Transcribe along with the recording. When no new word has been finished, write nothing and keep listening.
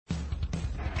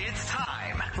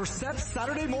for SEP's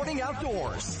Saturday Morning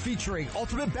Outdoors, featuring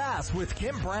Ultimate Bass with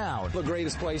Kent Brown. The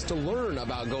greatest place to learn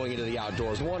about going into the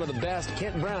outdoors. One of the best,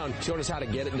 Kent Brown, showed us how to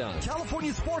get it done.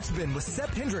 California Sportsman with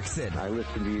Sep Hendrickson. I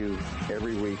listen to you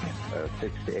every week,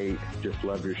 6 to 8. Just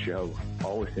love your show.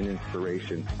 Always an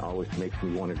inspiration. Always makes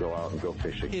me want to go out and go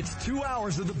fishing. It's 2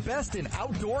 hours of the best in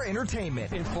outdoor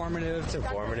entertainment. Informative. It's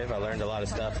informative. I learned a lot of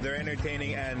stuff. They're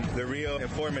entertaining and they're real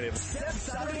informative. SEP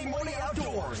Saturday Morning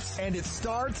Outdoors. And it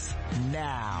starts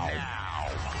now.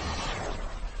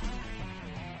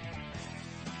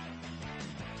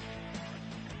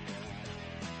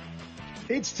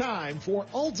 It's time for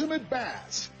Ultimate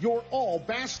Bass, your all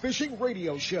bass fishing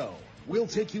radio show. We'll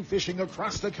take you fishing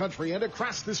across the country and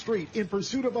across the street in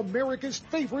pursuit of America's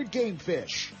favorite game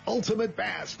fish. Ultimate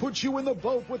Bass puts you in the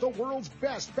boat with the world's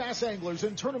best bass anglers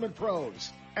and tournament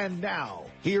pros. And now,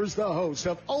 here's the host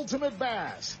of Ultimate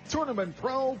Bass, Tournament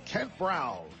Pro Kent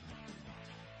Brown.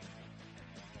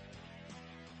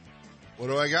 What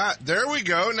do I got? There we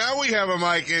go. Now we have a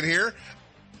mic in here.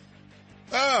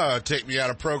 Take me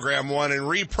out of program one and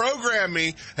reprogram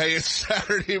me. Hey, it's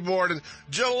Saturday morning,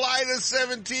 July the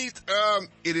 17th.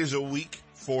 It is a week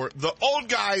for the old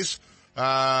guys,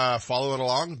 following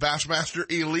along.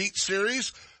 Bassmaster Elite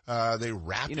Series. They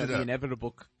wrapped it up. The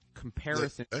inevitable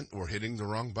comparison. We're hitting the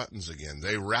wrong buttons again.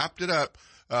 They wrapped it up.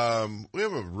 We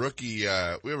have a rookie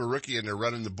in there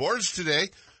running the boards today.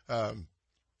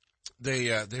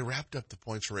 They wrapped up the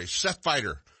points race. Seth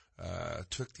Fighter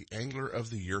took the Angler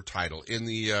of the Year title in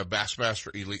the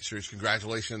Bassmaster Elite Series.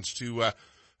 Congratulations to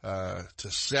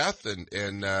Seth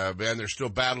and man, they're still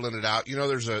battling it out. You know,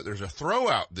 there's a throw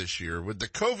out this year with the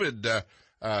COVID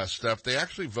stuff. They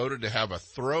actually voted to have a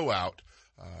throw out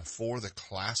for the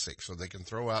Classic, so they can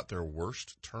throw out their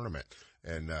worst tournament.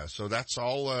 And so that's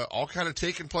all kind of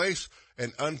taking place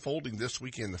and unfolding this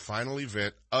weekend, the final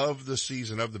event of the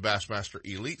season of the Bassmaster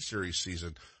Elite Series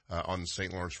season on the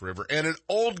St. Lawrence River. And an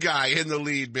old guy in the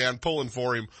lead, man, pulling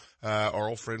for him, our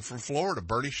old friend from Florida,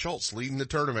 Bernie Schultz, leading the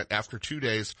tournament after 2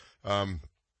 days.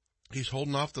 He's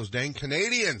holding off those dang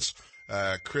Canadians,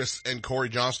 Chris and Corey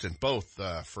Johnston, both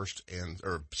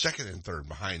second and third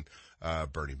behind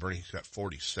Bernie. Bernie's got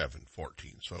 47-14.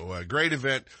 So a great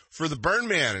event for the Burn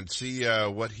Man, and see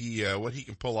what he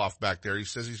can pull off back there. He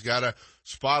says he's got a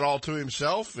spot all to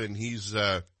himself, and he's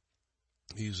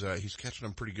catching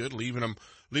them pretty good, leaving them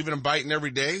biting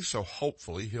every day. So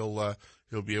hopefully he'll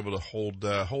be able to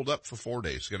hold up for 4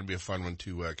 days. It's going to be a fun one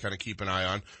to kind of keep an eye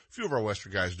on. A few of our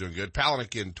Western guys doing good.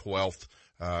 Palaniuk in 12th.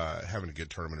 Having a good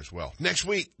tournament as well. Next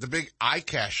week, the big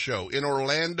ICAST show in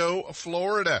Orlando,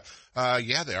 Florida.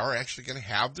 They are actually going to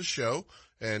have the show,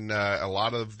 and a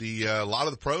lot of the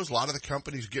pros, a lot of the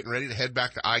companies getting ready to head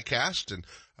back to ICAST and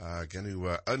going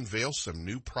to unveil some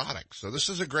new products. So this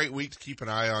is a great week to keep an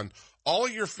eye on all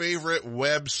your favorite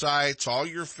websites, all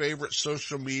your favorite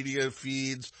social media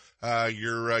feeds,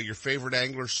 your favorite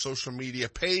anglers' social media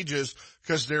pages,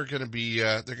 because they're going to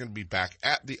be back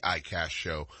at the ICAST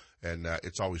show. And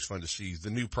it's always fun to see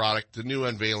the new product, the new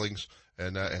unveilings,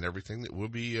 and everything that we'll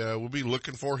be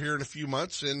looking for here in a few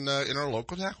months in our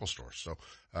local tackle stores. So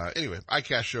anyway,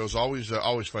 ICAST show is always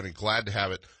fun, and glad to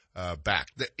have it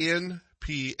back. The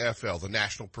NPFL, the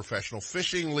National Professional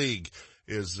Fishing League,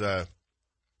 is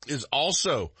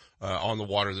also on the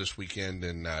water this weekend,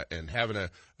 and having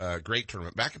a great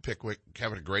tournament. Back at Pickwick,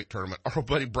 having a great tournament. Our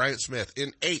buddy Bryant Smith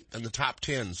in 8th in the top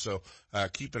 10. So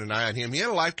keeping an eye on him. He had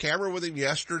a live camera with him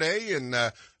yesterday, and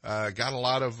got a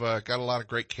lot of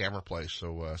great camera play.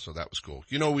 So that was cool.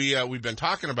 You know, we've been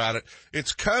talking about it.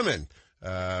 It's coming.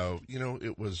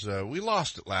 It was we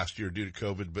lost it last year due to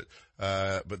COVID,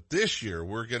 but this year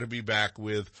we're going to be back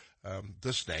with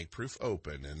the Snag Proof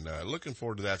Open, and looking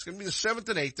forward to that. It's going to be the 7th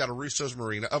and 8th out of Risso's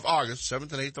Marina of August,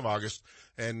 7th and 8th of August.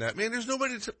 And man, there's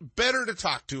nobody better to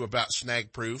talk to about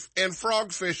Snag Proof and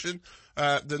frog fishing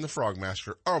than the Frog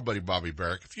Master, our buddy Bobby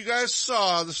Barrack. If you guys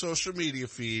saw the social media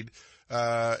feed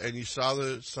and you saw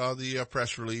the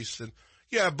press release, and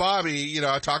yeah, Bobby,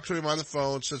 I talked to him on the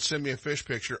phone, said send me a fish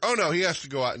picture. Oh no, he has to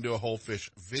go out and do a whole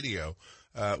fish video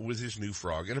with his new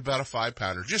frog and about a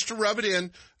 5-pounder just to rub it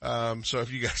in. So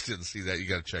if you guys didn't see that, you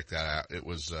got to check that out. It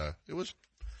was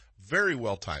very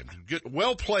well timed.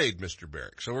 Well played, Mr.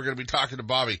 Barrack. So we're going to be talking to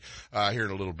Bobby, here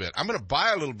in a little bit. I'm going to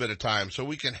buy a little bit of time so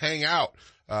we can hang out,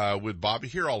 with Bobby,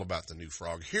 hear all about the new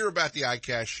frog, hear about the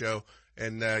ICAST show,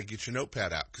 and, get your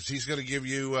notepad out, because he's going to give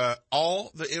you,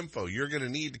 all the info you're going to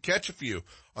need to catch a few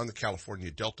on the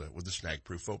California Delta with the Snag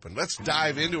Proof Open. Let's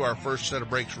dive into our first set of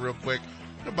breaks real quick.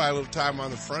 I'm going to buy a little time on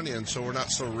the front end so we're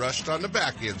not so rushed on the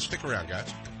back end. Stick around,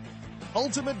 guys.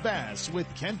 Ultimate Bass with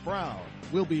Kent Brown.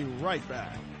 We'll be right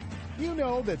back. You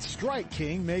know that Strike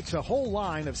King makes a whole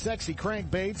line of sexy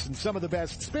crankbaits and some of the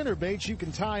best spinner baits you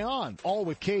can tie on, all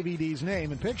with KVD's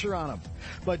name and picture on them.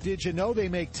 But did you know they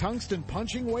make tungsten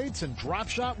punching weights and drop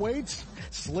shot weights?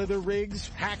 Slither rigs,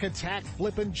 hack attack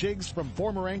flippin' jigs from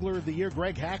former Angler of the Year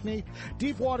Greg Hackney,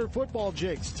 deep water football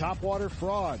jigs, top water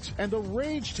frogs, and the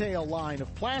Rage Tail line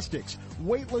of plastics,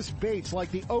 weightless baits like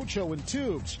the Ocho and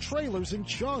tubes, trailers and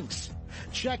chunks.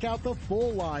 Check out the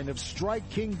full line of Strike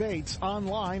King baits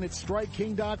online at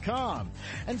StrikeKing.com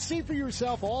and see for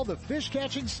yourself all the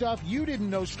fish-catching stuff you didn't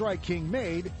know Strike King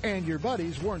made and your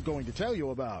buddies weren't going to tell you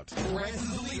about. Barrack is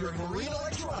the leader in marine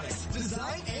electronics,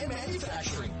 design, and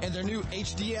manufacturing. And their new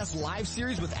HDS Live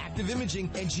series with active imaging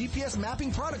and GPS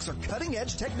mapping products are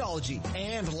cutting-edge technology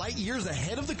and light years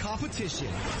ahead of the competition.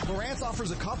 Barrack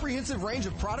offers a comprehensive range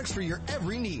of products for your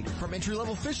every need, from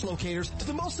entry-level fish locators to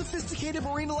the most sophisticated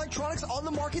marine electronics on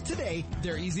the market today.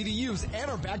 They're easy to use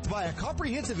and are backed by a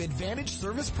comprehensive Advantage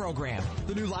service program.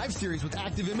 The new Live series with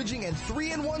active imaging and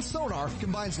 3-in-1 sonar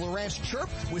combines Lowrance Chirp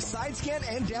with side scan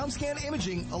and down scan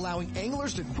imaging, allowing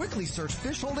anglers to quickly search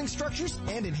fish holding structures,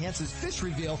 and enhances fish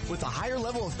reveal with a higher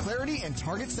level of clarity and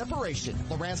target separation.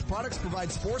 Lowrance products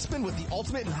provide sportsmen with the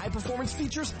ultimate and high performance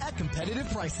features at competitive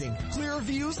pricing. Clearer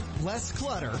views, less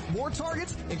clutter, more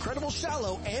targets, incredible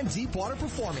shallow and deep water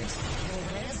performance.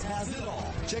 Lowrance has it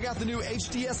all. Check out the new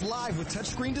HDS Live with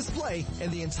touchscreen display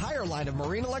and the entire line of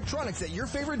marine electronics at your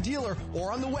favorite dealer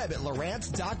or on the web at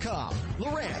Lowrance.com.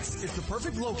 Lowrance is the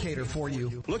perfect locator for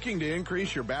you. Looking to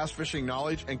increase your bass fishing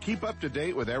knowledge and keep up to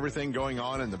date with everything going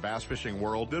on in the bass fishing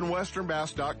world? Then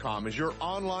WesternBass.com is your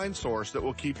online source that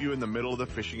will keep you in the middle of the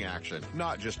fishing action,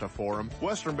 not just a forum.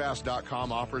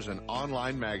 WesternBass.com offers an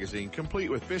online magazine complete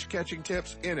with fish catching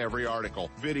tips in every article,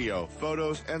 video,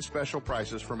 photos, and special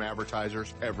prices from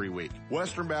advertisers every week.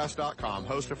 WesternBass.com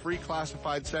hosts a free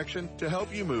classified section to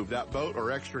help you move that boat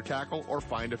or extra tackle or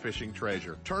find a fishing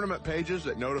treasure. Tournament pages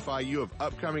that notify you of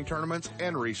upcoming tournaments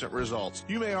and recent results.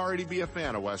 You may already be a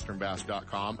fan of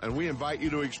WesternBass.com, and we invite you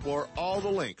to explore all the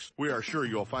links. We are sure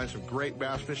you'll find some great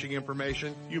bass fishing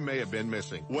information you may have been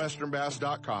missing.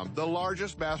 WesternBass.com, the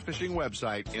largest bass fishing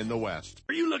website in the West.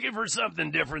 Are you looking for something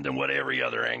different than what every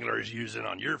other angler is using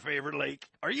on your favorite lake?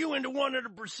 Are you into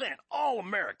 100%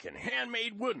 all-American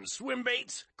handmade wooden swim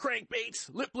baits, crankbaits,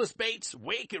 lipless baits,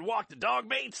 wake and walk the dog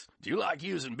baits? Do you like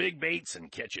using big baits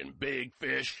and catching big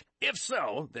fish? If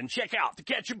so, then check out the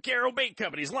Ketchum Caro Bait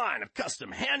Company's line of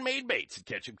custom handmade baits at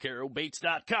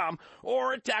KetchumCaroBaits.com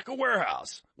or at Tackle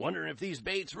Warehouse. Wondering if these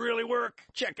baits really work?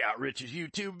 Check out Rich's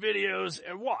YouTube videos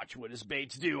and watch what his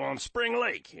baits do on Spring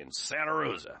Lake in Santa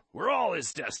Rosa, where all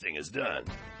his testing is done.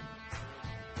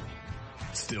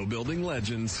 Still building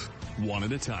legends, one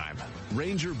at a time.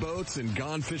 Ranger Boats and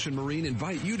Gone Fishin' Marine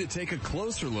invite you to take a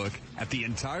closer look at the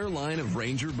entire line of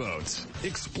Ranger boats.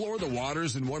 Explore the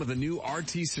waters in one of the new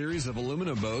RT series of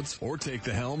aluminum boats, or take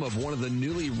the helm of one of the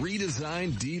newly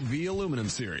redesigned Deep V aluminum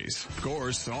series. Of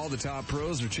course, all the top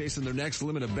pros are chasing their next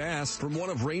limit of bass from one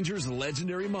of Ranger's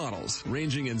legendary models,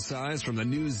 ranging in size from the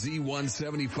new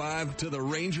Z175 to the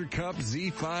Ranger Cup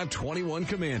Z521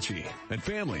 Comanche. And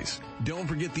families, don't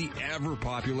forget the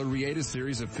ever-popular Rieta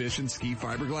series of fish and ski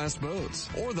fiberglass boats,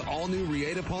 or the all-new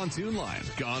Rieta pontoon line,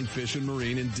 Gone Fishin'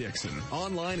 Marine in Dixon,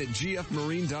 online at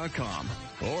gfmarine.com,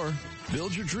 or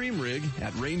build your dream rig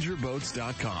at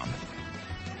rangerboats.com.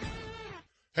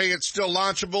 Hey, it's still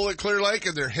launchable at Clear Lake,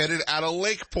 and they're headed out of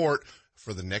Lakeport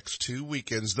for the next 2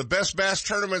 weekends. The Best Bass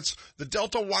Tournaments, the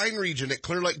Delta Wine Region at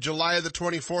Clear Lake, July the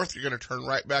 24th. You're going to turn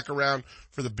right back around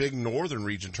for the big Northern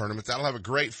Region Tournament. That'll have a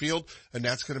great field, and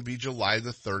that's going to be July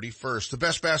the 31st. The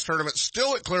Best Bass Tournament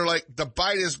still at Clear Lake. The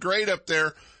bite is great up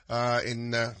there. We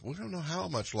don't know how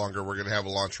much longer we're going to have a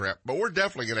launch ramp, but we're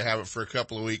definitely going to have it for a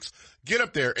couple of weeks. Get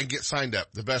up there and get signed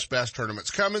up. The Best Bass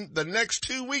Tournament's coming the next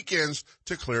 2 weekends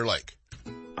to Clear Lake.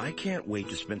 I can't wait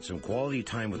to spend some quality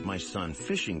time with my son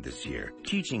fishing this year,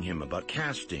 teaching him about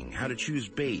casting, how to choose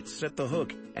baits, set the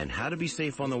hook, and how to be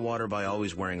safe on the water by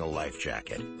always wearing a life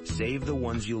jacket. Save the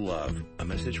ones you love. A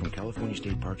message from California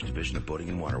State Parks Division of Boating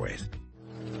and Waterways.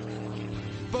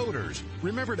 Boaters,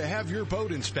 remember to have your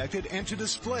boat inspected and to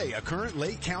display a current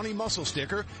Lake County mussel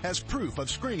sticker as proof of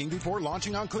screening before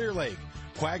launching on Clear Lake.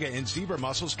 Quagga and zebra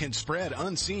mussels can spread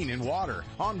unseen in water,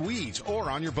 on weeds, or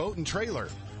on your boat and trailer.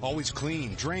 Always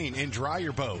clean, drain, and dry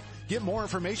your boat. Get more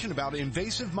information about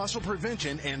invasive mussel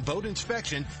prevention and boat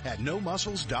inspection at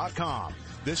nomussels.com.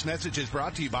 This message is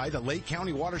brought to you by the Lake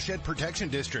County Watershed Protection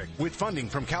District with funding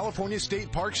from California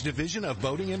State Parks Division of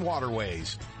Boating and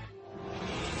Waterways.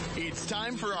 It's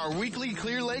time for our weekly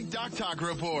Clear Lake Dock Talk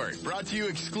report, brought to you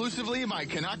exclusively by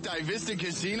Canocti Vista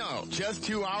Casino, just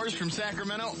 2 hours from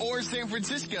Sacramento or San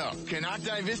Francisco.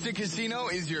 Canocti Vista Casino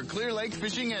is your Clear Lake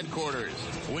fishing headquarters.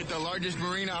 With the largest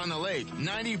marina on the lake,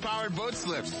 90 powered boat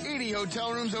slips, 80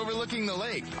 hotel rooms overlooking the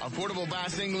lake, affordable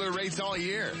bass angler rates all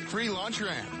year, free launch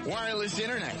ramp, wireless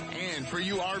internet, and for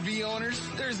you RV owners,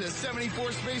 there's a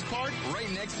 74 space park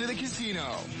right next to the casino.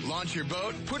 Launch your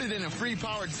boat, put it in a free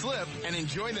powered slip, and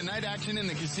enjoy the night action in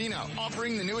the casino,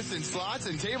 offering the newest in slots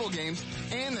and table games,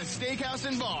 and the steakhouse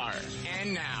and bar.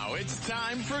 And now it's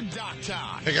time for Dock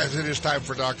Talk. Hey guys, it is time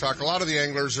for Dock Talk. A lot of the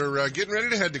anglers are getting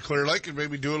ready to head to Clear Lake and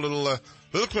maybe do a little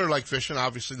Clear Lake fishing.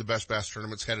 Obviously, the best bass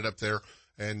tournament's headed up there,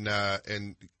 and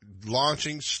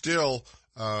launching still.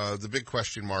 The big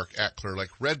question mark at Clear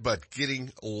Lake, Redbud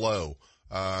getting low.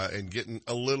 And getting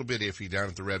a little bit iffy down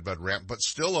at the Redbud ramp, but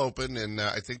still open. And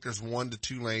I think there's 1 to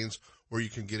 2 lanes where you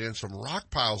can get in. Some rock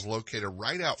piles located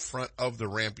right out front of the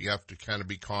ramp you have to kind of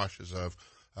be cautious of,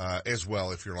 as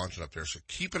well if you're launching up there. So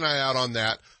keep an eye out on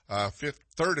that.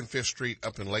 3rd and 5th Street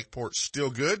up in Lakeport, still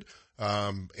good.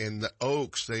 In the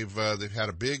Oaks, they've had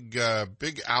a big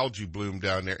algae bloom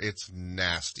down there. It's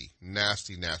nasty.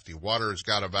 Water has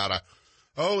got about a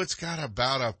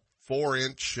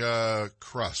 4-inch,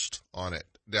 crust on it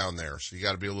down there. So you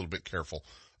got to be a little bit careful.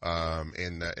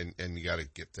 And you got to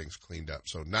get things cleaned up.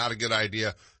 So not a good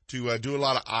idea to do a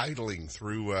lot of idling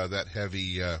through that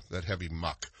heavy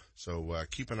muck. So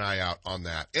keep an eye out on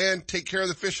that, and take care of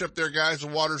the fish up there, guys. The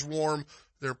water's warm,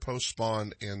 they're post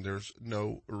spawned, and there's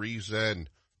no reason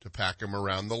to pack them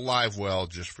around the live well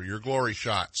just for your glory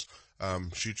shots.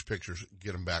 Shoot your pictures,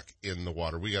 get them back in the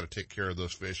water. We got to take care of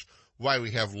those fish. Why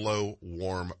we have low,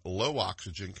 warm, low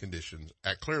oxygen conditions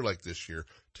at Clear Lake this year.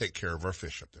 Take care of our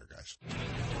fish up there, guys.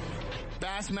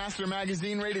 Bassmaster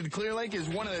Magazine rated Clear Lake as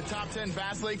one of the top 10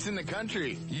 bass lakes in the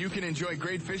country. You can enjoy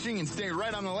great fishing and stay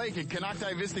right on the lake at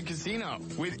Canocti Vista Casino.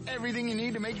 With everything you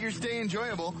need to make your stay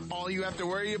enjoyable, all you have to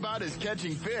worry about is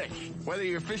catching fish. Whether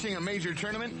you're fishing a major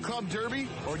tournament, club derby,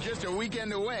 or just a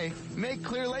weekend away, make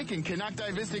Clear Lake and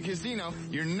Canocti Vista Casino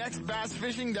your next bass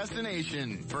fishing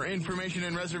destination. For information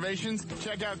and reservations,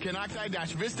 check out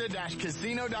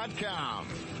canocti-vista-casino.com.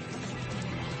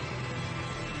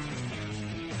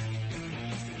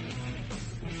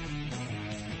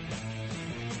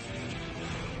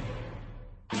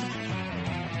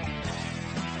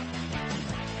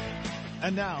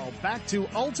 And now, back to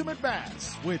Ultimate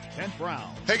Bass with Kent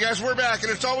Brown. Hey guys, we're back,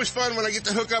 and it's always fun when I get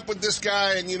to hook up with this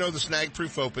guy, and the Snag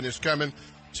Proof Open is coming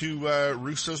to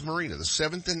Russo's Marina, the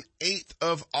 7th and 8th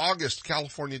of August,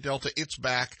 California Delta. It's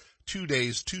back. 2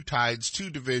 days, 2 tides,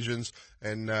 2 divisions,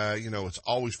 and it's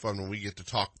always fun when we get to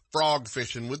talk frog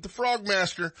fishing with the Frog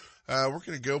Master. We're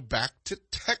going to go back to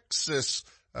Texas.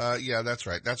 Yeah, that's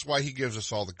right. That's why he gives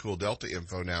us all the cool Delta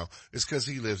info now, is because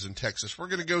he lives in Texas. We're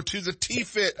going to go to the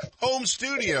T-Fit home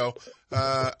studio.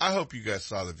 I hope you guys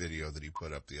saw the video that he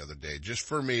put up the other day, just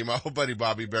for me, my old buddy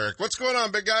Bobby Barrack. What's going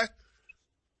on, big guy?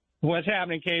 What's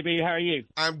happening, KB? How are you?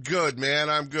 I'm good, man.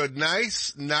 I'm good.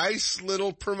 Nice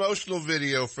little promotional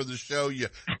video for the show you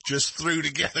just threw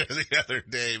together the other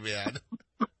day, man.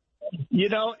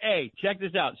 Hey, check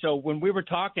this out. So when we were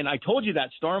talking, I told you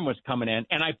that storm was coming in,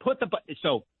 and I put the boat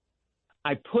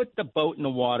in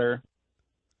the water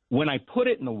when I put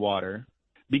it in the water,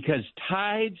 because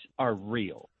tides are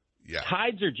real. Yeah.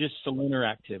 Tides are just salinar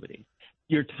activity.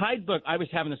 Your tide book, I was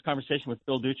having this conversation with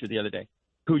Phil Dutra the other day,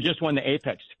 who just won the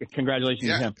Apex. Congratulations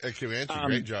to him. Yeah,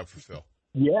 great job for Phil.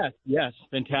 Yes,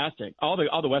 fantastic. All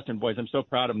the Western boys, I'm so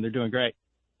proud of them. They're doing great.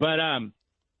 But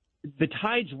the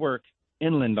tides work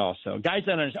inland also. Guys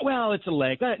don't understand, well, it's a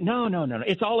lake. No.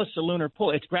 It's all a salinar pull.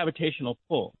 It's gravitational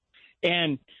pull.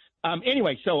 And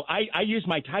anyway, so I use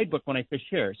my tide book when I fish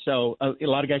here. So a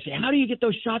lot of guys say, how do you get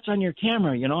those shots on your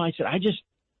camera? I said, I just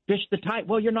fish the tide.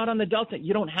 Well, you're not on the Delta.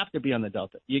 You don't have to be on the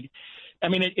Delta. It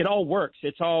all works.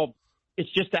 It's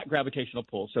just that gravitational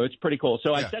pull. So it's pretty cool.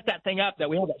 So I set that thing up, that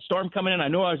we had that storm coming in. I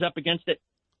knew I was up against it.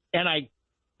 And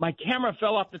my camera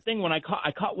fell off the thing when I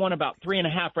caught one about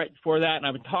 3.5 right before that. And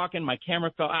I've been talking, my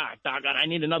camera fell. Doggone, I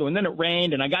need another one. Then it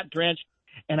rained and I got drenched.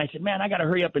 And I said, man, I got to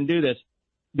hurry up and do this,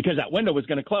 because that window was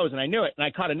going to close, and I knew it. And I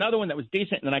caught another one that was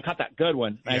decent, and then I caught that good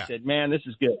one. And I said, man, this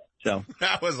is good. So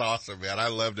that was awesome, man. I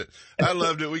loved it.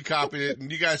 We copied it,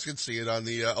 and you guys can see it on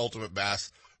the Ultimate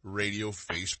Bass Radio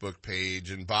Facebook page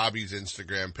and Bobby's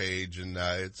Instagram page, and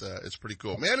it's pretty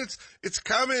cool, man. It's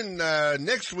coming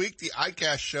next week, the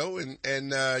iCast show, and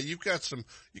you've got some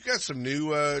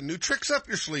new tricks up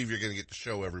your sleeve. You're going to get to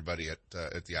show everybody at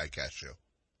the iCast show.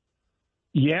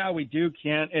 Yeah, we do,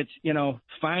 Kent. It's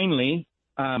finally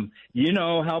You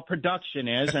know how production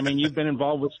is. I mean, you've been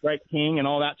involved with Strike King and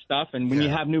all that stuff. And when you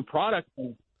have new products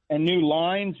and new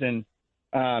lines and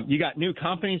you got new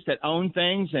companies that own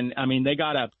things, and I mean,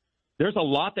 there's a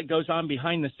lot that goes on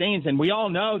behind the scenes. And we all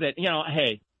know that,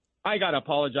 hey, I got to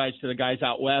apologize to the guys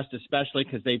out west, especially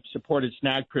because they've supported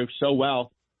Snagproof so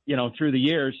well, through the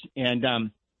years.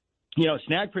 And,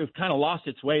 Snagproof kind of lost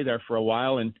its way there for a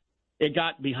while, and it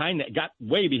got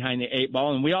way behind the 8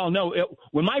 ball. And we all know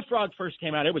when my frog first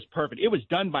came out, it was perfect. It was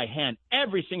done by hand. It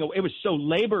was so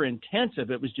labor intensive.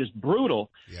 It was just brutal.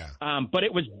 Yeah. But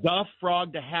it was the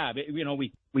frog to have.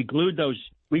 We glued those.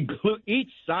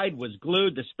 Each side was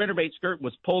glued. The spinnerbait skirt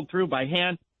was pulled through by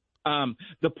hand.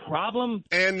 The problem.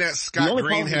 And that Scott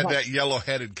Green had that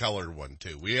yellow-headed colored one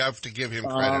too. We have to give him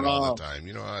credit all the time.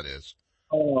 You know how it is.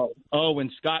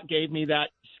 When Scott gave me that,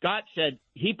 Scott said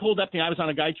he pulled up to me. I was on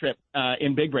a guy trip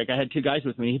in Big Break. I had 2 guys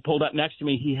with me. He pulled up next to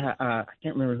me. I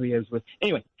can't remember who he was with.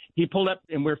 Anyway, he pulled up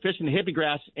and we were fishing the hippie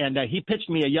grass, and he pitched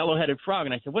me a yellow-headed frog.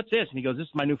 And I said, "What's this?" And he goes, "This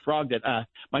is my new frog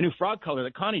my new frog color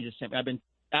that Connie just sent me. I've been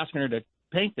asking her to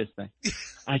paint this thing."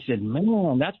 I said,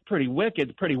 "Man, that's pretty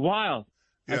wicked, pretty wild."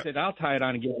 Yeah. I said, "I'll tie it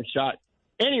on and give it a shot."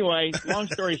 Anyway, long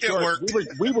story short,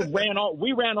 we ran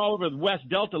all over the West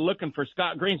Delta looking for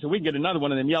Scott Green so we could get another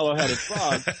one of them yellow-headed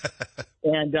frogs.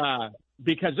 And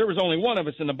because there was only one of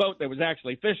us in the boat that was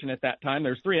actually fishing at that time.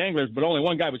 There was 3 anglers, but only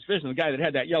one guy was fishing. The guy that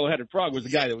had that yellow-headed frog was the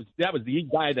guy that was the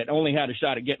guy that only had a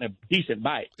shot at getting a decent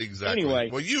bite. Exactly. Anyway,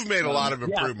 well, you've made a lot of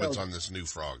improvements on this new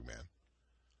frog, man.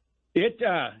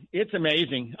 It's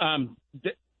amazing.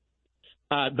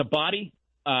 The body,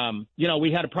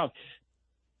 we had a problem.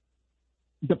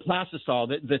 The plastisol,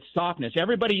 the softness.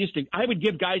 Everybody I would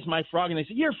give guys my frog, and they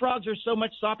said, "Your frogs are so much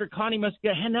softer. Connie must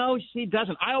get." No, she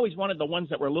doesn't. I always wanted the ones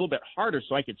that were a little bit harder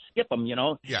so I could skip them,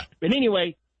 Yeah. But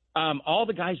anyway, all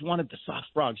the guys wanted the soft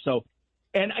frog. So,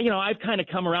 and, I've kind of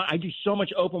come around. I do so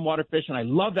much open water fishing. I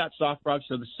love that soft frog.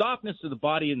 So the softness of the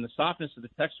body and the softness of the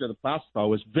texture of the plastisol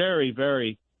was very,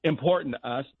 very important to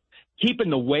us.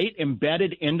 Keeping the weight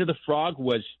embedded into the frog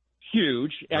was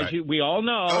huge, as we all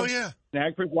know. Oh yeah,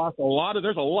 Snagproof lost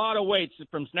there's a lot of weights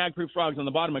from Snagproof frogs on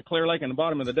the bottom of Clear Lake and the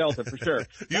bottom of the Delta for sure.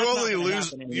 You only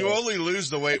lose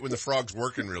the weight when the frog's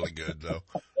working really good, though.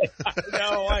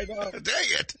 No, I know. Dang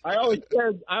it! I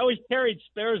always carried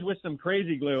spares with some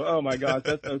crazy glue. Oh my gosh,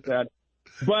 that's so sad.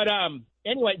 But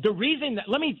anyway, the reason that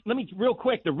let me real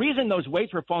quick. The reason those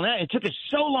weights were falling out, it took us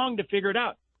so long to figure it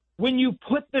out. When you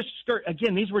put the skirt,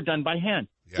 again, these were done by hand.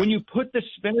 Yeah. When you put the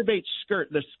spinnerbait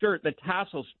the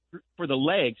tassels for the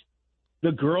legs,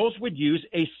 the girls would use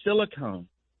a silicone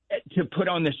to put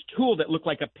on this tool that looked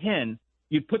like a pin.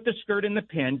 You'd put the skirt in the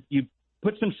pin, you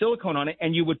put some silicone on it,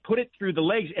 and you would put it through the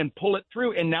legs and pull it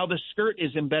through, and now the skirt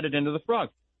is embedded into the frog.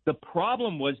 The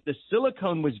problem was the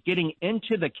silicone was getting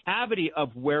into the cavity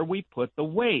of where we put the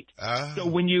weight. So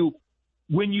when you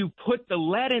put the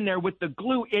lead in there with the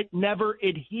glue, it never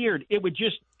adhered. It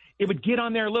would get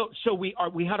on there a little. So we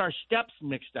had our steps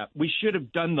mixed up. We should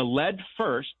have done the lead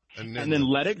first and then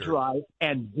let it dry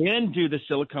and then do the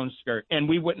silicone skirt. And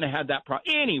we wouldn't have had that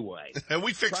problem anyway. And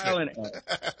we fixed it.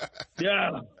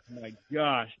 Yeah. Oh my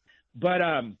gosh. But,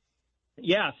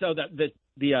 so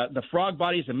the frog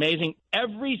body is amazing.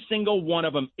 Every single one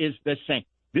of them is the same.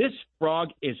 This frog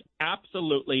is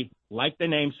absolutely, like the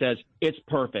name says, it's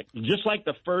perfect. Just like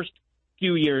the first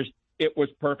few years, it was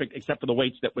perfect, except for the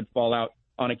weights that would fall out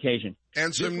on occasion.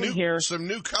 And some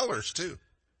new colors too.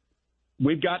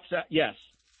 We've got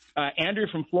Andrew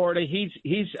from Florida.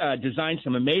 He's designed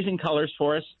some amazing colors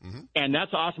for us, and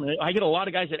that's awesome. I get a lot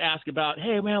of guys that ask about,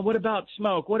 "Hey man, what about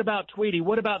Smoke? What about Tweety?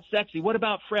 What about Sexy? What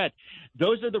about Fred?"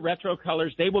 Those are the retro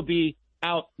colors. They will be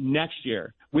out next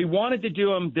year. We wanted to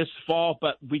do them this fall,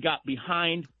 but we got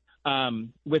behind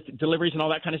with deliveries and all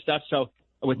that kind of stuff. So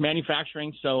with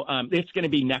manufacturing. So it's going to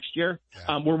be next year.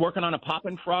 Yeah. We're working on a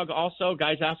poppin' frog also.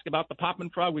 Guys ask about the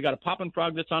poppin' frog. We got a poppin'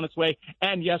 frog that's on its way.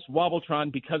 And yes,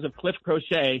 Wobbletron, because of Cliff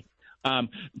Crochet.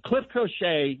 Cliff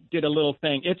Crochet did a little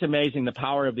thing. It's amazing, the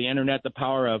power of the internet, the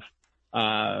power of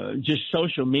just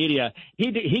social media.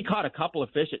 He caught a couple of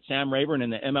fish at Sam Rayburn in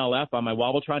the MLF on my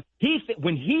Wobbletron.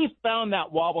 When he found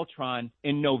that Wobbletron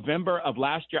in November of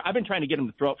last year, I've been trying to get him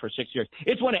to throw it for 6 years.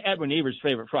 It's one of Edwin Evers'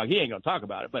 favorite frogs. He ain't going to talk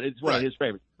about it, but it's one of his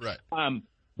favorites. Right.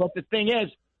 But the thing is,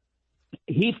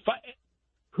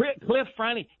 Cliff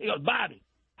finally, he goes, "Bobby,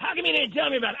 how come you didn't tell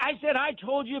me about it?" I said, "I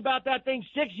told you about that thing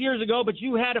 6 years ago, but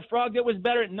you had a frog that was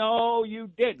better." "No, you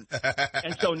didn't."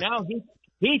 And so now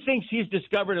he thinks he's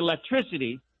discovered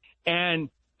electricity, and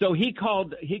so he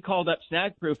called up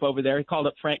Snagproof over there. He called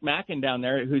up Frank Mackin down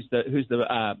there, who's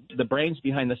the brains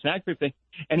behind the Snagproof thing,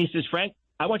 and he says, "Frank,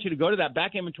 I want you to go to that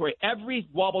back inventory. Every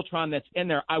Wobbletron that's in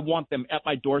there, I want them at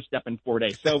my doorstep in 4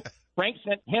 days. So Frank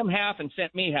sent him half and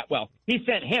sent me half. Well, he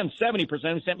sent him 70%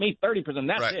 and sent me 30%.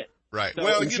 That's it. Right. So,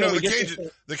 well, you know,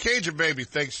 the Cajun baby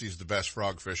thinks he's the best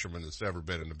frog fisherman that's ever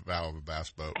been in the bow of a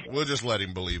bass boat. We'll just let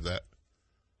him believe that.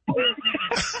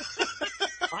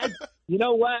 You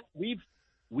know what? We've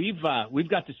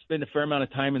got to spend a fair amount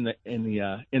of time in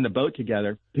the boat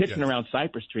together, pitching around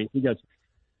Cypress Street.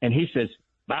 He says,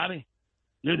 Bobby,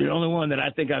 you're the only one that I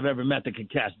think I've ever met that can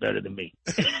cast better than me.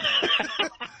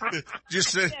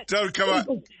 Just don't come out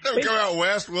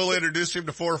west. We'll introduce him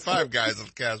to 4 or 5 guys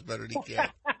that cast better than he can.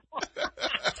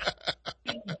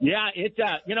 Yeah, it's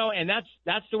and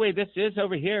that's the way this is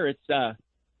over here. It's that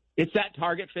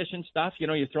target fishing stuff. You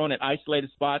know, you're throwing at isolated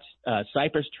spots,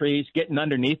 cypress trees, getting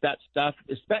underneath that stuff.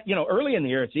 Early in the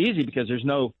year it's easy because there's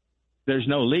no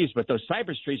leaves, but those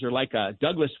cypress trees are like a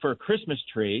Douglas fir Christmas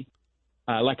tree,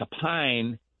 like a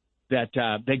pine that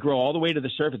they grow all the way to the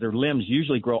surface. Their limbs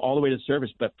usually grow all the way to the surface,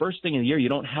 but first thing in the year you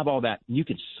don't have all that. You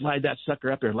can slide that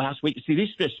sucker up there. Last week, see, these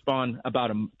fish spawn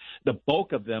the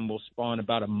bulk of them will spawn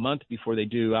about a month before they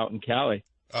do out in Cali.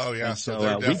 Oh yeah, so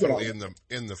they're definitely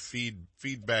in the feed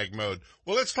bag mode.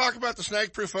 Well, let's talk about the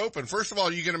Snag Proof Open. First of all,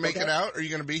 are you going to make it out? Are you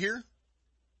going to be here?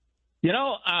 You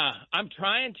know, I'm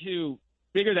trying to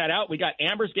figure that out. We got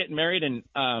Amber's getting married, and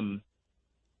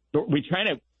we trying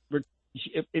to.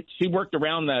 She worked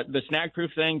around the Snag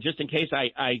Proof thing just in case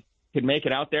I could make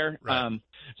it out there. Right.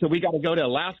 So we got to go to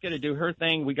Alaska to do her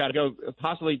thing. We got to go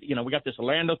possibly. You know, we got this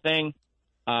Orlando thing,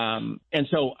 and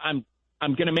so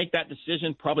I'm going to make that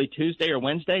decision probably Tuesday or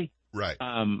Wednesday. Right.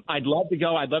 I'd love to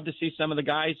go. I'd love to see some of the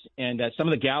guys and some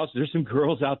of the gals. There's some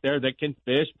girls out there that can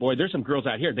fish. Boy, there's some girls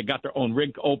out here that got their own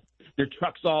rig. Their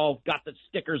trucks all got the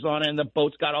stickers on it, and the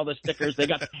boat's got all the stickers. They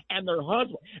got and their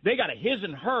husband. They got a his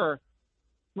and her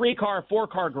 3-car,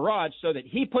 4-car garage so that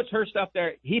he puts her stuff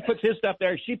there. He puts his stuff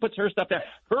there. She puts her stuff there.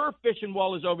 Her fishing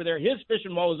wall is over there. His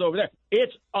fishing wall is over there.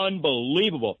 It's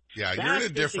unbelievable. Yeah, you're in a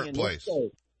different place.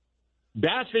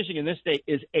 Bass fishing in this state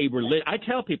is a religion. I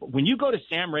tell people, when you go to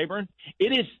Sam Rayburn,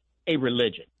 it is a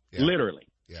religion, literally.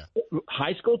 Yeah.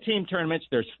 High school team tournaments,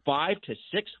 there's 500 to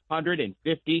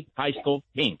 650 high school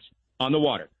teams on the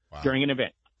water during an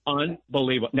event.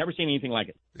 Unbelievable. Never seen anything like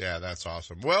it. Yeah, that's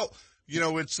awesome. Well, you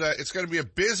know, it's going to be a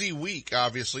busy week,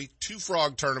 obviously. 2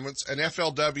 frog tournaments, an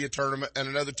FLW tournament, and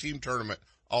another team tournament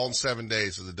all in 7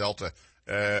 days of the Delta.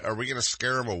 Are we going to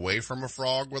scare them away from a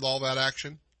frog with all that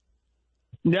action?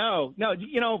 No.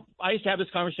 You know, I used to have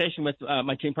this conversation with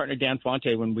my team partner, Dan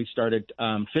Fonte, when we started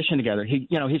fishing together. He'd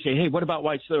say, hey, what about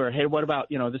white slur? Hey, what about,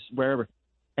 this wherever?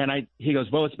 And he goes,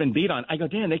 well, it's been beat on. I go,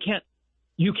 Dan,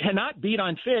 you cannot beat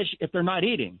on fish if they're not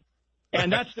eating. And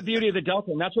that's the beauty of the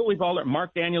Delta, and that's what we've all learned.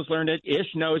 Mark Daniels learned it.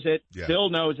 Ish knows it. Yeah. Phil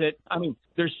knows it. I mean,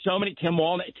 there's so many. Tim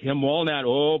Walnut.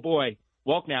 Oh boy,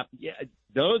 Walknap. Yeah,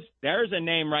 there's a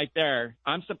name right there.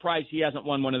 I'm surprised he hasn't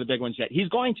won one of the big ones yet. He's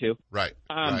going to. Right.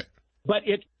 Right. But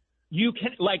you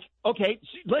can okay.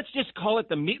 Let's just call it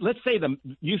the meat. Let's say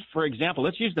for example,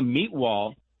 let's use the meat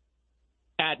wall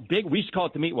at Big. We used to call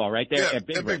it the meat wall right there at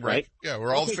Big Break, right? Yeah,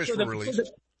 where all the fish were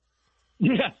released.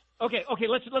 Yeah. Okay.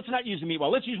 Let's not use the meat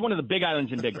wall. Let's use one of the big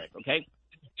islands in Big Break. Okay.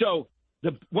 So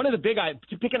one of the big islands,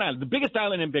 to pick an island, the biggest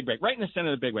island in Big Break, right in the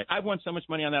center of the Big Break. I've won so much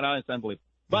money on that island, it's unbelievable.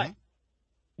 But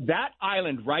that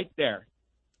island right there,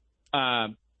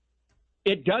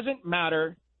 it doesn't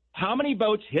matter how many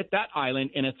boats hit that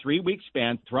island in a 3-week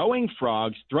span, throwing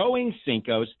frogs, throwing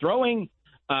Cincos, throwing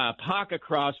Paca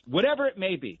Cross, whatever it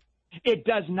may be. It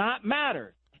does not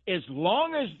matter as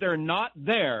long as they're not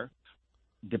there,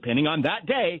 depending on that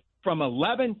day, from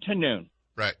 11 to noon.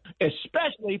 Right.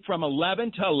 Especially from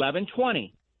 11 to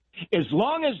 11:20. As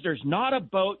long as there's not a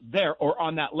boat there or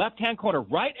on that left-hand corner,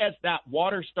 right as that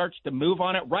water starts to move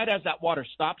on it, right as that water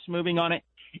stops moving on it,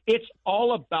 it's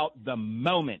all about the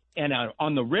moment. And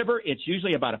on the river, it's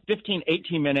usually about a 15,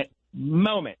 18-minute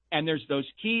moment. And there's those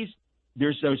key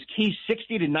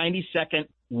 60 to 90-second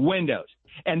windows.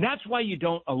 And that's why you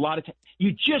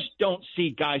just don't see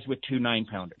guys with 2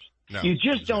 9-pounders. No, you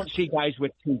just don't see guys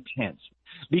with 2 10s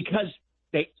because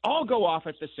they all go off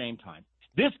at the same time.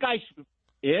 This guy,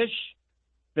 Ish,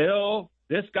 Phil,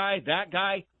 this guy, that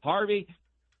guy, Harvey,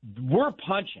 we're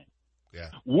punching. Yeah.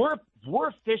 We're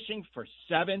fishing for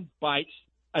 7 bites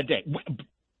a day.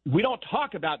 We don't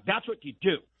talk about that's what you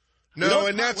do. No,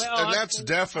 that's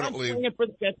definitely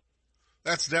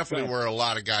where a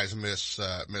lot of guys miss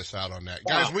out on that.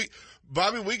 Guys,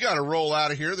 Bobby, we got to roll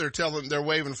out of here. They're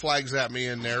waving flags at me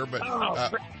in there, but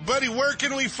buddy, where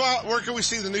can we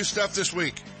see the new stuff this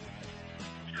week?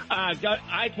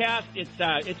 ICAST, it's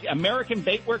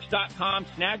AmericanBaitWorks.com,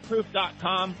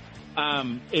 snagproof.com.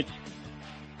 It's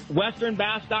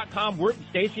westernbass.com.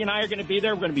 Stacy and I are going to be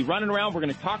there. We're going to be running around. We're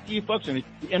going to talk to you folks and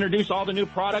introduce all the new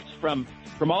products from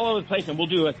all over the place. And we'll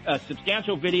do a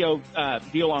substantial video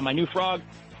deal on my new frog.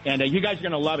 And you guys are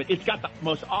going to love it. It's got the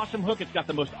most awesome hook. It's got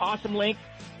the most awesome link.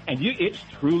 And it's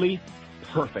truly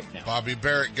perfect now. Bobby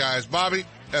Barrack, guys. Bobby,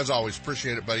 as always,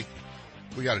 appreciate it, buddy.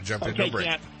 We got to jump into a break.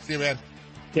 Kent. See you, man.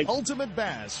 Ultimate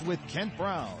Bass with Kent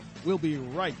Brown. We'll be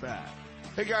right back.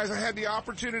 Hey guys, I had the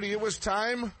opportunity. It was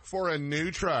time for a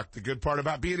new truck. The good part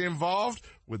about being involved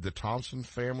with the Thompson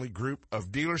family group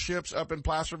of dealerships up in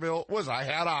Placerville was I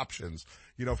had options.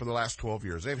 You know, for the last 12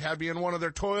 years. They've had me in one of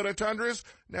their Toyota Tundras.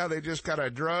 Now they just kind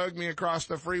of drug me across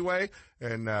the freeway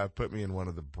and put me in one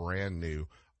of the brand new,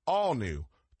 all new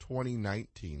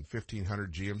 2019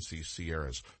 1500 GMC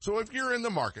Sierras. So if you're in the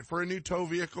market for a new tow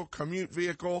vehicle, commute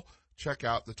vehicle, check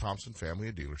out the Thompson family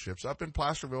of dealerships up in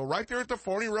Placerville, right there at the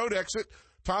Forney Road exit.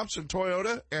 Thompson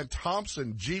Toyota and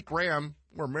Thompson Jeep Ram,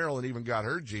 where Marilyn even got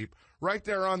her Jeep, right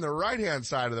there on the right-hand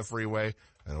side of the freeway.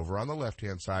 And over on the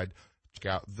left-hand side,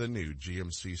 check out the new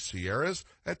GMC Sierras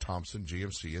at Thompson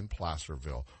GMC in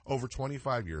Placerville. Over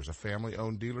 25 years, a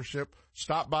family-owned dealership.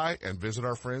 Stop by and visit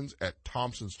our friends at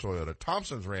Thompson's Toyota,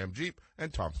 Thompson's Ram Jeep,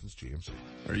 and Thompson's GMC.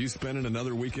 Are you spending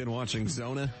another weekend watching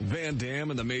Zona, Van Dam,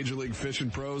 and the Major League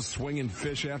Fishing pros swinging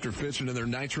fish after fish into their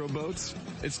nitro boats?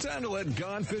 It's time to let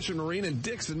Gone Fishing Marine and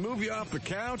Dixon move you off the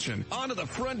couch and onto the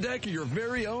front deck of your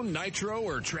very own nitro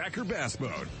or tracker bass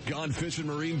boat. Gone Fishing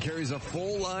Marine carries a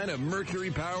full line of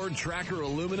mercury-powered tracker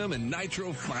aluminum and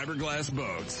nitro fiberglass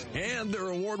boats. And their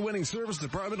award-winning service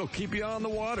department will keep you on the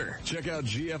water. Check out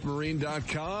gfmarine.com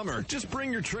or just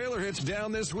bring your trailer hitch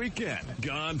down this weekend.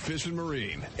 Gone Fishing Marine.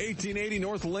 1880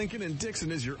 North Lincoln and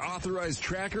Dixon is your authorized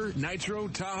tracker, nitro,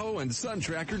 Tahoe, and Sun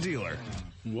Tracker dealer.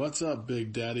 What's up,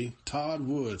 Big Daddy? Todd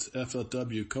Woods,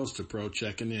 FLW Coaster Pro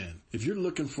checking in. If you're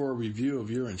looking for a review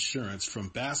of your insurance from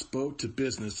bass boat to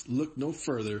business, look no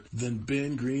further than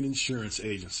Ben Green Insurance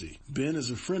Agency. Ben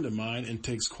is a friend of mine and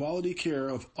takes quality care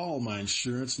of all my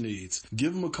insurance needs.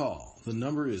 Give him a call. The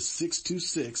number is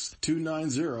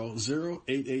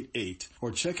 626-290-0888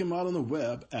 or check him out on the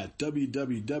web at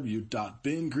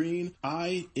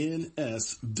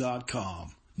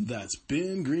www.bengreenins.com. That's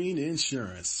Ben Green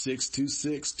Insurance,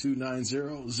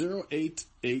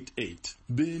 626-290-0888.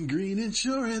 Ben Green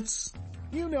Insurance.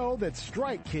 You know that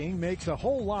Strike King makes a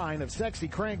whole line of sexy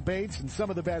crankbaits and some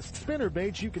of the best spinner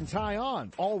baits you can tie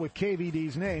on, all with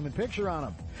KVD's name and picture on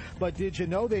them. But did you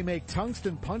know they make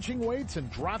tungsten punching weights and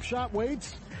drop shot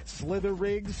weights? Slither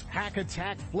rigs, hack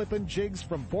attack flippin' jigs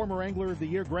from former Angler of the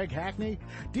Year Greg Hackney,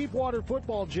 deep water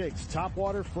football jigs, top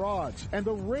water frogs, and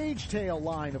the Rage Tail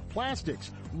line of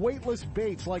plastics, weightless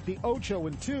baits like the Ocho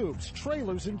and tubes,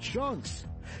 trailers and chunks.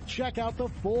 Check out the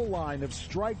full line of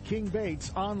Strike King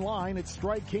baits online at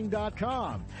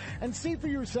StrikeKing.com and see for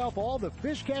yourself all the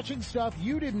fish catching stuff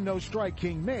you didn't know Strike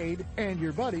King made and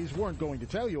your buddies weren't going to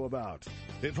tell you about.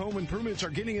 If home improvements are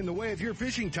getting in the way of your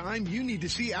fishing time, you need to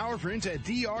see our friends at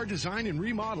DR Design and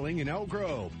Remodeling in Elk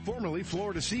Grove. Formerly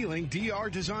Floor to Ceiling, DR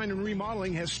Design and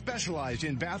Remodeling has specialized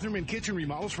in bathroom and kitchen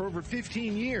remodels for over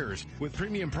 15 years with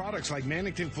premium products like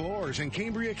Mannington floors and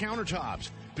Cambria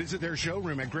countertops. Visit their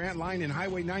showroom at Grant Line and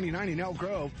Highway 99 in Elk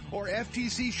Grove or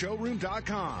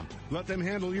ftcshowroom.com. Let them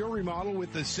handle your remodel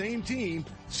with the same team,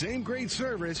 same great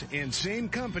service, and same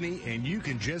company, and you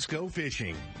can just go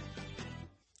fishing.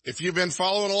 If you've been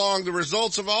following along the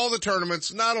results of all the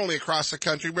tournaments, not only across the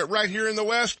country, but right here in the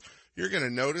West, you're going to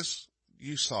notice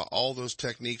you saw all those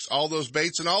techniques, all those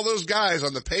baits, and all those guys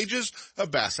on the pages of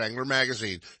Bass Angler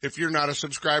Magazine. If you're not a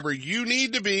subscriber, you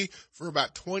need to be. For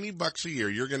about $20 a year,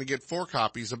 you're going to get 4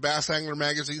 copies of Bass Angler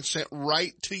Magazine sent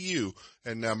right to you.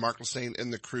 And Mark Lassane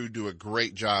and the crew do a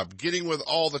great job getting with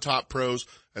all the top pros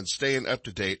and staying up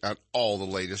to date on all the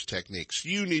latest techniques.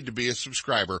 You need to be a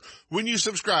subscriber. When you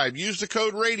subscribe, use the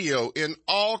code RADIO in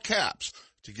all caps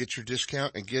to get your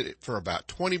discount and get it for about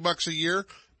 $20 a year.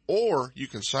 Or you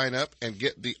can sign up and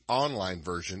get the online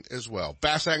version as well.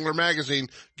 Bass Angler Magazine.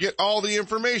 Get all the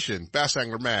information.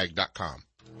 BassAnglerMag.com.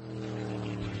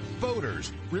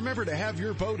 Boaters, remember to have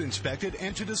your boat inspected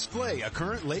and to display a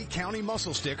current Lake County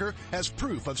mussel sticker as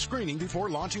proof of screening before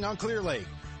launching on Clear Lake.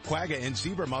 Quagga and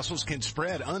zebra mussels can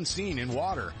spread unseen in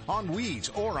water, on weeds,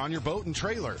 or on your boat and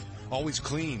trailer. Always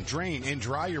clean, drain, and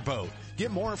dry your boat.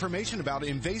 Get more information about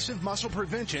invasive mussel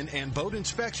prevention and boat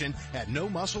inspection at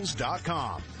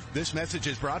nomussels.com. This message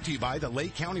is brought to you by the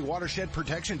Lake County Watershed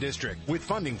Protection District with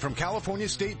funding from California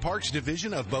State Parks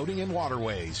Division of Boating and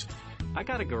Waterways. I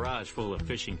got a garage full of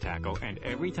fishing tackle, and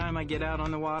every time I get out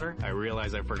on the water, I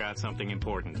realize I forgot something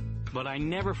important. But I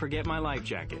never forget my life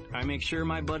jacket. I make sure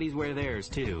my buddies wear theirs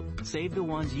too. Save the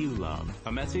ones you love.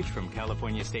 A message from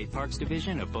California State Parks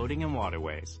Division of Boating and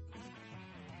Waterways.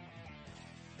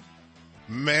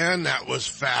 Man, that was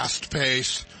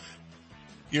fast-paced.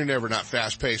 You're never not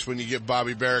fast-paced when you get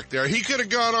Bobby Barrack there. He could have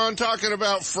gone on talking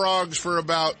about frogs for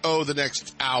about, the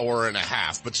next hour and a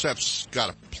half, but Sepp's got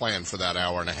a plan for that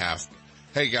hour and a half.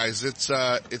 Hey guys,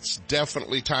 it's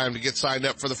definitely time to get signed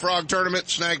up for the Frog Tournament.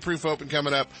 Snag Proof Open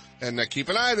coming up. And keep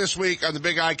an eye this week on the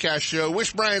Big ICAST show.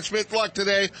 Wish Brian Smith luck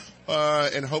today.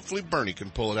 And hopefully Bernie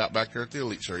can pull it out back there at the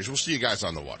Elite Series. We'll see you guys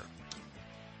on the water.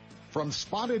 From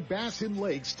spotted bass in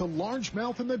lakes to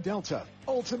largemouth in the Delta,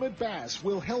 Ultimate Bass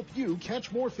will help you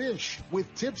catch more fish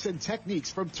with tips and techniques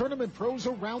from tournament pros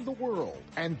around the world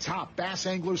and top bass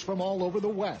anglers from all over the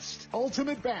West.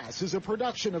 Ultimate Bass is a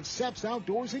production of Sepp's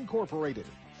Outdoors Incorporated.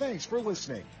 Thanks for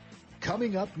listening.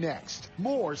 Coming up next,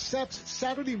 more Sepp's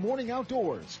Saturday Morning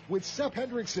Outdoors with Sepp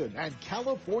Hendrickson and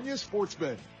California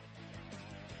Sportsman.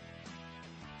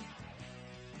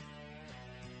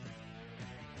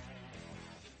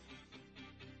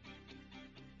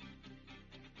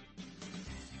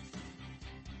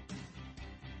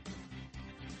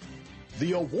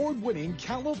 The award-winning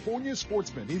California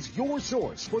Sportsman is your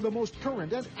source for the most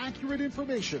current and accurate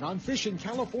information on fishing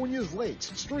California's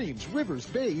lakes, streams, rivers,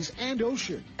 bays, and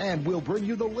ocean. And we'll bring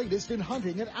you the latest in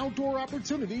hunting and outdoor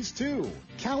opportunities, too.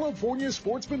 California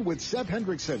Sportsman with Sepp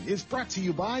Hendrickson is brought to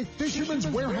you by Fisherman's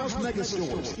Warehouse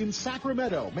Megastores in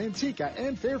Sacramento, Manteca,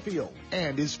 and Fairfield.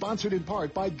 And is sponsored in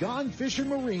part by Gone Fishing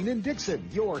Marine in Dixon,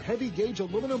 your heavy-gauge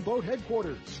aluminum boat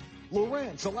headquarters.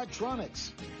 Lawrence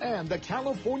Electronics, and the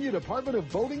California Department of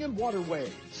Boating and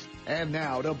Waterways. And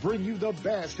now, to bring you the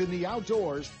best in the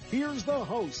outdoors, here's the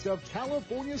host of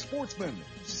California Sportsman,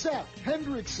 Sepp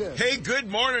Hendrickson. Hey, good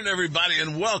morning, everybody,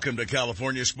 and welcome to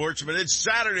California Sportsman. It's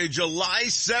Saturday, July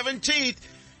 17th.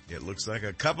 It looks like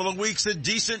a couple of weeks of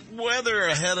decent weather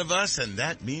ahead of us, and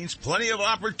that means plenty of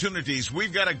opportunities.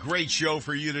 We've got a great show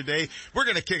for you today. We're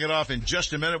going to kick it off in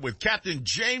just a minute with Captain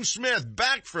James Smith,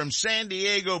 back from San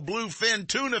Diego bluefin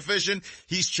tuna fishing.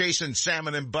 He's chasing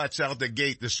salmon and butts out the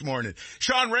gate this morning.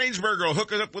 Sean Rainsberger will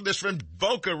hook it up with us from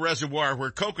Boca Reservoir,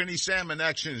 where kokanee salmon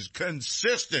action is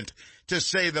consistent, to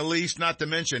say the least, not to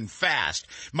mention fast.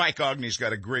 Mike Ogney's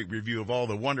got a great review of all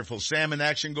the wonderful salmon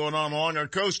action going on along our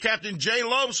coast. Captain Jay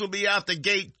Lopes will be out the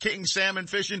gate king salmon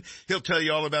fishing. He'll tell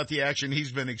you all about the action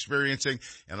he's been experiencing.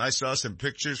 And I saw some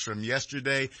pictures from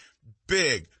yesterday.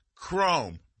 Big,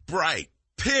 chrome, bright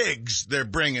pigs they're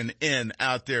bringing in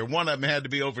out there. One of them had to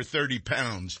be over 30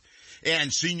 pounds.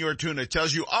 And Senior Tuna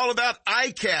tells you all about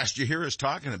ICAST. You hear us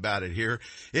talking about it here.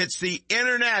 It's the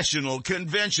International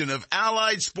Convention of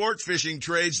Allied Sport Fishing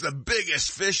Trades, the biggest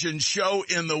fishing show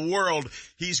in the world.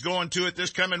 He's going to it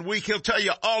this coming week. He'll tell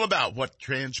you all about what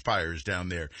transpires down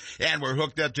there. And we're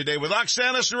hooked up today with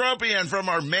Oksana Seropian from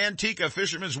our Manteca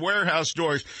Fisherman's Warehouse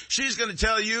stores. She's going to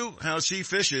tell you how she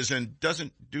fishes and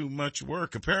doesn't do much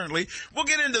work, apparently. We'll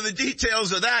get into the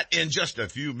details of that in just a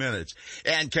few minutes.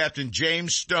 And Captain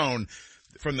James Stone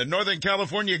from the Northern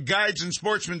California Guides and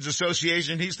Sportsmen's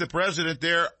Association. He's the president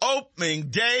there. Opening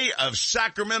day of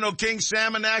Sacramento King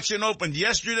Salmon action opened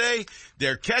yesterday.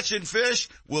 They're catching fish.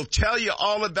 We'll tell you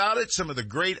all about it. Some of the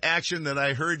great action that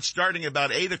I heard starting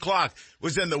about 8 o'clock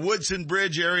was in the Woodson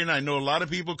Bridge area, and I know a lot of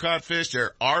people caught fish.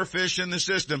 There are fish in the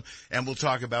system, and we'll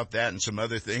talk about that and some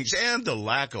other things, and the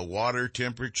lack of water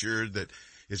temperature that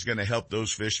is going to help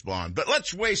those fish spawn. But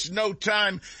let's waste no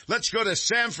time. Let's go to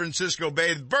San Francisco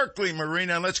Bay, Berkeley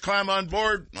Marina, and let's climb on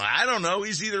board. I don't know.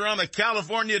 He's either on the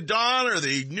California Dawn or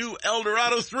the new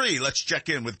Eldorado 3. Let's check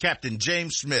in with Captain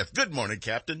James Smith. Good morning,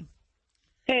 Captain.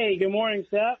 Hey, good morning,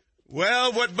 Seth.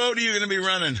 Well, what boat are you going to be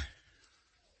running?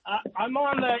 I'm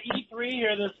on the E3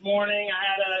 here this morning. I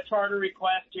had a charter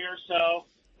request here, so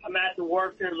I'm at the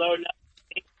wharf here loading up.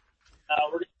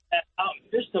 We're going to head out and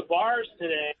fish the bars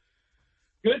today.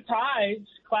 Good tides,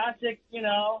 classic,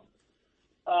 slow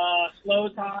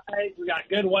tides. We got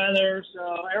good weather,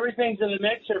 so everything's in the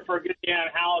mixer for a good day on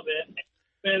halibut.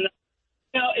 It's been,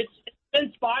 it's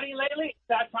been spotty lately. It's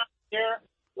that time of year.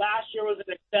 Last year was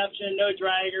an exception. No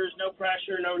draggers, no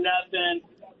pressure, no nothing.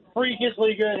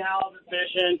 Freakishly good halibut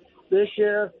fishing. This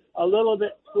year, a little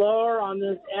bit slower on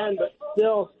this end, but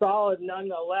still solid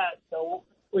nonetheless. So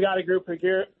we got a group of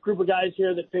guys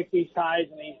here that pick these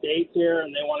tides and these dates here,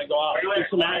 and they want to go out and do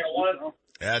some action.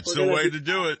 That's the way to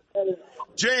do it.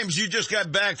 James, you just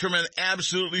got back from an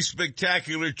absolutely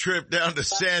spectacular trip down to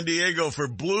San Diego for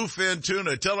bluefin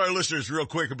tuna. Tell our listeners real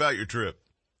quick about your trip.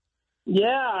 Yeah,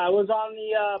 I was on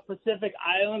the Pacific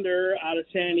Islander out of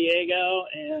San Diego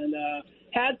and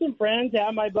had some friends.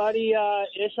 Had my buddy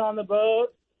Ish on the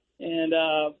boat. And,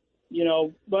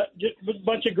 but just a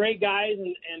bunch of great guys.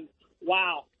 And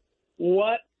wow,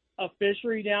 what a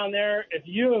fishery down there. If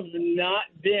you have not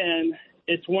been,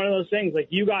 it's one of those things, like,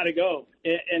 you got to go.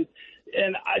 And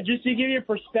just to give you a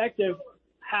perspective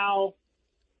how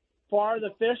far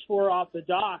the fish were off the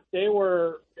dock,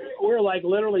 we're like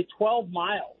literally 12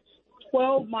 miles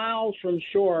from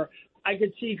shore. I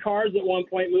could see cars at one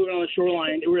point moving on the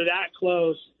shoreline. We were that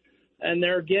close, and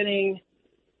they're getting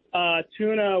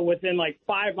tuna within like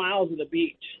 5 miles of the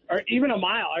beach, or even a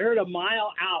mile. I heard a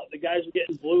mile out, the guys were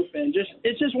getting bluefin.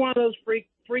 It's just one of those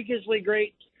freakishly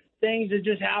great things that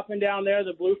just happened down there.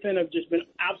 The bluefin have just been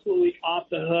absolutely off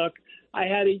the hook. I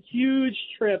had a huge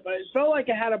trip. I felt like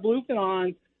I had a bluefin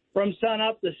on from sun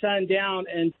up to sun down,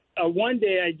 and one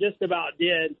day I just about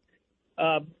did.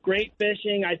 Great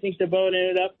fishing. I think the boat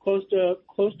ended up close to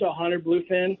 100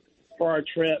 bluefin for our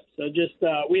trip. So just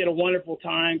we had a wonderful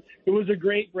time. It was a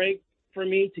great break for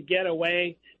me to get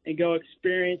away and go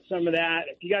experience some of that.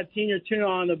 If you got Senior Tuna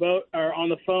on the boat or on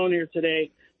the phone here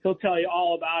today, he'll tell you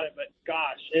all about it. But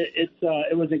gosh,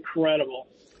 it was incredible.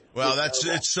 Well,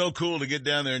 it's so cool to get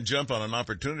down there and jump on an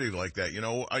opportunity like that. You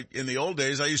know, in the old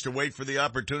days, I used to wait for the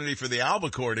opportunity for the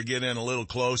albacore to get in a little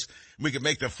close. We could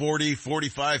make the 40,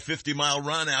 45, 50-mile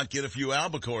run out, get a few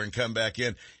albacore, and come back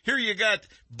in. Here you got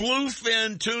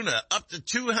bluefin tuna, up to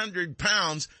 200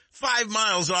 pounds, 5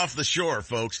 miles off the shore,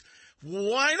 folks.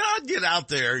 Why not get out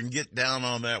there and get down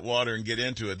on that water and get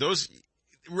into it? Those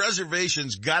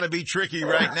reservations got to be tricky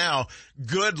right now.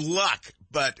 Good luck.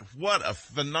 But what a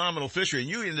phenomenal fishery. And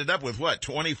you ended up with,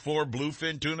 24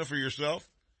 bluefin tuna for yourself?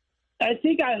 I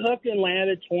think I hooked and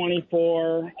landed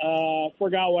 24.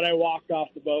 Forgot what I walked off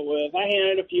the boat with. I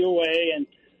handed a few away, and,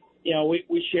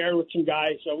 we shared with some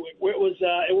guys. So it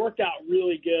worked out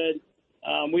really good.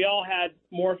 We all had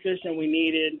more fish than we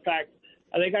needed. In fact,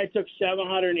 I think I took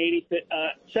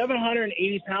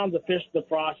 780 pounds of fish to the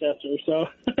processor. So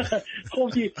I'll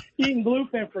be eating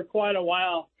bluefin for quite a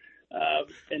while.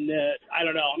 And I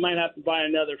don't know, I might have to buy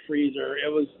another freezer. It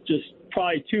was just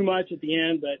probably too much at the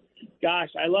end, but gosh,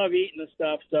 I love eating the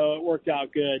stuff, so it worked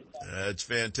out good. That's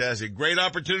fantastic. Great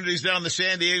opportunities down the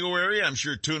San Diego area. I'm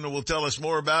sure Tuna will tell us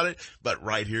more about it, but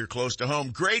right here close to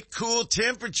home. Great cool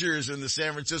temperatures in the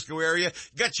San Francisco area.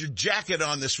 Got your jacket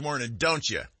on this morning, don't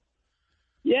you?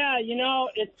 Yeah,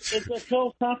 it's a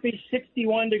so comfy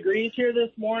 61 degrees here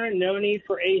this morning. No need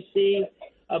for AC.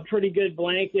 A pretty good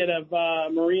blanket of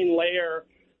marine layer.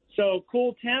 So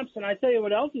cool temps. And I tell you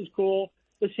what else is cool,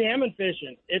 the salmon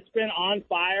fishing. It's been on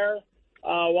fire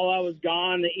while I was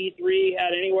gone. The E3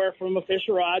 had anywhere from a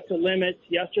fisher rod to limits.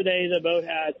 Yesterday, the boat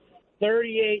had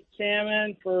 38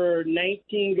 salmon for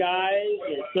 19 guys,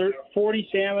 40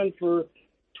 salmon for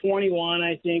 21,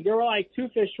 I think. There were like 2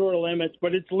 fish short of limits,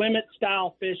 but it's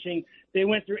limit-style fishing. They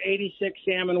went through 86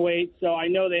 salmon weights, so I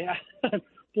know they have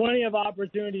plenty of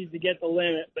opportunities to get the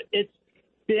limit, but it's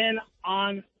been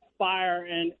on fire,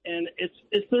 and it's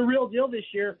the real deal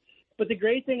this year. But the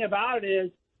great thing about it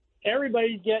is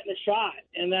everybody's getting a shot,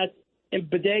 and that's in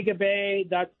Bodega Bay.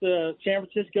 That's the San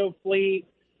Francisco fleet.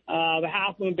 The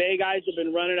Half Moon Bay guys have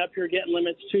been running up here getting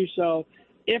limits too. So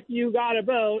if you got a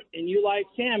boat and you like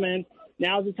salmon,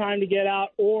 now's the time to get out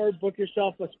or book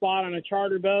yourself a spot on a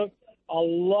charter boat. A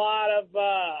lot of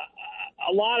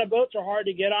boats are hard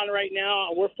to get on right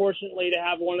now. We're fortunately to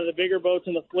have one of the bigger boats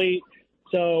in the fleet.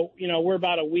 So, we're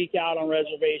about a week out on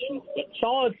reservations. But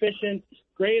solid fishing,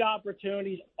 great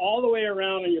opportunities all the way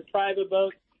around on your private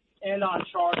boat and on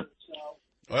charter. So,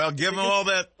 well, give them all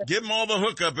the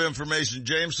hookup information,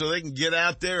 James, so they can get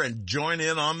out there and join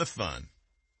in on the fun.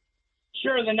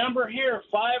 Sure. The number here,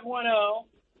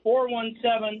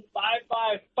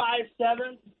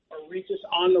 510-417-5557, or reach us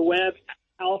on the web,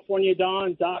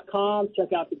 CaliforniaDawn.com.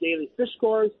 Check out the daily fish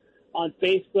scores on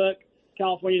Facebook,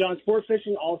 California Dawn Sport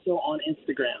Fishing, also on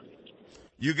Instagram.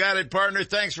 You got it, partner.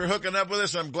 Thanks for hooking up with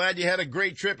us. I'm glad you had a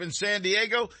great trip in San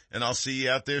Diego, and I'll see you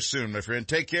out there soon, my friend.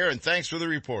 Take care, and thanks for the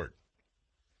report.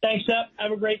 Thanks, Seth.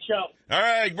 Have a great show. All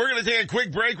right, we're going to take a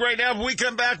quick break right now. When we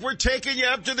come back, we're taking you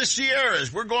up to the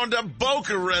Sierras. We're going to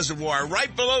Boca Reservoir,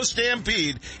 right below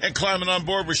Stampede, and climbing on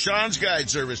board with Sean's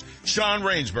Guide Service. Sean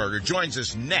Rainsberger joins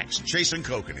us next, chasing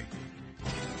kokanee.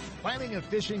 Planning a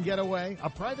fishing getaway, a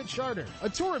private charter, a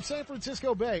tour of San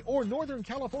Francisco Bay, or Northern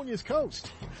California's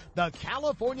coast? The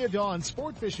California Dawn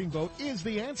Sport Fishing Boat is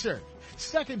the answer.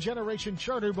 Second-generation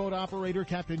charter boat operator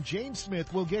Captain James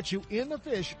Smith will get you in the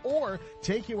fish or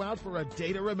take you out for a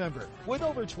day to remember. With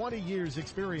over 20 years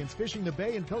experience fishing the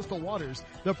bay and coastal waters,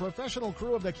 the professional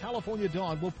crew of the California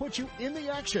Dawn will put you in the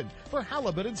action for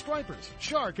halibut and stripers,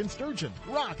 shark and sturgeon,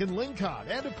 rock and lingcod,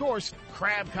 and of course,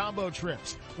 crab combo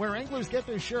trips, where anglers get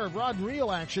their share of of rod and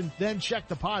reel action, then check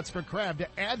the pots for crab to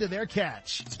add to their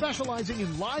catch. Specializing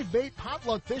in live bait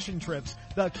potluck fishing trips,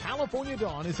 the California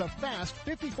Dawn is a fast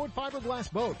 50-foot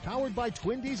fiberglass boat powered by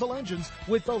twin diesel engines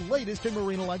with the latest in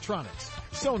marine electronics.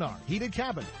 Sonar, heated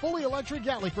cabin, fully electric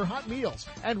galley for hot meals,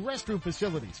 and restroom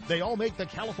facilities. They all make the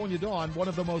California Dawn one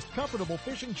of the most comfortable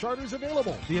fishing charters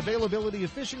available. The availability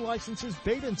of fishing licenses,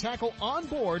 bait, and tackle on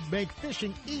board make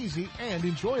fishing easy and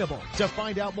enjoyable. To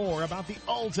find out more about the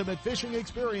ultimate fishing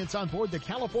experience on board the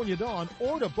California Dawn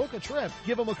or to book a trip,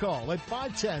 give them a call at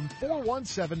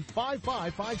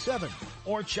 510-417-5557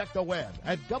 or check the web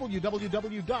at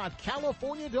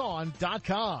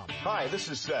www.californiadawn.com. Hi, this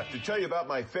is Seth to tell you about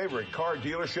my favorite car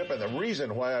dealership and the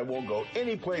reason why I won't go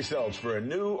anyplace else for a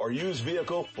new or used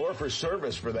vehicle or for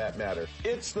service for that matter.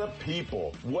 It's the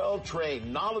people.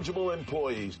 Well-trained, knowledgeable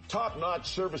employees, top-notch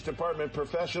service department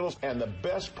professionals, and the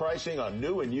best pricing on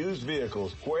new and used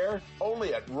vehicles. Where?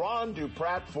 Only at Ron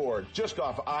Duprat Ford, just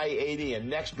off I-80 and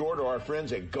next door to our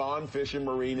friends at Gone Fishing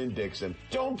Marine in Dixon.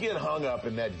 Don't get hung up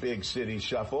in that big city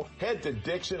shuffle. Head to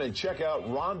Dixon and check out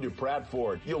Ron Duprat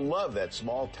Ford. You'll love that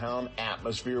small town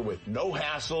atmosphere with no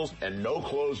hassles and no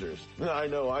closers. I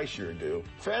know I sure do.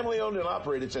 Family owned and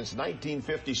operated since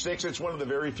 1956, it's one of the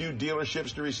very few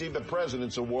dealerships to receive the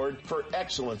President's Award for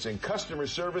excellence in customer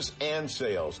service and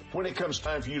sales. When it comes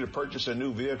time for you to purchase a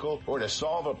new vehicle or to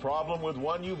solve a problem with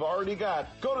one you've already got,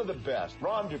 go to the best.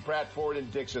 Ron Duprat Ford in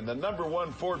Dixon, the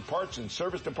 #1 Ford parts and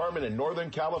service department in Northern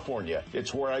California.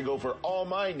 It's where I go for all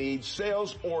my needs,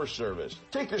 sales or service.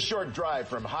 Take the short drive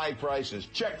from high prices.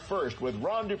 Check first with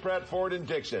Ron Duprat Ford in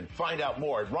Dixon. Find out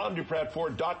more at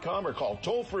rondupratford.com or call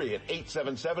toll free at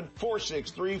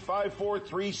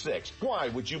 877-463-5436. Why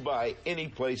would you buy any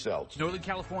place else? Northern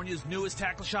California's newest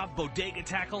tackle shop, Bodega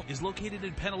Tackle, is located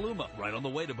in Petaluma, right on the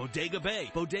way to Bodega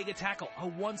Bay. Bodega Tackle, a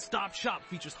one-stop shop,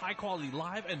 features high-quality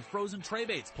live and frozen tray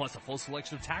baits, plus a full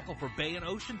selection of tackle for bay and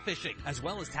ocean fishing, as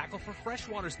well as tackle for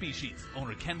freshwater species.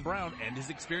 Owner Ken Brown and his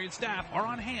experienced staff are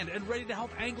on hand and ready to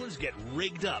help anglers get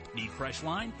rigged up. Need fresh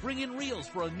line? Bring in reels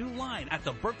for a new line at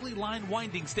the Berkeley Line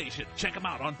Winding Station. Check them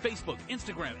out on Facebook,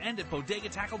 Instagram, and at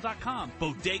bodegatackle.com.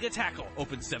 Bodega Tackle,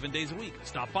 open 7 days a week.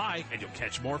 Stop by and you'll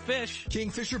catch more fish.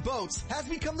 Kingfisher Boats has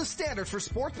become the standard for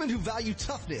sportsmen who value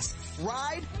toughness,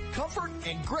 ride, comfort,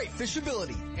 and great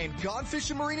fishability. And Gone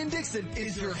Fishing Marine in Dixon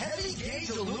is your heavy gauge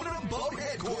aluminum boat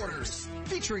headquarters,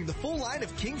 featuring the full line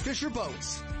of Kingfisher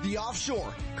boats. The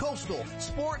offshore, coastal,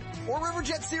 sport, or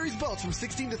Riverjet series boats from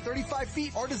 16 to 35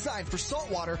 feet are designed for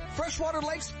saltwater, freshwater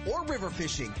lakes, or river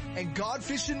fishing. And Gone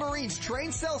Fishing Marine's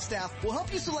trained sales staff will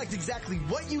help you select exactly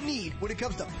what you need when it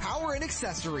comes to power and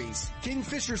accessories.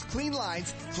 Kingfisher's clean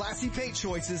lines, classy paint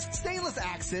choices, stainless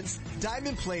accents,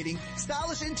 diamond plating,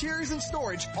 stylish interiors and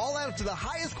storage, all add up to the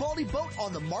highest quality boat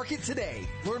on the market today.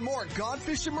 Learn more at Gone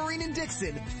Fishing Marine in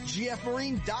Dixon,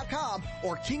 gfmarine.com,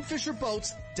 or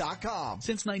kingfisherboats.com.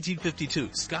 Since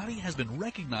 1952, Scotty has been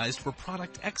recognized for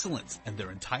product excellence, and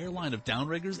their entire line of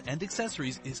downriggers and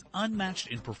accessories is unmatched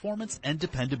in performance and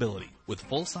dependability. With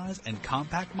full-size and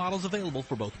compact models available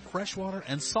for both freshwater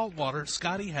and saltwater,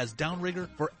 Scotty has downrigger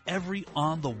for every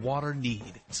on-the-water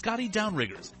need. Scotty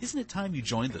Downriggers, isn't it time you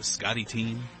joined the Scotty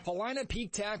team? Paulina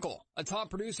Peak Tackle, a top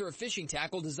producer of fishing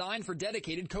tackle designed for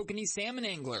dedicated kokanee salmon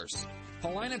anglers.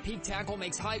 Paulina Peak Tackle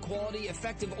makes high-quality,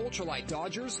 effective ultralight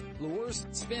dodgers, lures,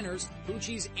 spinners,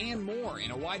 Bucci's, and more in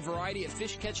a wide variety of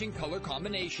fish-catching color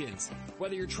combinations.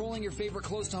 Whether you're trolling your favorite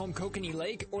close-to-home kokanee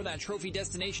lake or that trophy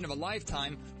destination of a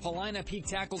lifetime, Paulina Peak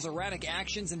Tackle's erratic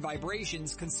actions and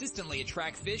vibrations consistently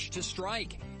attract fish to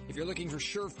strike. If you're looking for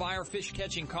surefire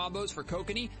fish-catching combos for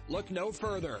kokanee, look no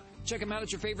further. Check them out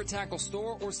at your favorite tackle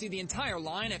store or see the entire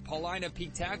line at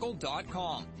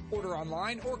paulinapeaktackle.com. Order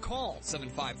online or call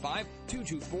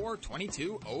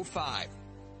 755-224-2205.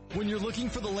 When you're looking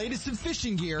for the latest in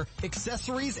fishing gear,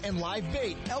 accessories, and live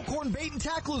bait, Elkhorn Bait and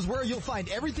Tackle is where you'll find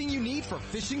everything you need for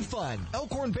fishing fun.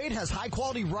 Elkhorn Bait has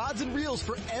high-quality rods and reels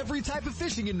for every type of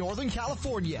fishing in Northern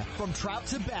California, from trout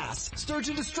to bass,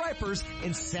 sturgeon to stripers,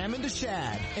 and salmon to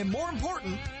shad. And more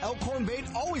important, Elkhorn Bait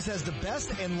always has the best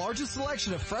and largest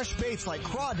selection of fresh baits like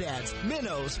crawdads,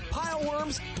 minnows,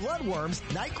 pileworms, bloodworms,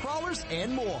 night crawlers,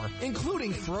 and more,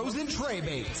 including frozen tray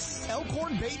baits.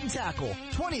 Elkhorn Bait and Tackle,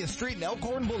 20th Street and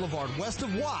Elkhorn Boulevard, west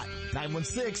of Watt,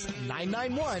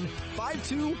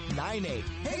 916-991-5298.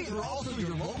 Hey, they're also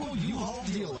your local U-Haul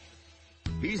dealer.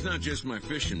 He's not just my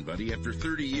fishing buddy. After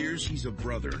 30 years, he's a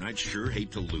brother, and I'd sure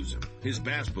hate to lose him. His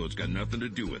bass boat's got nothing to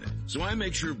do with it. So I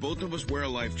make sure both of us wear a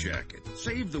life jacket.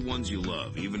 Save the ones you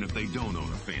love, even if they don't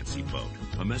own a fancy boat.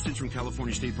 A message from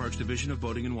California State Parks Division of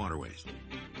Boating and Waterways.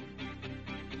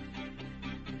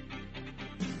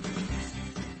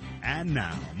 And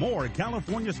now, more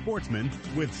California Sportsmen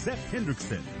with Seth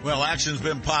Hendrickson. Well, action's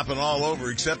been popping all over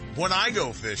except when I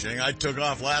go fishing. I took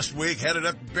off last week, headed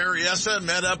up to Berryessa,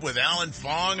 met up with Alan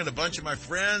Fong and a bunch of my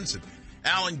friends and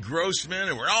Alan Grossman,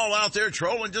 and we're all out there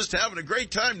trolling, just having a great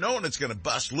time knowing it's going to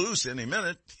bust loose any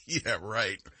minute. Yeah,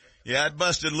 right. Yeah, it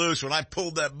busted loose when I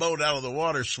pulled that boat out of the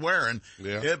water swearing.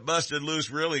 Yeah. It busted loose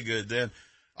really good then.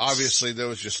 Obviously, there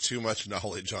was just too much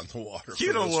knowledge on the water.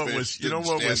 You know what was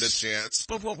a chance.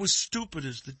 But what was stupid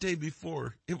is the day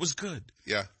before, it was good.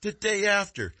 Yeah. The day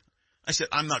after, I said,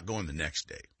 I'm not going the next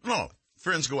day. No,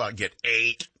 friends go out and get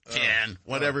 8, 10,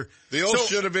 whatever. The old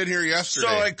should have been here yesterday.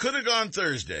 So I could have gone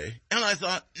Thursday, and I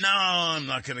thought, no, I'm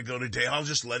not going to go today. I'll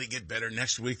just let it get better.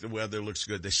 Next week, the weather looks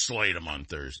good. They slayed them on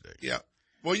Thursday. Yeah.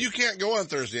 Well, you can't go on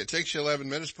Thursday. It takes you 11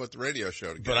 minutes to put the radio show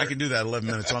together. But I can do that 11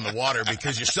 minutes on the water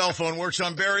because your cell phone works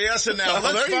on Berryessa now.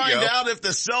 Let's find out if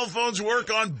the cell phones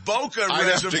work on Boca Reservoir.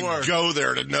 I'd have to go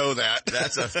there to know that.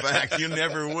 That's a fact. You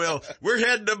never will. We're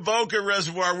heading to Boca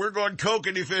Reservoir. We're going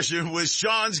kokanee fishing with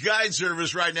Sean's Guide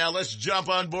Service right now. Let's jump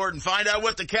on board and find out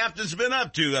what the captain's been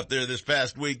up to up there this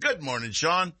past week. Good morning,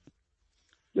 Sean.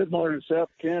 Good morning, Seth.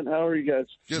 Kent, how are you guys?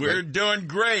 We're doing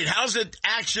great. How's it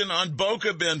action on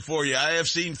Boca been for you? I have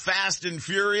seen Fast and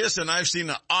Furious, and I've seen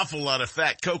an awful lot of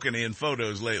fat kokanee in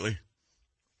photos lately.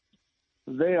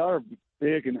 They are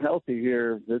big and healthy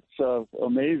here. It's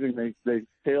amazing. They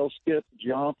tail skip,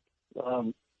 jump.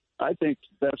 I think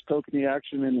best kokanee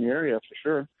action in the area for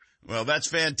sure. Well, that's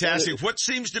fantastic. What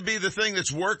seems to be the thing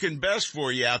that's working best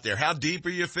for you out there? How deep are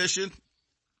you fishing?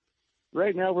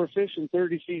 Right now we're fishing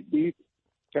 30 feet deep.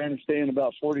 Trying to stay in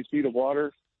about 40 feet of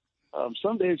water.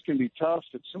 Some days can be tough,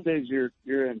 and some days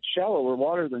you're in shallower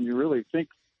water than you really think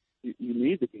you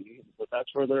need to be, but that's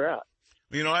where they're at.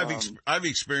 You know, I've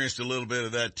experienced a little bit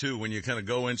of that too. When you kind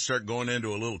of start going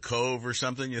into a little cove or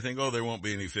something, you think, oh, there won't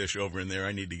be any fish over in there.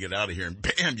 I need to get out of here. And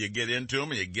bam, you get into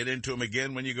them, and you get into them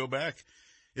again when you go back.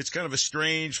 It's kind of a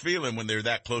strange feeling when they're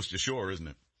that close to shore, isn't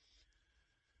it?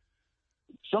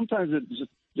 Sometimes it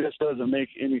just doesn't make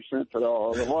any sense at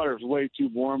all. The water's way too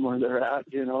warm where they're at,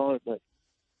 but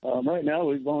right now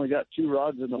we've only got 2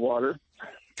 rods in the water.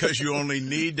 Because you only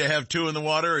need to have 2 in the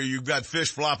water, or you've got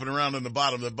fish flopping around in the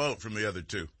bottom of the boat from the other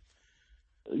 2?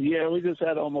 Yeah, we just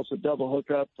had almost a double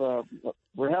hookup.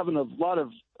 We're having a lot of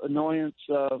annoyance,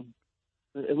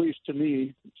 at least to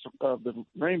me, of the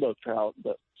rainbow trout,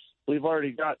 but we've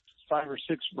already got 5 or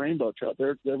 6 rainbow trout.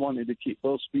 They're wanting to keep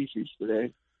both species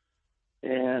today.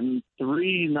 And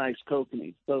 3 nice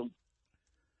kokanee. So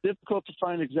difficult to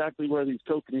find exactly where these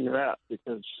kokanee are at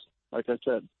because, like I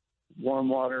said, warm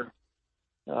water,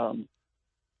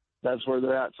 that's where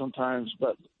they're at sometimes,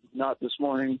 but not this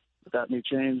morning. That may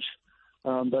change.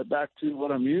 But back to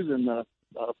what I'm using,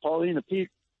 Paulina Peak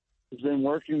has been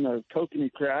working the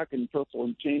kokanee crack and purple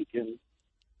and pink and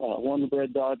one of the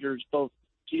red dodgers, both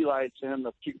key lights and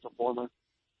the peak performer.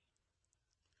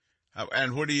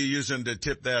 And what are you using to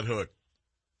tip that hook?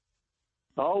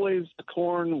 Always the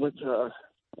corn with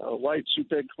white soup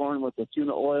egg corn with the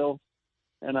tuna oil,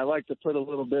 and I like to put a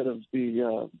little bit of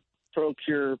the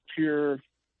ProCure pure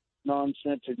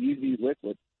non-scented UV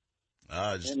liquid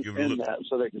just give in that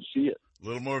so they can see it. A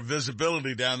little more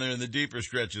visibility down there in the deeper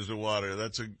stretches of water.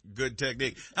 That's a good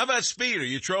technique. How about speed? Are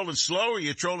you trolling slow or are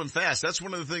you trolling fast? That's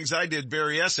one of the things I did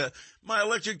Berryessa. My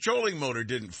electric trolling motor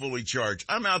didn't fully charge.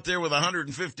 I'm out there with a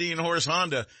 115 horse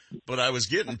Honda, but I was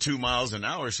getting 2 miles an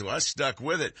hour, so I stuck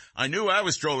with it. I knew I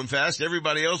was trolling fast.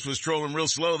 Everybody else was trolling real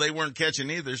slow. They weren't catching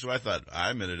either, so I thought,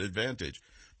 I'm at an advantage.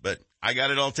 But I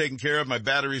got it all taken care of. My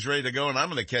battery's ready to go, and I'm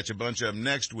going to catch a bunch of them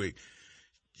next week.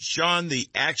 Sean, the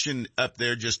action up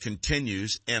there just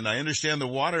continues, and I understand the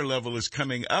water level is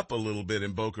coming up a little bit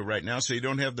in Boca right now, so you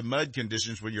don't have the mud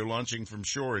conditions when you're launching from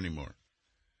shore anymore.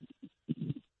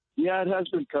 Yeah, it has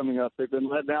been coming up. They've been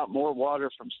letting out more water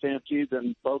from Stampede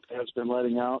than Boca has been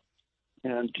letting out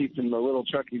and keeping the little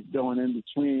truckies going in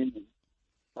between.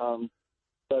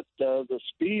 But the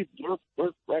speed, we're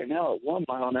right now at 1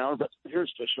 mile an hour, but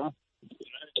here's fish on.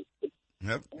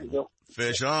 Yep.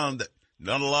 Fish on.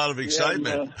 Not a lot of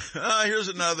excitement. Yeah, here's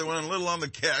another one, a little on the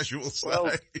casual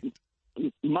side.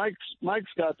 Well, Mike's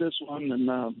got this one, and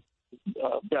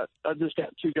I just got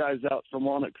 2 guys out from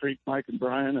Walnut Creek, Mike and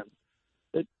Brian, and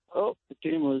it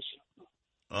came loose.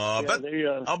 I'll bet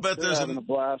there's having a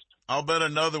blast. I'll bet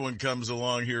another one comes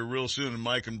along here real soon, and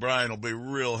Mike and Brian will be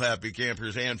real happy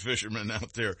campers and fishermen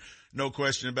out there. No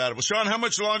question about it. Well, Sean, how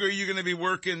much longer are you going to be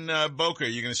working Boca? Are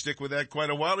you going to stick with that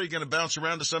quite a while, or are you going to bounce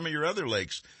around to some of your other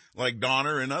lakes, like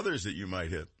Donner and others that you might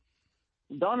hit?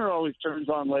 Donner always turns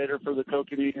on later for the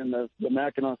kokanee, and the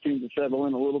Mackinac seems to settle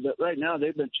in a little bit. Right now,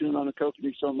 they've been chewing on the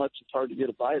kokanee so much it's hard to get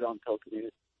a bite on kokanee.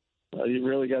 You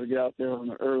really got to get out there on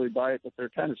an early bite, but they're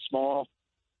kind of small.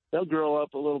 They'll grow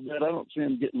up a little bit. I don't see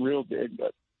them getting real big,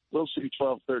 but we'll see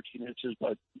 12, 13 inches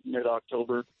by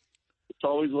mid-October. It's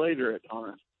always later at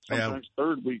sometimes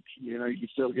third week. You can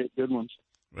still get good ones.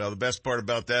 Well, the best part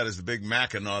about that is the big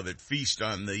Mackinaw that feast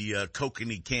on the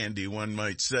kokanee candy, one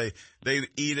might say. They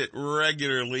eat it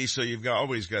regularly, so you've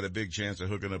always got a big chance of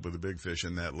hooking up with a big fish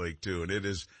in that lake, too. And it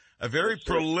is a very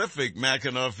prolific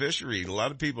Mackinaw fishery. A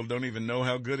lot of people don't even know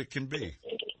how good it can be.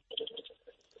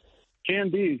 Can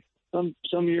be.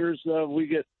 Some years we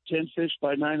get 10 fish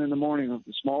by 9 in the morning of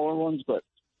the smaller ones, but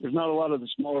there's not a lot of the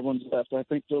smaller ones left. I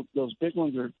think those big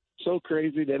ones are so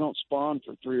crazy they don't spawn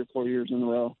for 3 or 4 years in a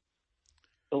row.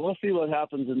 So we'll see what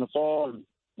happens in the fall. And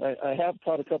I have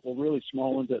caught a couple really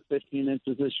small ones at 15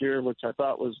 inches this year, which I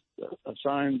thought was a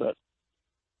sign, but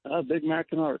big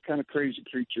Mackinaw are kind of crazy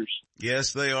creatures.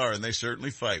 Yes, they are, and they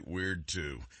certainly fight weird,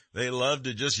 too. They love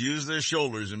to just use their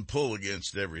shoulders and pull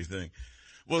against everything.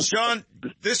 Well, Sean,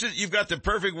 you've got the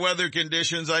perfect weather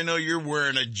conditions. I know you're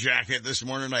wearing a jacket this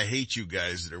morning. I hate you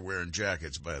guys that are wearing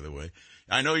jackets, by the way.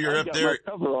 I know you're up there. My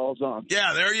coveralls on.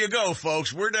 Yeah, there you go,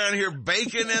 folks. We're down here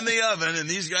baking in the oven, and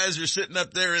these guys are sitting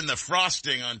up there in the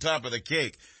frosting on top of the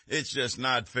cake. It's just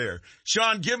not fair.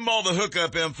 Sean, give them all the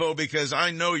hookup info because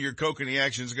I know your kokanee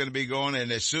action is going to be going,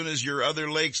 and as soon as your other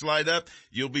lakes light up,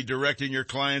 you'll be directing your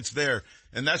clients there.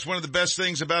 And that's one of the best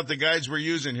things about the guides we're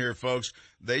using here, folks.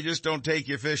 They just don't take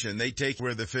you fishing. They take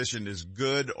where the fishing is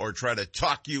good or try to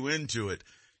talk you into it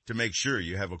to make sure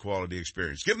you have a quality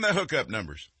experience. Give them the hookup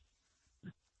numbers.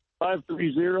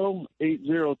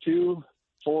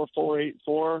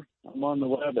 530-802-4484. I'm on the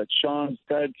web at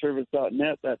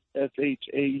Sean'sGuideService.net. That's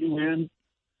SHAUN.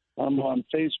 I'm on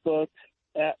Facebook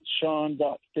at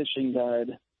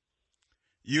Sean.FishingGuide.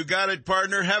 You got it,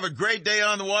 partner. Have a great day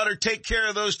on the water. Take care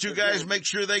of those two guys. Make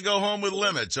sure they go home with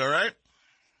limits, all right?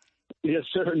 Yes,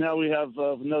 sir. Now we have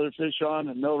another fish on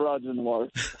and no rods in the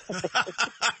water.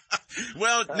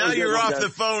 Well, now you're off the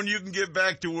phone. You can get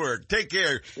back to work. Take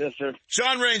care. Yes, sir.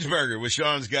 Sean Rainsberger with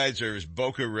Sean's Guide Service,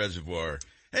 Boca Reservoir.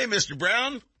 Hey, Mr.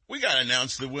 Brown, we got to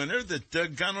announce the winner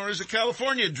that Gun Owners of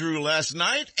California drew last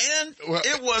night, and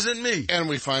it wasn't me. And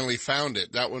we finally found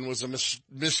it. That one was a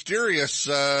mysterious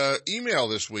email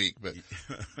this week, but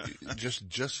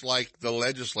just like the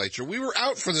legislature, we were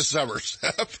out for the summer,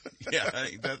 Seth. Yeah,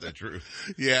 ain't that the truth?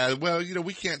 Yeah, well,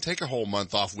 we can't take a whole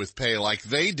month off with pay like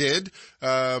they did,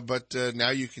 but now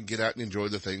you can get out and enjoy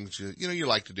the things you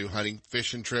like to do, hunting,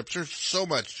 fishing trips. There's so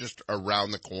much just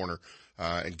around the corner,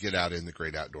 and get out in the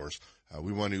great outdoors.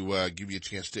 We want to give you a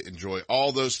chance to enjoy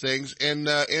all those things and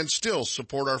still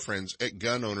support our friends at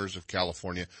Gun Owners of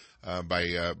California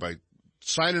by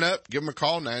signing up. Give them a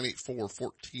call,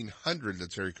 984-1400.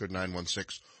 That's area code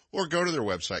 916. Or go to their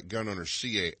website,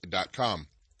 gunownersca.com.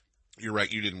 You're right,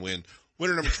 you didn't win.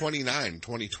 Winner number 29,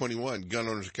 2021, Gun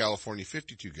Owners of California,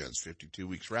 52 guns, 52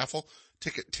 weeks raffle.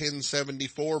 Ticket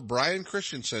 1074, Brian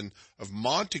Christensen of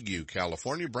Montague,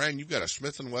 California. Brian, you've got a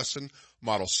Smith & Wesson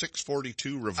Model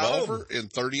 642 revolver in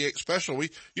 38 special.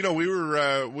 We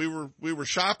were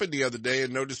shopping the other day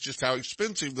and noticed just how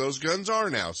expensive those guns are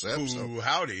now, Seth. Ooh,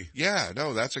 howdy. Yeah,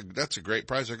 no, that's a great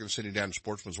price. They're going to send you down to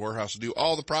Sportsman's Warehouse to do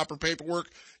all the proper paperwork.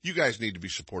 You guys need to be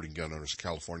supporting Gun Owners of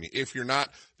California. If you're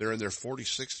not, they're in their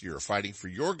 46th year of fighting for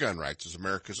your gun rights as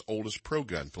America's oldest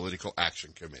pro-gun political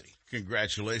action committee.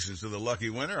 Congratulations to the lucky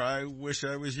winner. I wish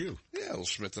I was you. Yeah, little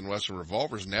Smith & Wesson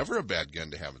revolver is never a bad gun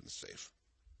to have in the safe.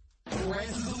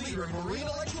 Lowrance is the leader in marine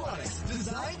electronics,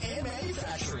 design, and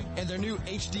manufacturing. And their new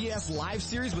HDS Live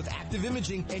series with active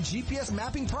imaging and GPS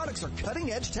mapping products are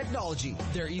cutting-edge technology.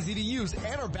 They're easy to use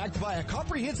and are backed by a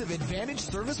comprehensive Advantage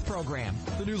service program.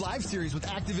 The new Live series with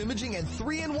active imaging and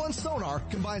 3-in-1 sonar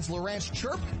combines Lowrance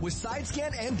Chirp with side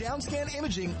scan and down scan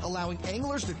imaging, allowing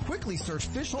anglers to quickly search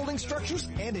fish holding structures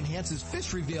and enhances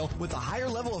fish reveal with a higher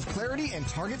level of clarity and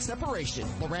target separation.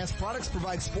 Lowrance products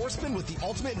provide sportsmen with the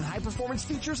ultimate and high-performance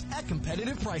features at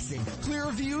competitive pricing.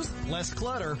 Clearer views, less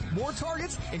clutter, more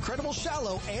targets, incredible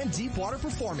shallow and deep water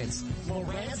performance.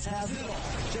 Lowrance has it all.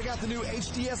 Check out the new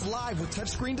HDS Live with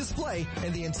touchscreen display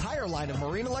and the entire line of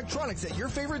marine electronics at your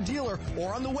favorite dealer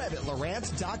or on the web at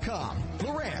Lowrance.com.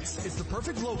 Lowrance is the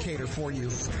perfect locator for you.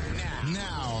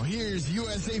 Now, here's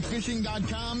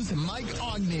USAFishing.com's Mike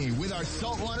Ogney with our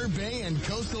Saltwater Bay and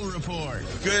Coastal Report.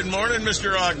 Good morning,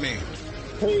 Mr. Ogney.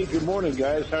 Hey, good morning,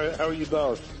 guys. How are you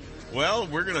both? Well,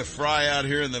 we're going to fry out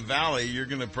here in the valley. You're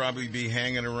going to probably be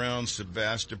hanging around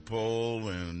Sebastopol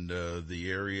and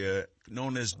the area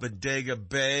known as Bodega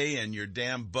Bay and your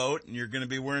damn boat, and you're going to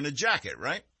be wearing a jacket,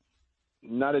 right?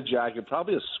 Not a jacket,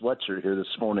 probably a sweatshirt here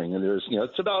this morning, and there's,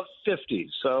 it's about 50,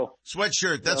 so.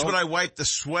 Sweatshirt, that's what I wipe the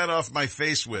sweat off my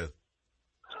face with.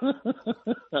 I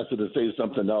was going to say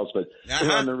something else, but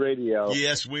we're on the radio.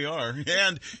 Yes, we are.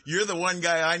 And you're the one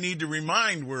guy I need to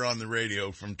remind we're on the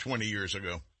radio from 20 years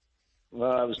ago.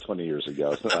 Well, that was 20 years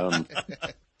ago.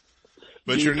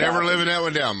 But you're never living that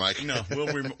one down, Mike. No,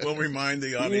 we'll remind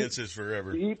the audiences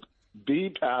forever.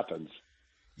 Beep happens.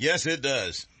 Yes, it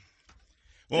does.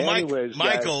 Well, anyways,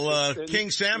 Michael, guys, King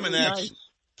Salmon really action. Nice.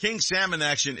 King Salmon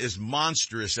action is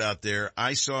monstrous out there.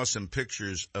 I saw some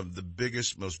pictures of the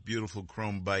biggest, most beautiful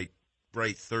chrome bright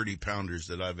 30-pounders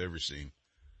that I've ever seen.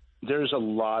 There's a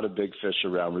lot of big fish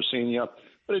around. We're seeing, what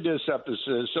it is, Seth, is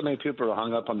so many people are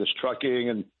hung up on this trucking,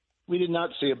 and we did not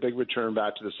see a big return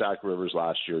back to the Sac Rivers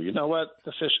last year. You know what?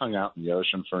 The fish hung out in the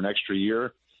ocean for an extra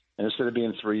year, and instead of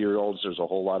being 3-year-olds, there's a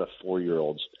whole lot of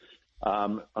 4-year-olds.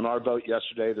 On our boat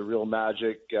yesterday, the Real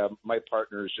Magic, my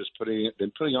partner has just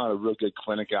been putting on a real good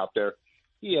clinic out there.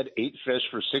 He had 8 fish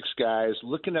for 6 guys.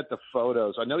 Looking at the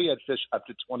photos, I know he had fish up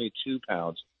to 22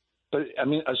 pounds, but I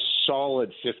mean a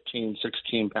solid 15,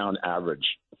 16-pound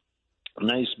average.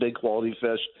 Nice, big quality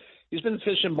fish. He's been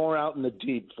fishing more out in the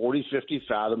deep, 40, 50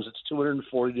 fathoms. It's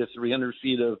 240 to 300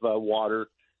 feet of water,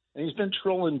 and he's been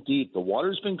trolling deep. The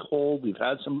water's been cold. We've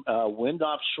had some wind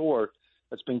offshore.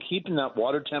 It's been keeping that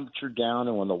water temperature down,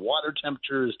 and when the water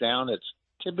temperature is down, it's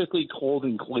typically cold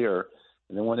and clear.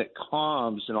 And then when it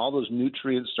calms and all those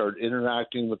nutrients start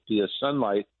interacting with the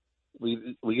sunlight,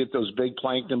 we get those big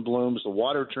plankton blooms. The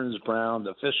water turns brown,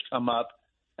 the fish come up,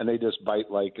 and they just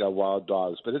bite like wild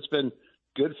dogs. But it's been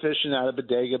good fishing out of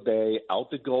Bodega Bay,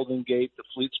 out the Golden Gate. The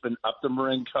fleet's been up the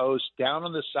Marin Coast, down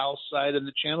on the south side of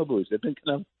the Channel Buoys. They've been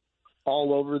kind of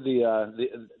all over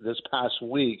this past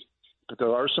week. But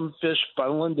there are some fish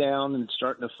funneling down and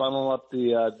starting to funnel up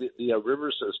the river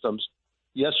systems.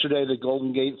 Yesterday, the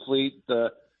Golden Gate fleet,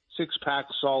 the 6-pack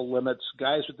saw limits.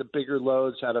 Guys with the bigger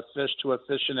loads had a fish to a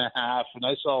fish and a half, and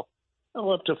I saw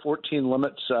up to 14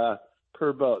 limits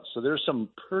per boat. So there's some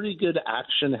pretty good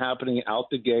action happening out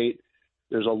the gate.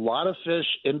 There's a lot of fish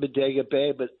in Bodega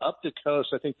Bay, but up the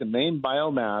coast, I think the main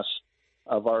biomass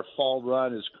of our fall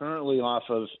run is currently off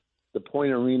of the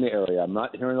Point Arena area. I'm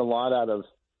not hearing a lot out of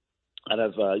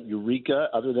Eureka,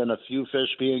 other than a few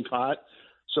fish being caught.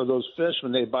 So those fish,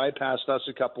 when they bypassed us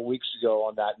a couple weeks ago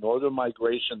on that northern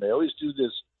migration, they always do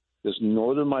this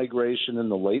northern migration in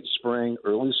the late spring,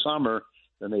 early summer.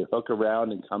 Then they hook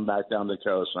around and come back down the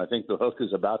coast. And I think the hook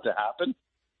is about to happen,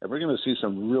 and we're going to see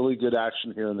some really good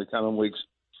action here in the coming weeks.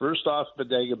 First off,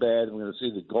 Bodega Bay, we're going to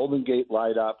see the Golden Gate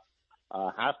light up.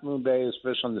 Half Moon Bay as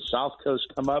fish on the south coast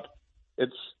come up.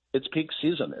 It's peak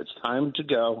season. It's time to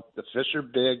go. The fish are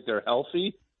big. They're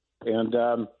healthy. And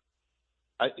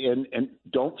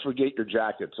don't forget your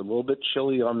jackets. A little bit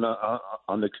chilly on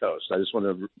the coast. I just want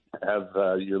to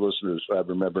have your listeners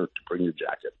remember to bring your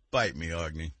jacket. Bite me,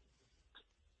 Agni.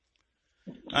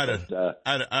 I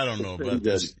don't know about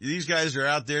this. These guys are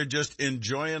out there just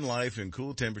enjoying life in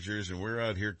cool temperatures, and we're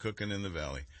out here cooking in the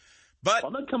valley. But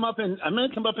I'm gonna come up and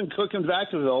cook in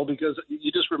Vacaville, because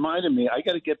you just reminded me. I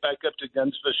got to get back up to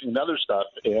guns fishing and other stuff,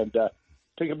 and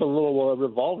pick up a little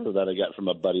revolver that I got from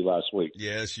a buddy last week.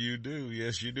 Yes, you do.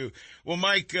 Yes, you do. Well,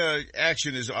 Mike,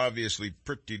 action is obviously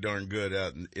pretty darn good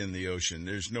out in the ocean.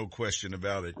 There's no question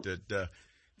about it. That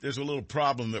there's a little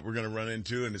problem that we're going to run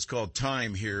into, and it's called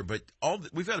time here. But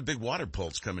we've got a big water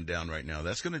pulse coming down right now.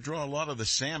 That's going to draw a lot of the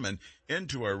salmon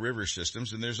into our river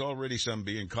systems, and there's already some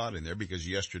being caught in there, because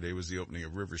yesterday was the opening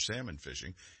of river salmon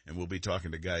fishing, and we'll be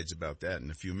talking to guides about that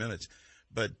in a few minutes.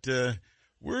 But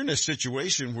we're in a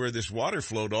situation where this water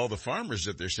flow to all the farmers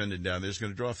that they're sending down there is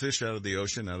going to draw fish out of the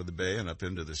ocean, out of the bay, and up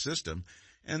into the system.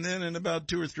 And then in about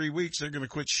 2 or 3 weeks, they're going to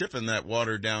quit shipping that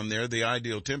water down there. The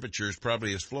ideal temperature is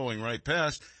probably flowing right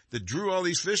past that drew all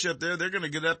these fish up there. They're going to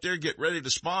get up there, get ready to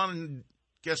spawn, and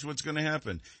guess what's going to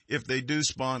happen? If they do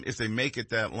spawn, if they make it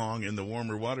that long in the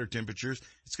warmer water temperatures,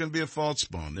 it's going to be a false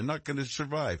spawn. They're not going to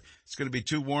survive. It's going to be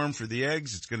too warm for the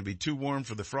eggs. It's going to be too warm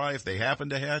for the fry. If they happen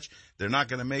to hatch, they're not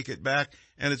going to make it back,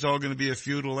 and it's all going to be a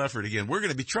futile effort again. We're going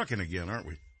to be trucking again, aren't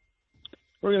we?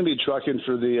 We're going to be trucking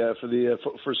for the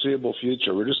foreseeable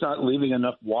future. We're just not leaving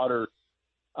enough water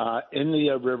in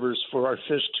the rivers for our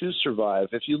fish to survive.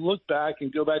 If you look back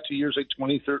and go back to years like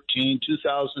 2013,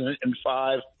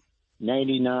 2005,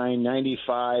 99,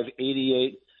 95,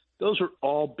 88, those were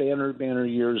all banner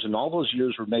years, and all those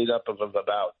years were made up of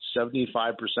about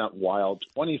 75% wild,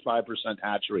 25%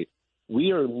 hatchery.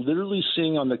 We are literally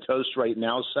seeing on the coast right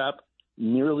now, Sep,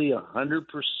 nearly 100%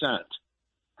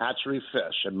 hatchery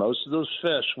fish, and most of those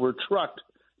fish were trucked,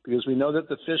 because we know that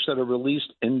the fish that are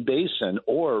released in basin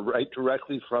or right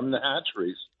directly from the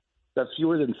hatcheries, that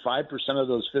fewer than 5% of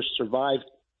those fish survived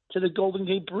to the Golden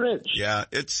Gate Bridge. Yeah,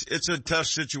 it's a tough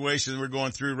situation we're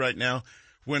going through right now.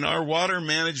 When our water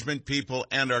management people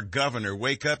and our governor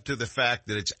wake up to the fact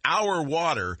that it's our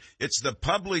water, it's the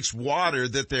public's water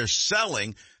that they're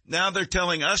selling, now they're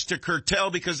telling us to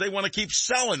curtail because they want to keep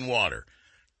selling water.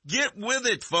 Get with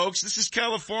it, folks. This is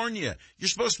California. You're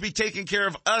supposed to be taking care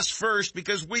of us first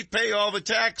because we pay all the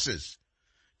taxes.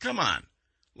 Come on.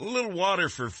 A little water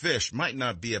for fish might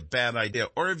not be a bad idea.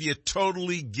 Or have you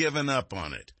totally given up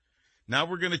on it? Now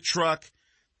we're going to truck.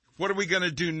 What are we going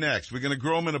to do next? We're going to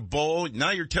grow them in a bowl.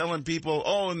 Now you're telling people,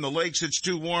 oh, in the lakes it's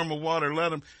too warm of water.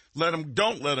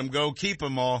 Don't let them go. Keep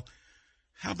them all.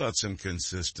 How about some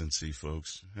consistency,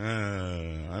 folks?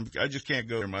 I just can't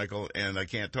go there, Michael, and I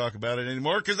can't talk about it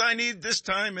anymore because I need this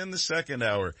time in the second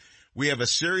hour. We have a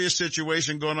serious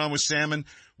situation going on with salmon.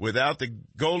 Without the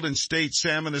Golden State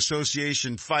Salmon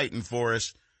Association fighting for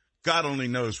us, God only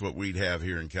knows what we'd have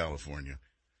here in California.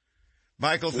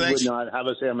 Michael, thanks. We would not have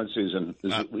a salmon season.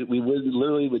 We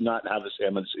would not have a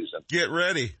salmon season. Get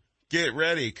ready,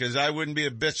 because I wouldn't be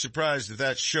a bit surprised if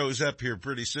that shows up here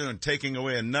pretty soon, taking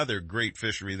away another great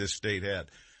fishery this state had.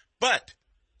 But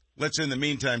let's, in the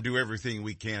meantime, do everything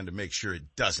we can to make sure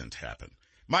it doesn't happen.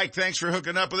 Mike, thanks for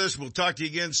hooking up with us. We'll talk to you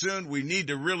again soon. We need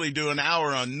to really do an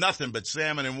hour on nothing but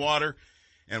salmon and water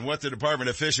and what the Department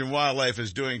of Fish and Wildlife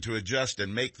is doing to adjust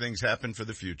and make things happen for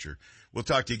the future. We'll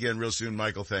talk to you again real soon,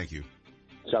 Michael. Thank you.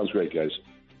 Sounds great, guys.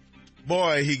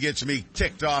 Boy, he gets me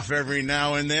ticked off every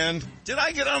now and then. Did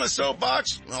I get on a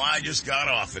soapbox? Well, I just got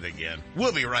off it again.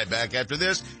 We'll be right back after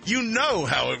this. You know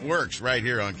how it works right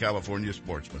here on California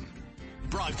Sportsman.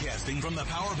 Broadcasting from the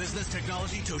Power Business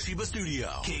Technology Toshiba Studio.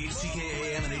 KHTK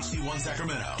AM and HD1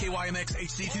 Sacramento. KYMX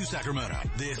HD2 Sacramento.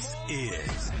 This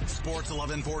is Sports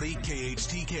 1140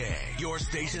 KHTK. Your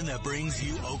station that brings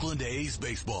you Oakland A's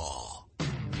baseball.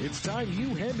 It's time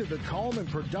you head to the calm and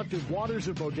productive waters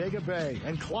of Bodega Bay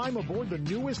and climb aboard the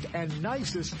newest and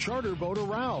nicest charter boat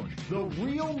around, the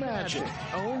Real Magic.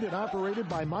 Owned and operated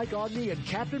by Mike Ogney and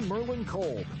Captain Merlin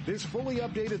Cole, this fully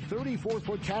updated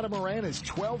 34-foot catamaran is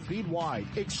 12 feet wide,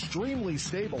 extremely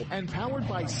stable, and powered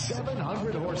by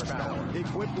 700 horsepower.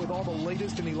 Equipped with all the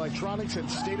latest in electronics and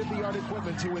state-of-the-art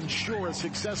equipment to ensure a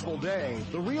successful day,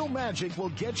 the Real Magic will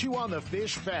get you on the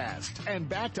fish fast and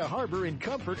back to harbor in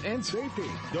comfort and safety.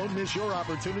 Don't miss your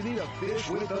opportunity to fish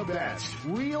with the best.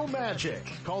 Real Magic.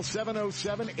 Call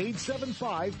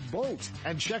 707-875-BOAT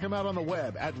and check them out on the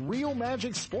web at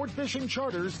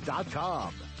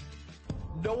realmagicsportfishingcharters.com.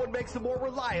 No one makes a more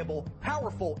reliable,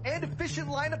 powerful, and efficient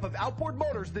lineup of outboard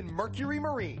motors than Mercury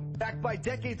Marine. Backed by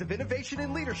decades of innovation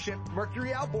and leadership, Mercury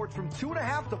outboards from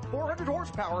 2.5 to 400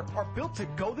 horsepower are built to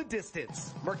go the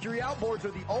distance. Mercury outboards are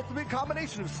the ultimate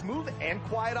combination of smooth and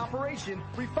quiet operation,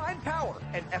 refined power,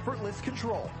 and effortless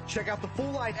control. Check out the full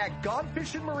line at Gone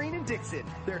Fishing Marine in Dixon.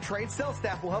 Their trained sales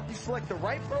staff will help you select the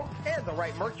right boat and the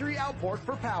right Mercury outboard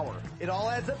for power. It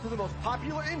all adds up to the most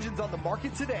popular engines on the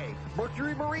market today.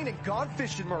 Mercury Marine and Gone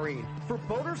Fishing Marine. For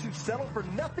boaters who settle for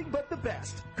nothing but the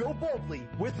best, go boldly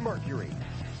with Mercury.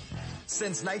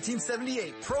 Since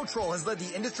 1978, ProTroll has led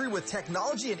the industry with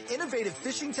technology and innovative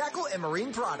fishing tackle and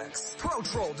marine products.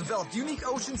 ProTroll developed unique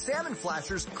ocean salmon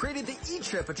flashers, created the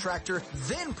E-Trip attractor,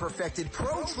 then perfected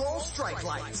ProTroll strike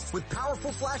lights with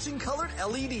powerful flashing colored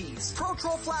LEDs.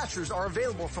 ProTroll flashers are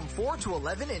available from 4 to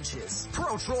 11 inches.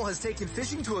 ProTroll has taken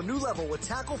fishing to a new level with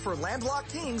tackle for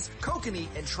landlocked kings, kokanee,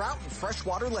 and trout in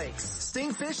freshwater lakes.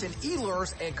 Stingfish and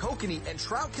e-lures and kokanee and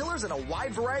trout killers in a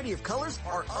wide variety of colors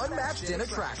are unmatched in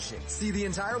attraction. See the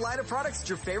entire line of products at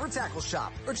your favorite tackle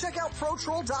shop or check out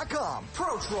ProTroll.com.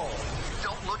 ProTroll.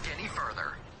 Don't look any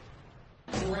further.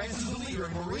 Lowrance is the leader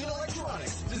in marine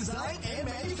electronics, design, and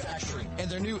manufacturing. And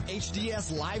their new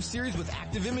HDS Live series with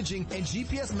active imaging and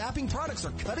GPS mapping products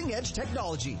are cutting-edge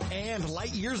technology and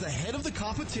light years ahead of the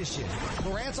competition.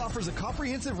 Lowrance offers a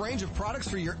comprehensive range of products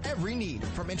for your every need.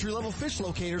 From entry-level fish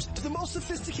locators to the most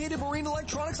sophisticated marine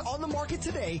electronics on the market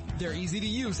today, they're easy to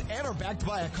use and are backed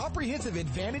by a comprehensive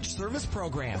Advantage service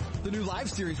program. The new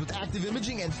Live series with active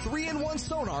imaging and 3-in-1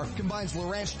 sonar combines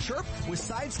Lowrance Chirp with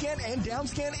side scan and down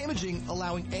scan imaging,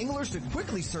 allowing anglers to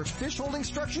quickly search fish holding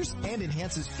structures and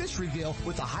enhances fish reveal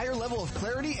with a higher level of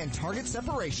clarity and target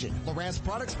separation. Lowrance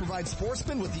products provide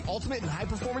sportsmen with the ultimate and high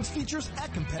performance features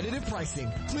at competitive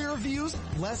pricing. Clearer views,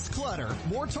 less clutter,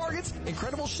 more targets,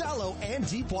 incredible shallow and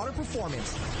deep water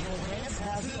performance. Lowrance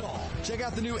has it all. Check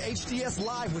out the new HDS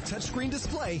Live with touchscreen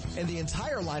display and the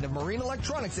entire line of marine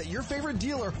electronics at your favorite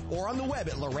dealer or on the web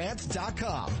at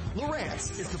Lowrance.com.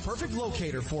 Lowrance is the perfect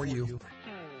locator for you.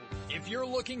 If you're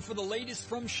looking for the latest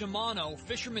from Shimano,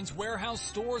 Fisherman's Warehouse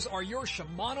stores are your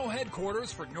Shimano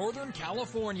headquarters for Northern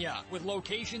California. With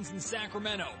locations in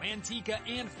Sacramento, Manteca,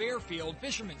 and Fairfield,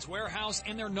 Fisherman's Warehouse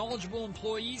and their knowledgeable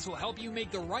employees will help you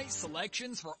make the right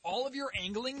selections for all of your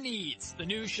angling needs. The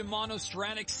new Shimano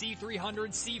Stratic C300,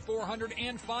 C400,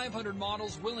 and 500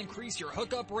 models will increase your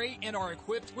hookup rate and are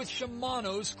equipped with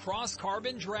Shimano's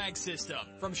cross-carbon drag system.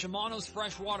 From Shimano's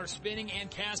freshwater spinning and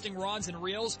casting rods and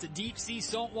reels to deep-sea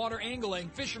saltwater angling,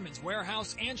 Fisherman's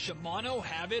Warehouse and Shimano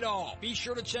have it all. Be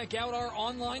sure to check out our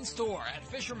online store at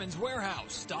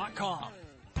fishermanswarehouse.com.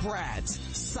 Brad's.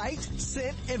 Sight,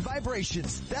 scent, and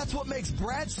vibrations. That's what makes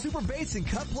Brad's Super Baits and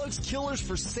Cut Plugs killers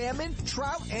for salmon,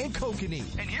 trout, and kokanee.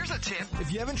 And here's a tip.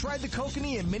 If you haven't tried the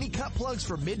kokanee and mini cut plugs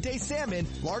for midday salmon,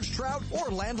 large trout, or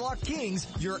landlocked kings,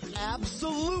 you're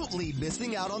absolutely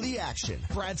missing out on the action.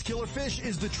 Brad's Killer Fish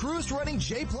is the truest running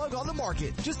J-plug on the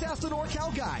market. Just ask the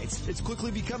NorCal guides. It's quickly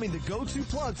becoming the go-to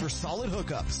plug for solid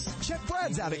hookups. Check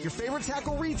Brad's out at your favorite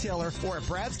tackle retailer or at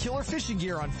Brad's Killer Fishing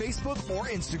Gear on Facebook or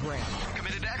Instagram.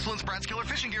 Committed to excellence, Brad's Killer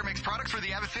Fishing Gear makes products for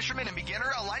the avid fisherman and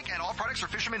beginner alike, and all products are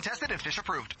fisherman tested and fish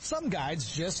approved. Some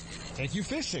guides just take you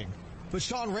fishing. But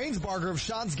Sean Rainsbarger of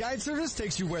Sean's Guide Service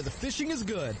takes you where the fishing is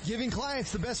good, giving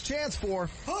clients the best chance for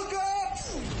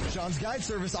hookups! Sean's Guide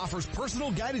Service offers personal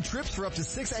guided trips for up to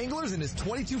 6 anglers in his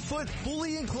 22-foot,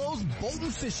 fully enclosed Bolton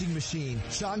fishing machine.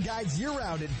 Sean guides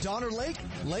year-round at Donner Lake,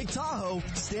 Lake Tahoe,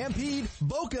 Stampede,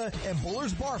 Boca, and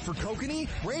Buller's Bar for kokanee,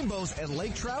 rainbows, and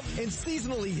lake trout, and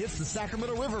seasonally hits the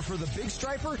Sacramento River for the big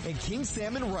striper and king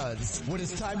salmon runs. When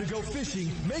it's time to go fishing,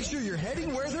 make sure you're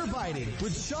heading where they're biting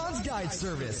with Sean's Guide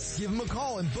Service. Give him a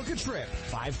call and book a trip.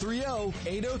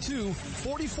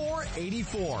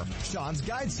 530-802-4484.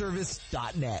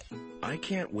 Sean'sGuideservice.net. I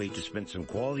can't wait to spend some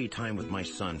quality time with my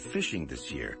son fishing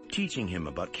this year, teaching him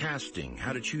about casting,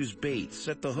 how to choose baits,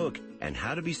 set the hook, and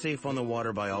how to be safe on the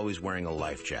water by always wearing a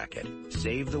life jacket.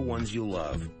 Save the ones you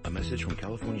love. A message from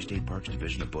California State Parks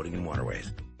Division of Boating and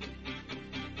Waterways.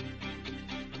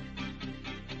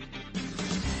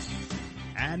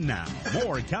 And now,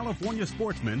 more California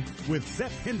Sportsmen with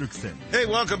Seth Hendrickson. Hey,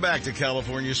 welcome back to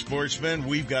California Sportsmen.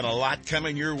 We've got a lot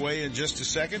coming your way in just a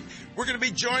second. We're going to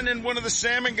be joining one of the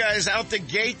salmon guys out the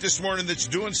gate this morning that's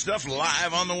doing stuff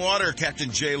live on the water.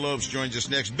 Captain Jay Lopes joins us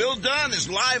next. Bill Dunn is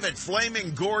live at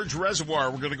Flaming Gorge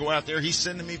Reservoir. We're going to go out there. He's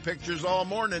sending me pictures all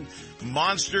morning.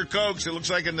 Monster cokes. It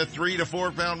looks like in the 3 to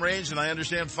 4 pound range, and I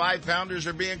understand 5-pounders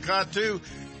are being caught too.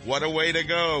 What a way to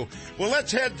go. Well,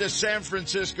 let's head to San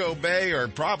Francisco Bay, or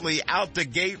probably out the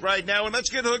gate right now, and let's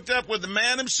get hooked up with the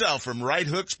man himself from Right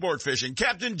Hook Sport Fishing.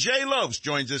 Captain Jay Lopes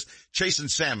joins us chasing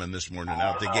salmon this morning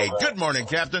out the gate. Good morning,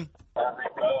 Captain.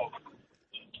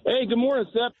 Hey, good morning,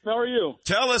 Seth. How are you?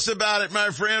 Tell us about it, my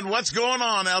friend. What's going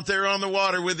on out there on the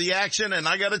water with the action? And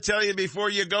I got to tell you before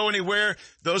you go anywhere,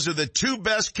 those are the 2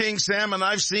 best king salmon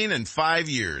I've seen in 5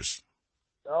 years.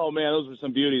 Oh, man, those were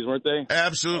some beauties, weren't they?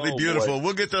 Absolutely beautiful. Boy.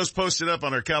 We'll get those posted up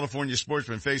on our California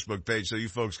Sportsman Facebook page so you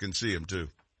folks can see them, too.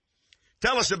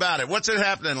 Tell us about it. What's it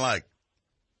happening like?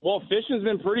 Well, fishing's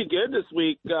been pretty good this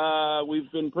week.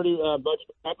 We've been pretty much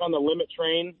back on the limit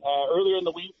train. Earlier in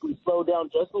the week, we slowed down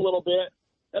just a little bit.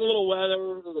 Had a little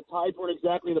weather. The tides weren't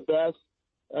exactly the best.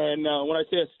 And when I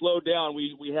say it slowed down,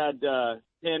 we had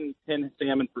 10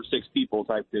 salmon for 6 people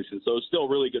type fishing. So it was still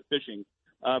really good fishing.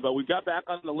 But we got back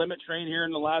on the limit train here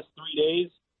in the last 3 days,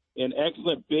 and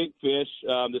excellent big fish.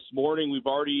 This morning we've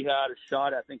already had a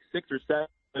shot, I think 6 or 7.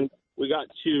 We got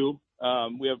 2.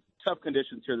 We have tough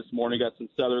conditions here this morning. Got some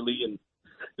southerly and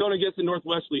going against the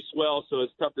northwesterly swell, so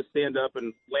it's tough to stand up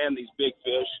and land these big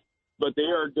fish. But they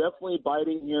are definitely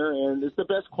biting here, and it's the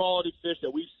best quality fish that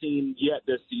we've seen yet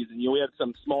this season. You know, we had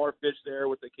some smaller fish there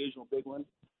with the occasional big one.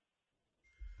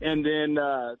 And then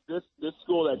this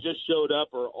school that just showed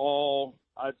up are all,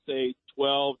 I'd say,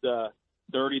 12 to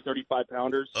 30, 35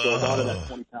 pounders. So a lot of that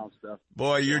 20-pound stuff.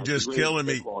 Boy, you're just really killing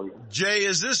me. Jay,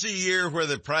 is this a year where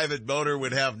the private boater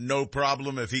would have no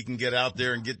problem if he can get out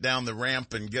there and get down the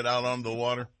ramp and get out onto the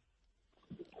water?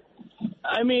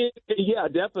 I mean, yeah,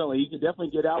 definitely. You can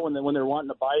definitely get out when they're wanting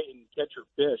to bite and catch your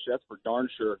fish. That's for darn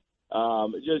sure.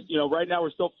 Just, you know, right now we're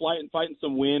still fighting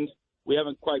some wind. We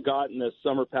haven't quite gotten the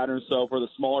summer pattern, so for the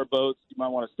smaller boats, you might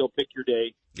want to still pick your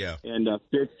day. Yeah. And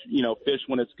fish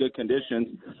when it's good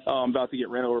conditions. I'm about to get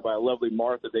ran over by a lovely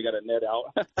Martha. They got a net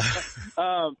out.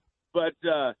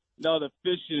 No, the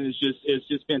fishing is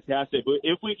just fantastic. But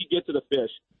if we could get to the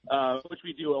fish, which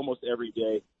we do almost every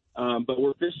day, but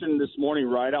we're fishing this morning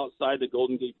right outside the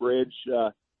Golden Gate Bridge,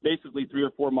 basically 3 or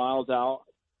 4 miles out,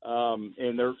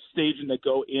 and they're staging to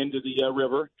go into the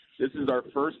river. This is our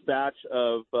first batch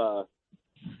of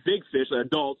big fish,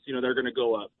 adults, they're going to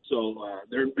go up. So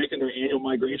they're making their annual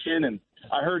migration. And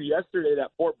I heard yesterday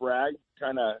that Fort Bragg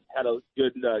kind of had a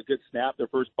good snap, their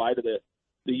first bite of the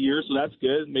year. So that's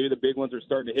good. Maybe the big ones are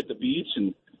starting to hit the beach,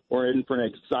 and we're in for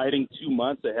an exciting 2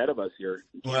 months ahead of us here.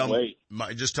 Can't wait.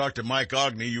 I just talked to Mike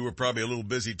Ogney. You were probably a little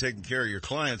busy taking care of your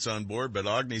clients on board, but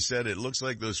Ogney said it looks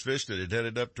like those fish that had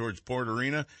headed up towards Port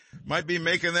Arena might be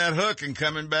making that hook and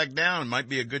coming back down. It might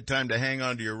be a good time to hang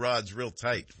on to your rods real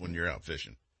tight when you're out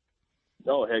fishing.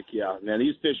 Oh, heck yeah. Man,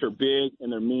 these fish are big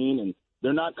and they're mean, and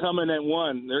they're not coming at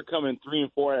one. They're coming 3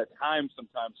 and 4 at a time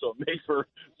sometimes, so it makes for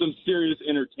some serious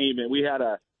entertainment. We had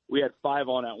 5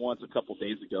 on at once a couple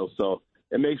days ago, so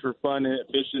it makes for fun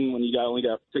fishing when you only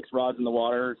got 6 rods in the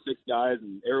water, 6 guys,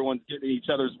 and everyone's getting in each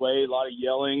other's way, a lot of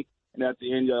yelling, and at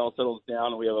the end it all settles down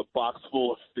and we have a box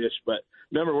full of fish. But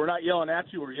remember, we're not yelling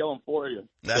at you, we're yelling for you.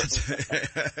 That's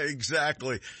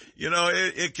exactly.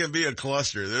 It can be a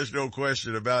cluster. There's no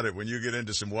question about it when you get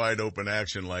into some wide open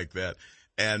action like that.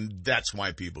 And that's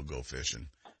why people go fishing.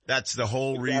 That's the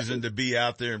whole reason to be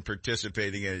out there and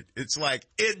participating in it. It's like,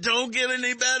 it don't get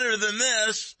any better than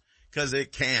this, because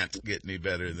it can't get any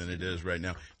better than it is right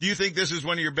now. Do you think this is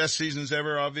one of your best seasons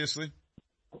ever, obviously?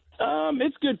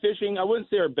 It's good fishing. I wouldn't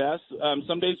say our best.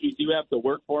 Some days we do have to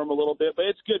work for them a little bit, but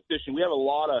it's good fishing. We have a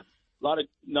lot of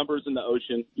numbers in the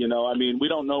ocean. We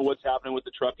don't know what's happening with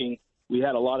the trucking. We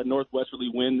had a lot of northwesterly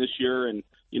wind this year, and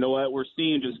you know what? We're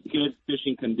seeing just good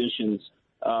fishing conditions.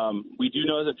 We do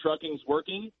know that trucking's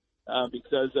working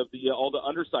because of all the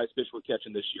undersized fish we're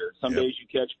catching this year. Some days you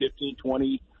catch 15,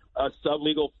 20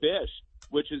 sublegal fish,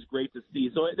 which is great to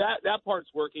see. So that part's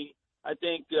working. I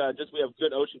think just we have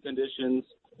good ocean conditions,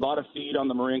 a lot of feed on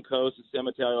the Marin Coast, the San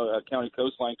Mateo County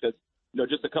coastline, because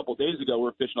just a couple of days ago we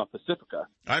were fishing off Pacifica.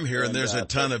 I'm hearing there's a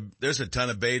ton of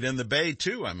bait in the bay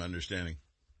too. I'm understanding.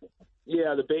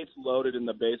 Yeah, the bait's loaded in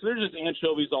the bay, so there's just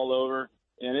anchovies all over,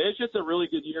 and it's just a really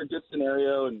good year, good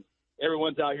scenario, and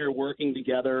everyone's out here working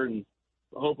together, and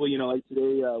hopefully, like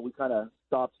today we kind of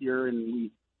stopped here and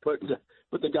we put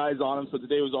the guys on them. So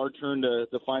today was our turn to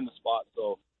find the spot.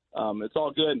 So it's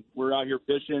all good. We're out here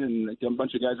fishing, and a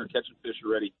bunch of guys are catching fish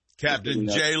already. Captain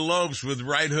Jay Lopes with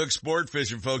Right Hook Sport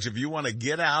Fishing, folks. If you want to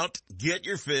get out, get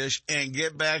your fish, and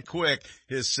get back quick,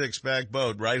 his 6-pack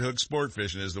boat, Right Hook Sport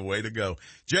Fishing, is the way to go.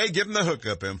 Jay, give them the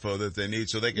hookup info that they need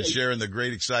so they can share in the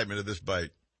great excitement of this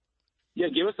bite. Yeah,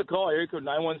 give us a call. Area code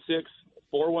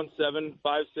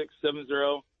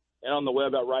 916-417-5670, and on the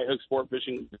web at Right Hook Sport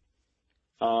Fishing.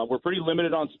 We're pretty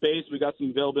limited on space. We got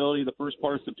some availability the first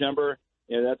part of September,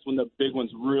 and that's when the big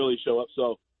ones really show up.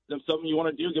 So if that's something you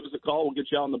want to do, give us a call. We'll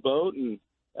get you out on the boat and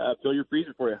fill your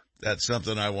freezer for you. That's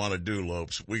something I want to do,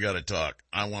 Lopes. We got to talk.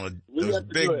 I want those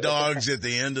big dogs at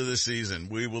the end of the season.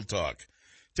 We will talk.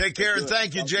 Take care, and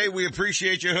thank you, Jay. We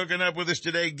appreciate you hooking up with us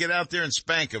today. Get out there and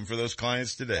spank them for those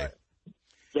clients today.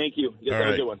 Thank you. Yes,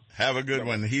 have a good one. Have a good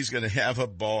one. He's going to have a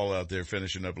ball out there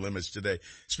finishing up limits today.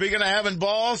 Speaking of having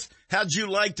balls, how'd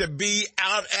you like to be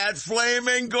out at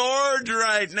Flaming Gorge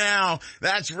right now?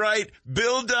 That's right.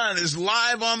 Bill Dunn is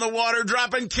live on the water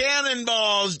dropping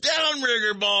cannonballs,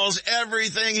 downrigger balls,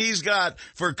 everything he's got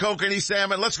for kokanee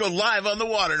salmon. Let's go live on the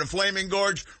water to Flaming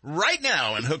Gorge right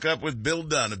now and hook up with Bill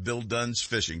Dunn of Bill Dunn's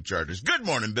Fishing Charters. Good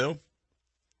morning, Bill.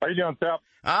 How you doing, Sap?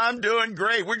 I'm doing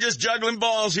great. We're just juggling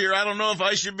balls here. I don't know if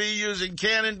I should be using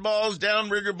cannonballs,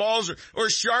 downrigger balls,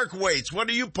 or shark weights. What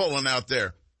are you pulling out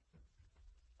there?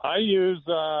 I use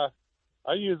a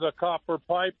copper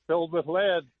pipe filled with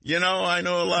lead. I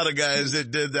know a lot of guys that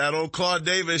did that. Old Claude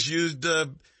Davis used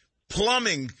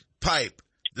plumbing pipe,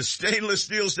 the stainless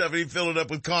steel stuff, and he filled it up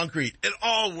with concrete. It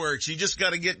all works. You just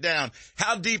got to get down.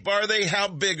 How deep are they? How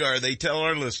big are they? Tell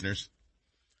our listeners.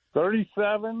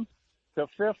 37 to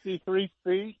 53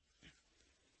 feet,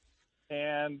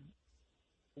 and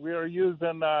we are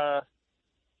using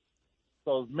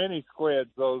those mini squids,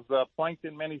 those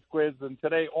plankton mini squids, and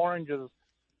today orange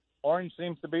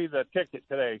seems to be the ticket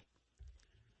today.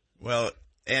 Well,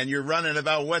 and you're running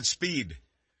about what speed?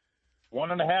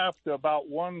 1.5 to about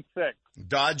 1.6.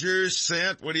 Dodgers,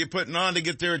 scent, what are you putting on to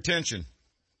get their attention?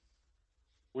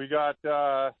 We got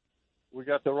the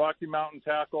Rocky Mountain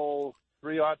Tackle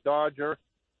 3/0 Dodger.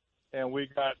 And we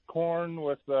got corn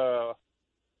with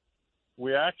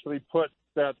we actually put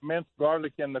that minced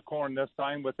garlic in the corn this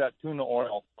time with that tuna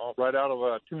oil right out of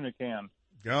a tuna can.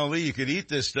 Golly, you could eat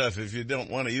this stuff if you don't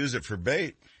want to use it for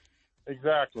bait.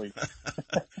 Exactly.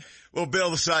 Well, Bill,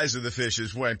 the size of the fish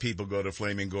is why people go to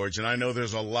Flaming Gorge. And I know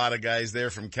there's a lot of guys there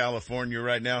from California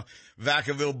right now.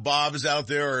 Vacaville Bob's out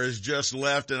there or has just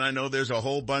left. And I know there's a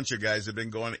whole bunch of guys that have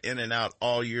been going in and out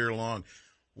all year long.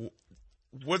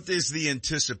 what is the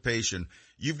anticipation?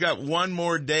 You've got one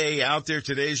more day out there.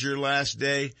 Today's your last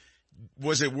day.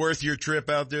 Was it worth your trip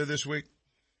out there this week?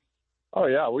 Oh,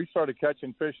 yeah. We started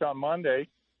catching fish on Monday.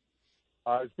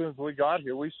 As soon as we got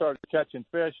here, we started catching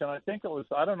fish. And I think it was,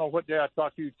 I don't know what day I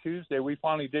talked to you, Tuesday. We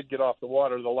finally did get off the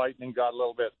water. The lightning got a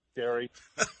little bit scary.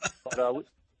 But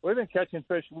we've been catching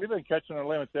fish. We've been catching our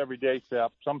limits every day,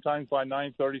 Seth. Sometimes by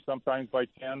 9:30, sometimes by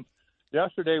 10.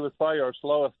 Yesterday was probably our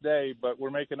slowest day, but we're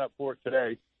making up for it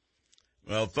today.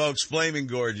 Well, folks, Flaming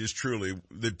Gorge is truly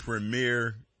the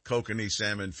premier kokanee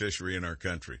salmon fishery in our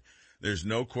country. There's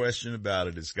no question about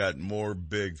it. It's got more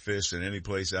big fish than any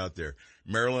place out there.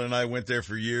 Marilyn and I went there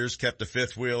for years, kept a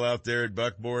fifth wheel out there at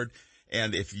Buckboard.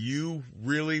 And if you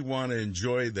really want to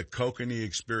enjoy the kokanee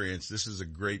experience, this is a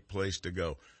great place to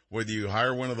go. Whether you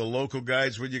hire one of the local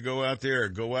guides when you go out there or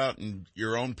go out in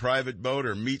your own private boat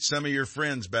or meet some of your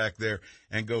friends back there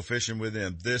and go fishing with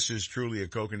them, this is truly a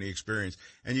kokanee experience.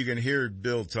 And you can hear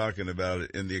Bill talking about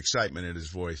it in the excitement in his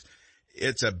voice.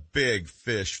 It's a big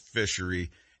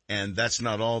fishery, and that's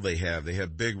not all they have. They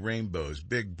have big rainbows,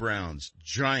 big browns,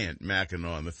 giant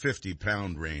Mackinaw in the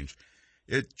 50-pound range.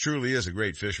 It truly is a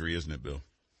great fishery, isn't it, Bill?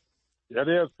 It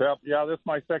is, Pep. Yeah, this is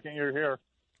my second year here.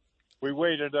 We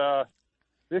waited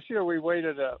this year we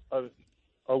waited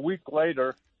a week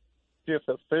later to see if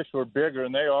the fish were bigger,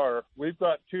 and they are. We've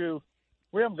got two.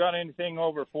 We haven't got anything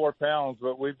over 4 pounds,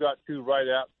 but we've got two right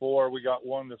at 4. We got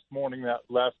one this morning, that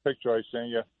last picture I sent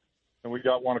you, and we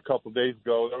got one a couple of days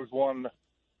ago. There was one,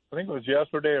 I think it was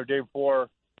yesterday or day before,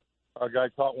 a guy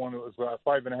caught one that was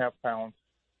 5.5 pounds.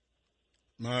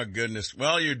 My goodness.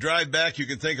 Well, you drive back, you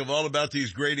can think of all about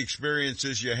these great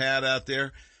experiences you had out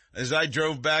there. As I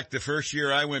drove back the first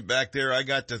year I went back there, I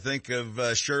got to think of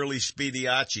Shirley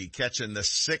Spediacci catching the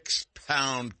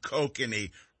 6-pound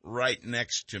kokanee right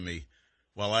next to me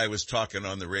while I was talking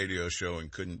on the radio show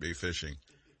and couldn't be fishing.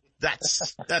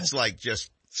 That's like just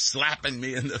slapping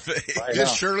me in the face. Did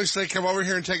Shirley say, come over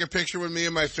here and take a picture with me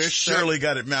and my fish? Shirley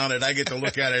got it mounted. I get to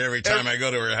look at it every time I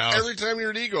go to her house. Every time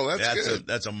you're an eagle. That's good.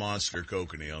 That's a monster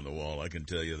kokanee on the wall, I can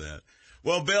tell you that.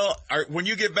 Well, Bill, when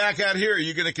you get back out here, are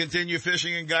you going to continue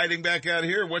fishing and guiding back out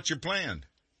here? What's your plan?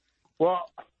 Well,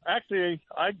 actually,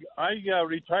 I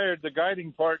retired the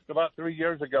guiding part about 3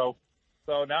 years ago,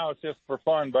 so now it's just for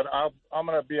fun. But I'm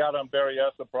going to be out on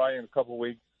Berryessa probably in a couple of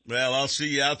weeks. Well, I'll see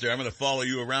you out there. I'm going to follow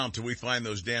you around till we find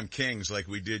those damn kings like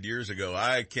we did years ago.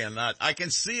 I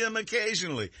can see them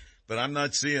occasionally, but I'm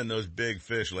not seeing those big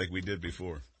fish like we did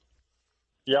before.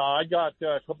 Yeah, I got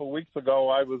a couple of weeks ago.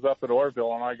 I was up at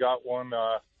Orville and I got one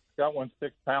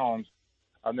 6 pounds,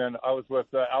 and then I was with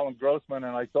Alan Grossman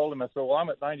and I told him, I said, "Well, I'm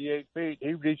at 98 feet."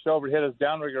 He reached over, hit his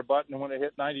downrigger button, and when it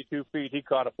hit 92 feet, he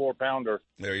caught a 4-pounder.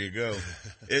 There you go.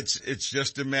 It's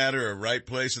just a matter of right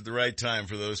place at the right time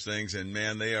for those things, and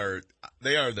man, they are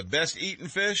the best eating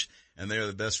fish. And they are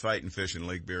the best fighting fish in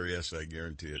Lake Berryessa, I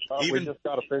guarantee it. We just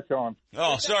got a fish on.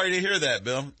 Oh, sorry to hear that,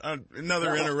 Bill.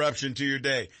 Another interruption to your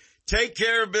day. Take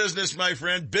care of business, my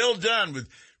friend. Bill Dunn with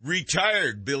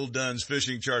retired Bill Dunn's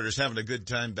Fishing Charters, having a good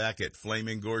time back at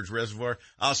Flaming Gorge Reservoir.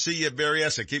 I'll see you at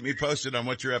Berryessa. Keep me posted on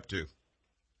what you're up to.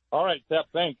 All right, Seth,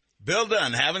 thanks. Bill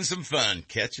Dunn having some fun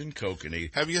catching kokanee.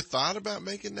 Have you thought about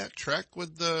making that trek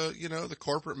with the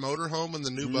corporate motorhome and the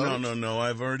new boat? No.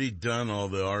 I've already done all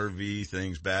the RV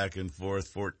things back and forth,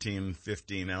 14,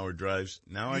 15-hour drives.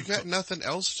 Now you got nothing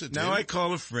else to do. Now I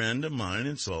call a friend of mine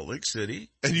in Salt Lake City.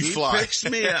 And he fly. Picks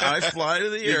me up. I fly to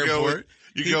the airport.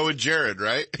 You go with Jared,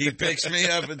 right? He picks me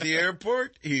up at the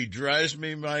airport. He drives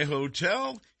me to my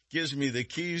hotel, gives me the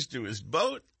keys to his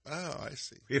boat. Oh, I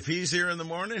see. If he's here in the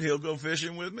morning, he'll go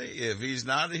fishing with me. If he's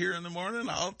not here in the morning,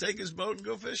 I'll take his boat and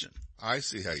go fishing. I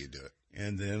see how you do it.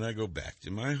 And then I go back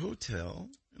to my hotel,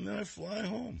 and then I fly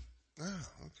home. Oh,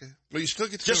 okay. Well, you still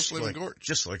get to go to Flaming Gorge.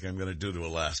 Just like I'm going to do to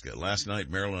Alaska. Last night,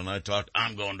 Marilyn and I talked,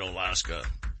 I'm going to Alaska.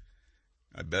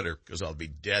 I better, because I'll be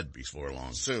dead before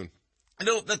long. Soon. I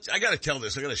got to tell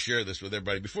this. I got to share this with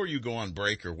everybody before you go on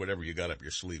break or whatever you got up your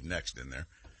sleeve next in there.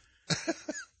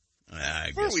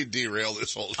 Before we derail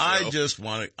this whole show.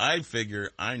 I figure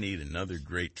I need another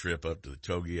great trip up to the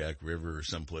Togiak River or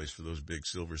someplace for those big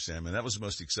silver salmon. That was the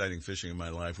most exciting fishing in my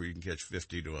life, where you can catch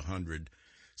 50 to 100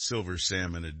 silver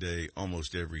salmon a day,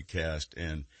 almost every cast,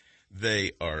 and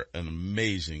they are an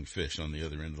amazing fish on the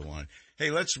other end of the line. Hey,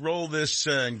 let's roll this.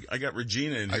 I got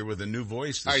Regina in here with a new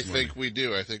voice this morning. I think we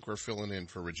do. I think we're filling in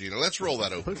for Regina. Let's roll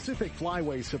that open. Pacific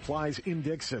Flyway Supplies in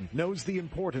Dixon knows the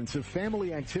importance of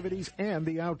family activities and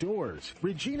the outdoors.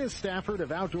 Regina Stafford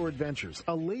of Outdoor Adventures,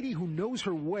 a lady who knows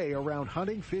her way around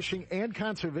hunting, fishing, and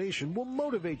conservation, will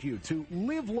motivate you to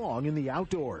live long in the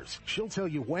outdoors. She'll tell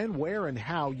you when, where, and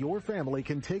how your family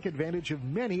can take advantage of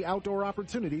many outdoor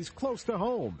opportunities close to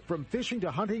home. From fishing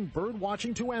to hunting, bird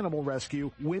watching to animal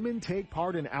rescue, women take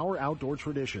part in our outdoor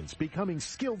traditions, becoming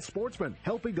skilled sportsmen,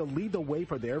 helping to lead the way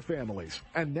for their families.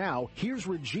 And now, here's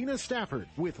Regina Stafford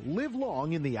with Live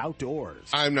Long in the Outdoors.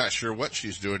 I'm not sure what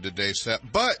she's doing today, Seth,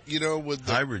 but, with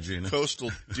the Hi, Regina.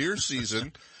 coastal deer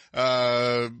season,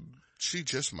 she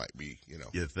just might be,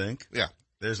 You think? Yeah.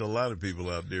 There's a lot of people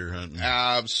out deer hunting.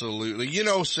 Absolutely.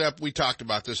 Seth, we talked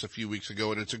about this a few weeks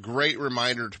ago, and it's a great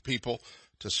reminder to people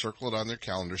to circle it on their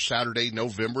calendar. Saturday,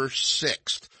 November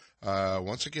 6th.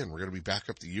 Once again, we're going to be back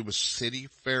up the Yuba City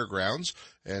Fairgrounds,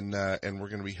 and we're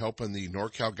going to be helping the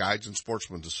NorCal Guides and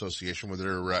Sportsmen's Association with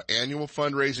their annual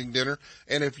fundraising dinner.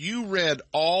 And if you read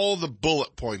all the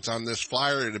bullet points on this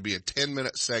flyer, it'd be a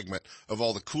 10-minute segment of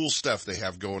all the cool stuff they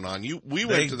have going on. We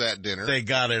went to that dinner. They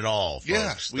got it all, folks.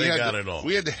 Yes, they got it all.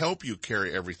 We had to help you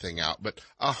carry everything out, but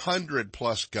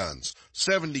 100+ guns,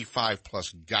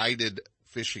 75+ guided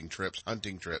fishing trips,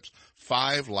 hunting trips,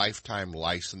 5 lifetime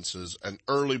licenses, an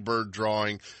early bird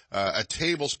drawing, a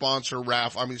table sponsor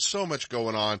raffle. I mean, so much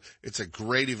going on. It's a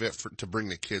great event to bring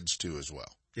the kids to as well.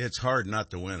 It's hard not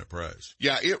to win a prize.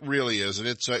 Yeah, it really is, and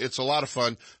it's a lot of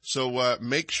fun. So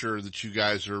make sure that you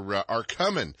guys are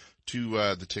coming to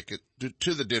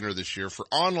the dinner this year. For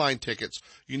online tickets,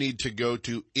 you need to go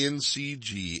to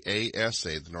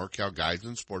NCGASA, the NorCal Guides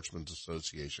and Sportsmen's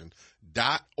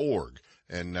Association.org.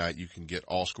 And you can get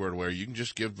all squared away. You can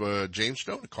just give James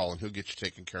Stone a call, and he'll get you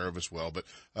taken care of as well. But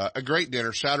a great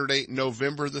dinner Saturday,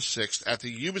 November the 6th at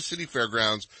the Yuba City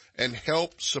Fairgrounds, and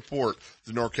help support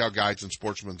the NorCal Guides and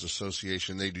Sportsmen's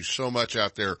Association. They do so much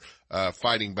out there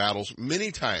fighting battles,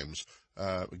 many times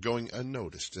going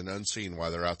unnoticed and unseen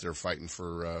while they're out there fighting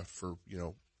for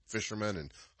fishermen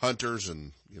and hunters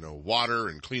and, water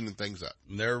and cleaning things up.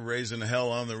 And they're raising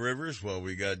hell on the rivers. Well,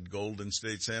 we got Golden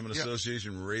State Salmon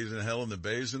Association raising hell in the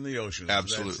bays and the oceans.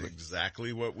 Absolutely. That's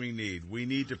exactly what we need. We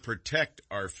need to protect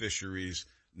our fisheries,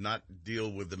 not deal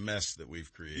with the mess that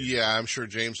we've created. Yeah, I'm sure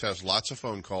James has lots of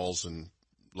phone calls and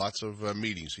lots of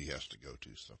meetings he has to go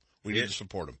to. So we need to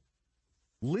support him.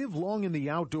 Live Long in the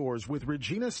Outdoors with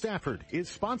Regina Stafford is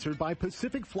sponsored by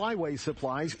Pacific Flyway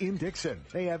Supplies in Dixon.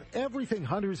 They have everything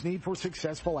hunters need for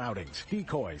successful outings: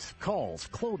 decoys, calls,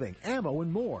 clothing, ammo,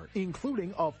 and more,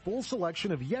 including a full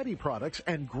selection of Yeti products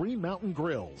and Green Mountain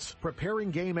grills.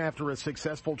 Preparing game after a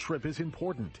successful trip is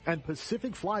important, and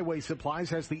Pacific Flyway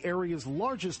Supplies has the area's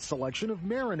largest selection of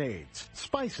marinades,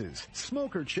 spices,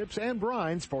 smoker chips, and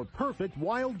brines for perfect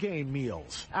wild game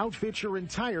meals. Outfit your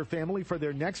entire family for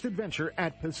their next adventure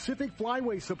at Pacific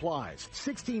Flyway Supplies,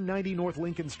 1690 North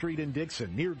Lincoln Street in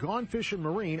Dixon, near Gone Fish and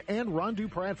Marine and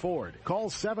Rondu Pratt Ford. Call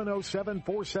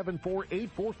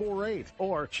 707-474-8448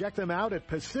 or check them out at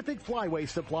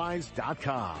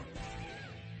PacificFlyWaySupplies.com.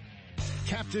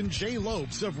 Captain Jay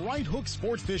Lopes of Right Hook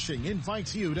Sport Fishing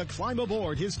invites you to climb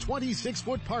aboard his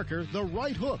 26-foot Parker, the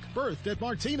Right Hook, berthed at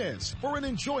Martinez, for an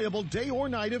enjoyable day or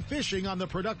night of fishing on the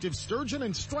productive sturgeon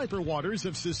and striper waters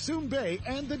of Sassoon Bay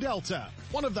and the Delta.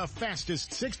 One of the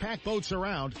fastest 6-pack boats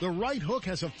around, the Right Hook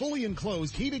has a fully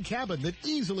enclosed heated cabin that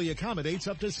easily accommodates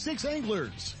up to 6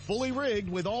 anglers. Fully rigged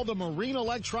with all the marine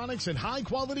electronics and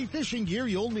high-quality fishing gear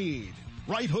you'll need.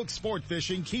 Right Hook Sport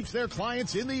Fishing keeps their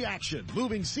clients in the action,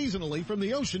 moving seasonally from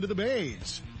the ocean to the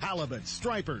bays. Halibut,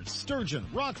 stripers, sturgeon,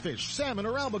 rockfish, salmon,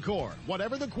 or albacore.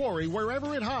 Whatever the quarry,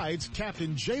 wherever it hides,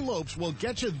 Captain Jay Lopes will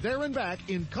get you there and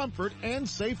back in comfort and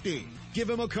safety. Give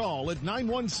him a call at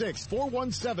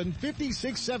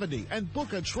 916-417-5670 and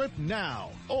book a trip now.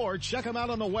 Or check him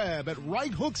out on the web at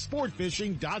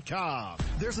righthooksportfishing.com.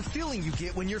 There's a feeling you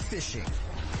get when you're fishing.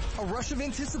 A rush of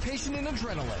anticipation and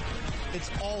adrenaline. It's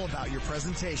all about your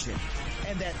presentation.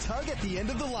 And that tug at the end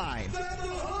of the line.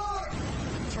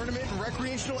 Tournament and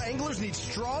recreational anglers need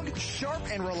strong, sharp,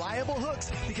 and reliable hooks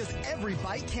because every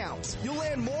bite counts. You'll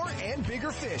land more and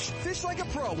bigger fish. Fish like a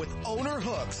pro with Owner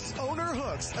Hooks. Owner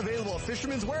Hooks, available at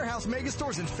Fisherman's Warehouse mega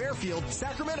stores in Fairfield,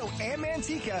 Sacramento, and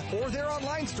Manteca, or their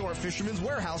online store at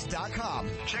fishermanswarehouse.com.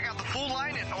 Check out the full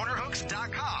line at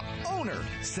ownerhooks.com. Owner,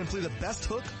 simply the best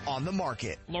hook on the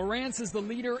market. Lowrance is the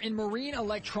leader in marine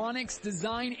electronics,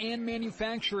 design, and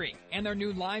manufacturing, and their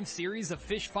new live series of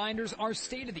fish finders are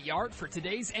state-of-the-art for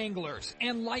today's anglers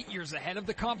and light years ahead of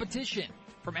the competition.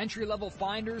 From entry-level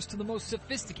finders to the most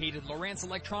sophisticated Lowrance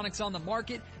electronics on the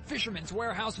market, Fisherman's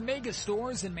Warehouse mega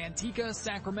stores in Manteca,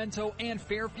 Sacramento, and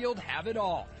Fairfield have it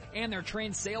all. And their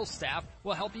trained sales staff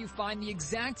will help you find the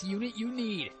exact unit you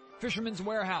need. Fisherman's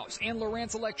Warehouse and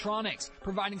Lowrance Electronics,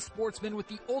 providing sportsmen with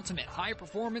the ultimate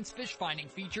high-performance fish finding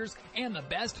features and the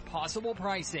best possible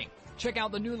pricing. Check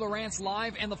out the new Lowrance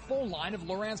Live and the full line of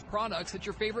Lowrance products at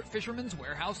your favorite Fisherman's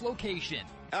Warehouse location.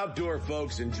 Outdoor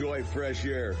folks enjoy fresh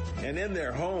air, and in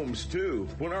their homes too.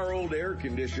 When our old air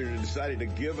conditioner decided to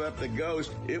give up the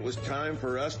ghost, it was time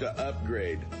for us to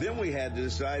upgrade. Then we had to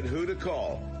decide who to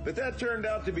call. But that turned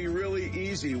out to be really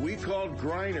easy. We called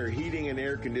Griner Heating and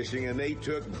Air Conditioning, and they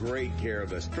took great care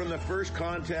of us. From the first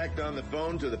contact on the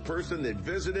phone to the person that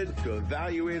visited to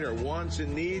evaluate our wants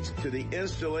and needs to the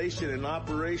installation and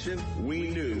operation, we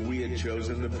knew we had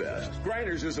chosen the best.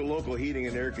 Griner's is a local heating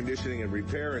and air conditioning and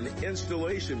repair and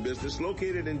installation business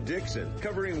located in Dixon,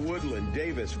 covering Woodland,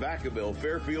 Davis, Vacaville,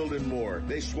 Fairfield, and more.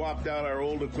 They swapped out our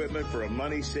old equipment for a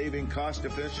money-saving,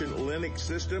 cost-efficient Linux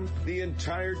system. The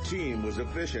entire team was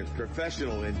efficient,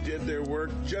 professional, and did their work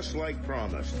just like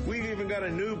promised. We've even got a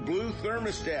new blue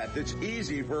thermostat that's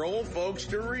easy for old folks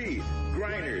to read.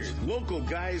 Griner's, local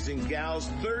guys and gals,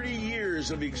 30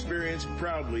 years of experience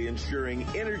proudly ensuring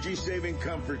energy-saving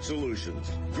comfort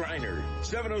solutions. Griner,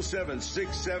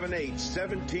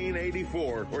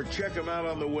 707-678-1784. Or check them out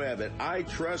on the web at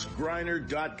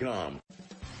itrustgriner.com.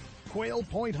 Quail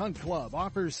Point Hunt Club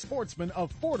offers sportsmen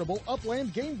affordable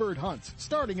upland game bird hunts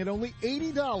starting at only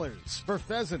 $80 for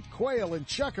pheasant, quail, and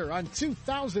chukar on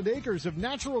 2,000 acres of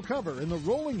natural cover in the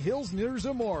rolling hills near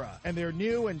Zamora. And their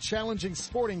new and challenging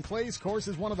Sporting Clays course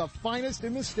is one of the finest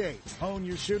in the state. Hone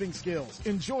your shooting skills,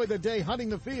 enjoy the day hunting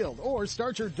the field, or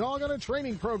start your dog on a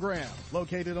training program.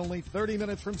 Located only 30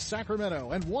 minutes from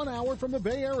Sacramento and 1 hour from the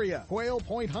Bay Area, Quail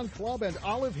Point Hunt Club and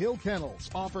Olive Hill Kennels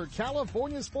offer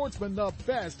California sportsmen the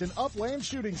best in upland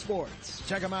shooting sports.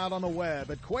 Check them out on the web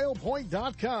at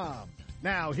quailpoint.com.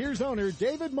 Now, here's owner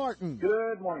David Martin.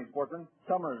 Good morning, sportsmen.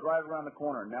 Summer is right around the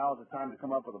corner. Now is the time to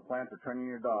come up with a plan for training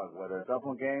your dog, whether it's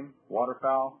upland game,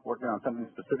 waterfowl, working on something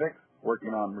specific,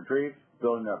 working on retrieve,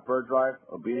 building up bird drive,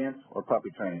 obedience, or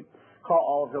puppy training. Call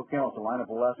Olive Hill Kennels to line up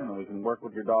a lesson, and we can work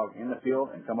with your dog in the field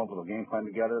and come up with a game plan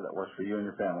together that works for you and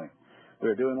your family. We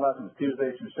are doing lessons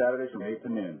Tuesdays through Saturdays from 8 to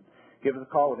noon. Give us a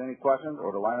call with any questions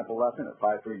or to line up a lesson at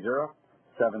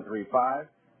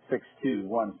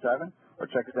 530-735-6217 or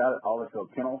check us out at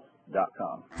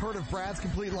olivehillkennels.com. Heard of Brad's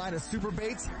complete line of super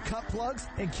baits, cut plugs,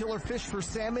 and killer fish for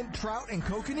salmon, trout, and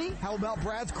kokanee? How about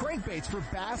Brad's crankbaits for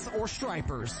bass or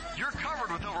stripers? You're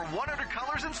covered with over 100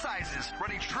 colors and sizes,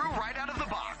 running true right out of the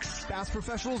box. Bass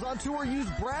professionals on tour use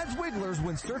Brad's Wigglers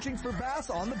when searching for bass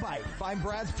on the bite. Find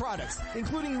Brad's products,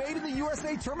 including made in the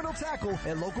USA terminal tackle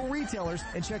at local retailers,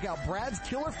 and check out Brad's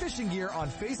Killer Fishing Gear on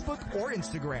Facebook or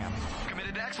Instagram.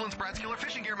 Committed to excellence, Brad's Killer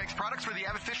Fishing Gear makes products for the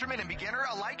avid fisherman and beginner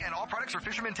alike, and all products are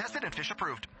fisherman tested and fish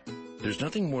approved. There's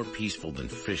nothing more peaceful than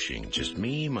fishing. Just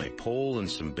me, my pole, and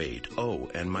some bait. Oh,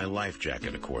 and my life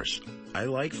jacket, of course. I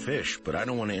like fish, but I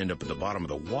don't want to end up at the bottom of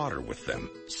the water with them.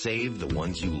 Save the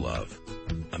ones you love.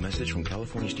 A message from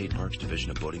California State Parks Division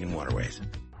of Boating and Waterways.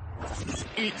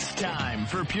 It's time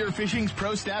for Pure Fishing's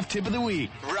Pro Staff Tip of the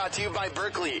Week. Brought to you by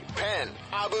Berkeley, Penn,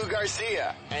 Abu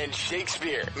Garcia, and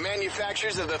Shakespeare,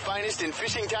 manufacturers of the finest in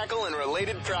fishing tackle and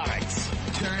related products.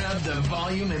 Turn up the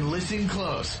volume and listen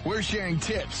close. We're sharing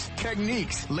tips,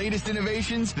 techniques, latest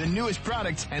innovations, the newest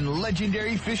products, and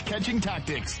legendary fish catching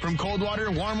tactics from cold water,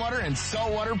 warm water, and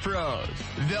saltwater pros.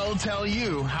 They'll tell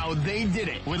you how they did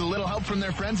it with a little help from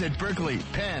their friends at Berkeley,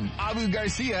 Penn, Abu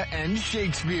Garcia, and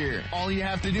Shakespeare. All you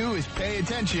have to do is pay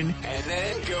attention and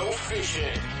then go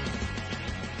fishing.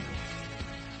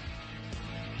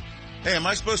 Hey, am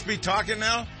I supposed to be talking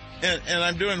now? And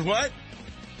I'm doing what?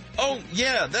 Oh,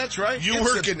 yeah, that's right. You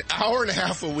work an hour and a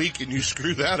half a week and you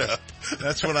screw that up.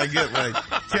 That's what I get when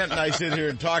Kent and I sit here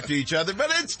and talk to each other.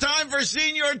 But it's time for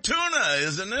Senior Tuna,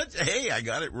 isn't it? Hey, I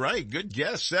got it right. Good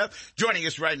guess, Seth. Joining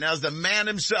us right now is the man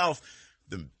himself,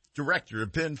 the director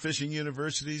of Penn Fishing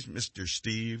University's Mr.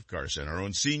 Steve Carson. Our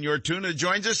own Senior Tuna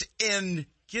joins us in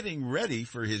getting ready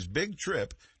for his big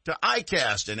trip to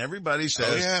ICAST. And everybody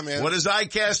says, oh, yeah, man. What does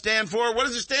ICAST stand for? What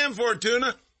does it stand for,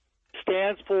 Tuna?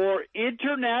 Stands for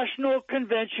International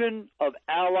Convention of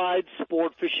Allied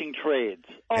Sport Fishing Trades.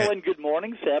 Oh, and good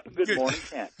morning, Seth. Good morning,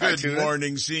 Kent. Good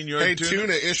morning, Senior Hey,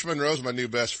 Tuna. Ish Monroe's my new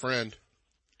best friend.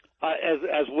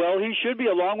 As well he should be,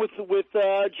 along with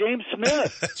James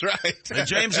Smith. That's right. And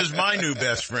James is my new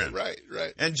best friend. Right.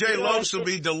 And Jay Lopes will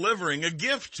be delivering a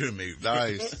gift to me.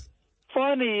 Nice.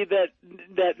 Funny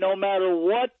that no matter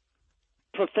what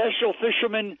professional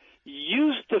fishermen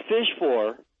used to fish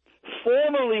for,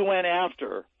 formerly went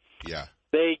after. Yeah.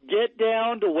 They get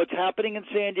down to what's happening in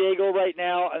San Diego right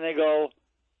now, and they go,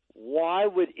 why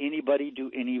would anybody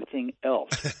do anything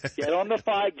else? Get on the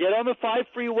 5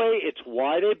 freeway. It's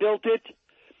why they built it.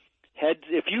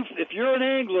 If you're an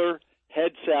angler,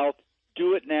 head south.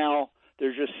 Do it now.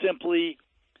 There's just simply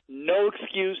no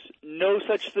excuse, no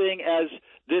such thing as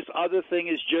this other thing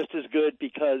is just as good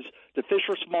because the fish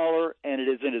are smaller and it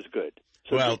isn't as good.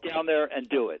 So get down there and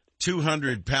do it.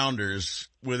 200-pounders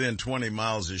within 20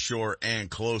 miles of shore and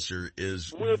closer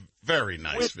is very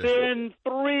nice. Within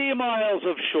 3 miles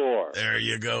of shore. There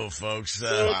you go, folks.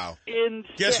 Wow.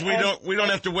 Guess we don't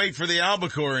have to wait for the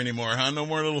albacore anymore, huh? No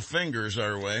more little fingers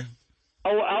our way.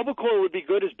 Oh, albacore would be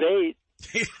good as bait.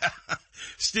 Yeah.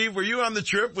 Steve, were you on the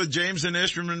trip with James and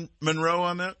Ishram Monroe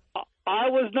on that? I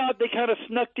was not. They kind of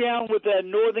snuck down with a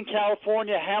Northern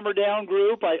California Hammer Down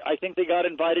group. I think they got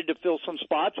invited to fill some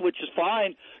spots, which is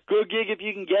fine. Good gig if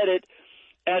you can get it.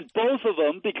 And both of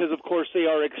them, because of course they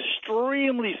are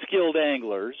extremely skilled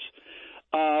anglers,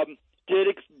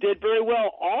 did very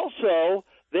well. Also,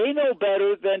 they know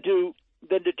better than to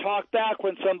talk back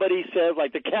when somebody says,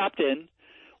 like the captain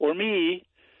or me,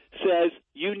 says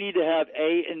you need to have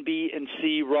A and B and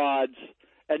C rods,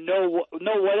 and no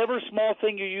whatever small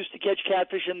thing you use to catch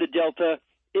catfish in the Delta,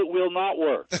 it will not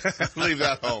work. Leave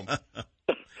that home.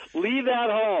 Leave that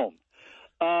home.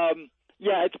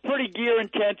 Yeah, it's pretty gear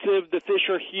intensive. The fish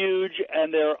are huge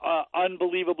and they're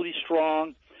unbelievably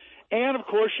strong. And of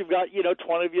course, you've got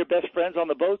 20 of your best friends on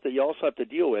the boat that you also have to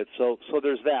deal with. So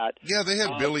there's that. Yeah, they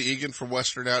had Billy Egan from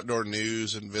Western Outdoor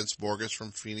News and Vince Borges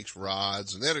from Phoenix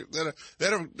Rods, and they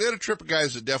had a trip of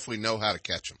guys that definitely know how to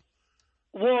catch them.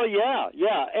 Well, yeah,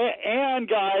 and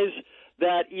guys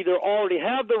that either already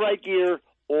have the right gear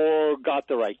or got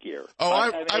the right gear. Oh,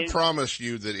 I promise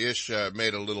you that Ish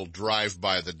made a little drive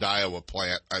by the Daiwa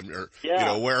plant,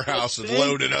 warehouse and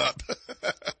loaded up.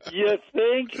 You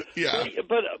think? Yeah.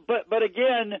 But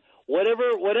again,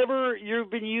 whatever you've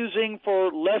been using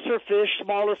for lesser fish,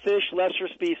 smaller fish, lesser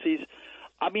species,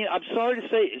 I mean, I'm sorry to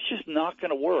say, it's just not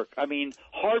going to work. I mean,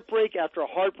 heartbreak after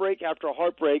heartbreak after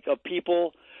heartbreak of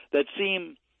people that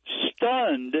seem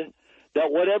stunned that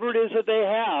whatever it is that they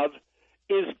have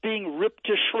is being ripped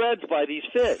to shreds by these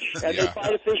fish. And they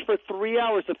fight a fish for 3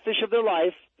 hours, the fish of their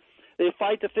life. They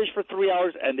fight the fish for 3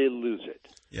 hours and they lose it.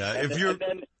 Yeah,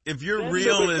 if your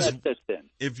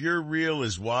reel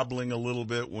is wobbling a little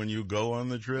bit when you go on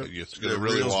the trip, the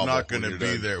reel's not going to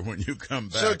be there when you come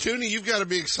back. So, Toonie, you've got to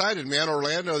be excited, man.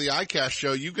 Orlando, the ICAST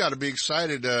show, you've got to be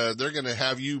excited. They're going to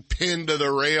have you pinned to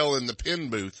the rail in the pin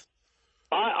booth.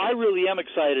 I really am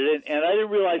excited, and I didn't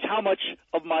realize how much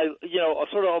of my,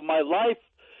 sort of my life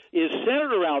is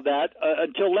centered around that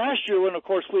until last year when, of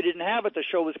course, we didn't have it. The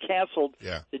show was canceled.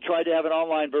 Yeah. They tried to have an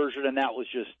online version, and that was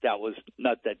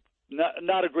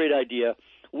not a great idea.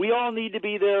 We all need to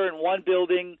be there in one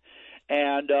building,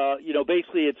 and,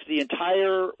 basically it's the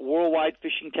entire worldwide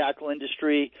fishing tackle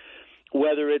industry,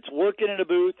 whether it's working in a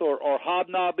booth or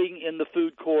hobnobbing in the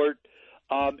food court.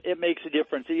 It makes a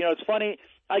difference. It's funny.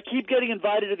 I keep getting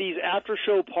invited to these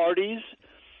after-show parties,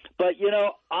 but,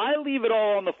 I leave it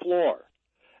all on the floor.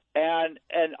 And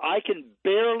I can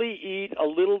barely eat a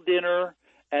little dinner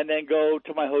and then go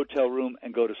to my hotel room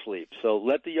and go to sleep. So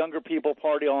let the younger people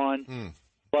party on.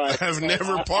 But I've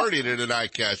never partied at an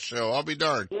ICAST show. I'll be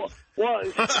darned. Well,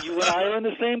 you and I are in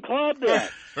the same club then.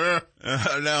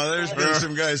 Now, there's been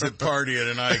some guys that party at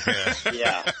an ICAST.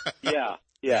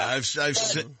 Yeah.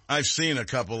 I've seen a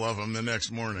couple of them the next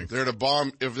morning. If there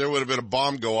would have been a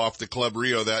bomb go off the Club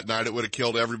Rio that night, it would have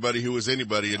killed everybody who was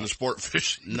anybody in the sport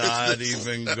fishing. Not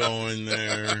even going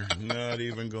there.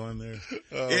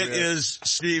 Oh,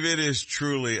 Steve, it is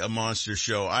truly a monster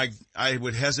show. I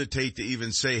would hesitate to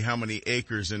even say how many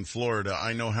acres in Florida.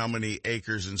 I know how many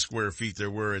acres and square feet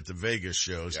there were at the Vegas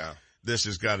shows. Yeah. This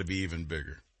has got to be even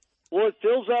bigger. Well, it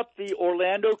fills up the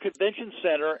Orlando Convention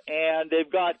Center, and they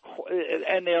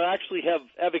actually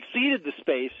have exceeded the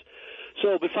space.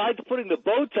 So besides putting the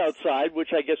boats outside,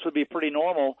 which I guess would be pretty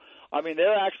normal, I mean,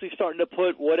 they're actually starting to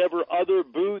put whatever other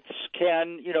booths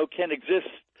can exist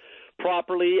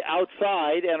properly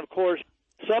outside. And of course,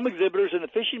 some exhibitors in the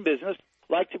fishing business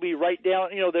like to be right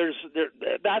down.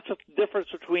 That's a difference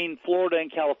between Florida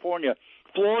and California.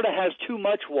 Florida has too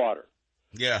much water.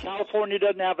 Yeah. California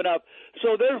doesn't have enough.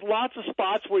 So there's lots of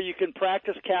spots where you can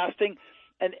practice casting,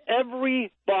 and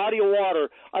every body of water.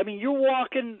 I mean, you're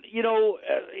walking,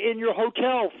 in your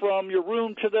hotel from your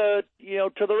room to the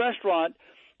restaurant,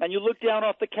 and you look down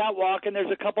off the catwalk, and there's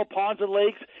a couple ponds and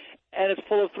lakes, and it's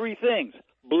full of three things: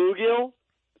 bluegill,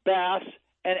 bass,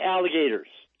 and alligators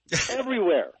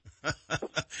everywhere.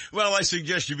 Well, I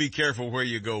suggest you be careful where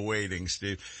you go wading,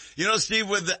 Steve. You know, Steve,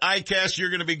 with the ICAST, you're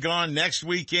going to be gone next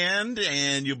weekend,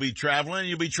 and you'll be traveling.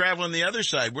 You'll be traveling the other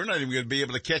side. We're not even going to be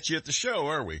able to catch you at the show,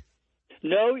 are we?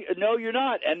 No, you're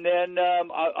not. And then,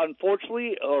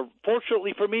 unfortunately, or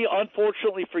fortunately for me,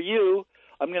 unfortunately for you,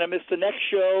 I'm going to miss the next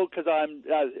show because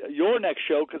your next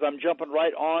show because I'm jumping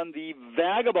right on the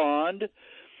Vagabond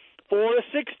for a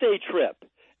 6-day trip.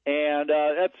 And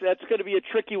that's going to be a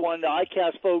tricky one. The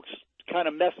ICAST folks kind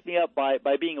of messed me up by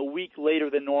being a week later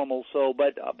than normal. So,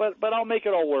 but I'll make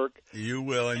it all work. You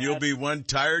will, and you'll be one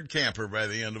tired camper by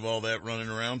the end of all that running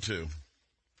around too.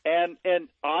 And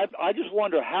I just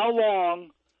wonder how long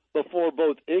before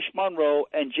both Ish Monroe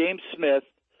and James Smith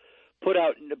put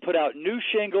out new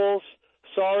shingles.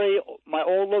 Sorry, my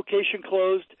old location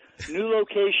closed. New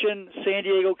location, San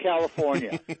Diego,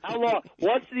 California. How long?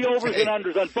 What's the overs and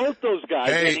unders on both those guys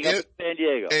ending up in San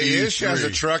Diego? Hey, Ish has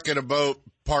a truck and a boat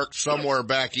parked somewhere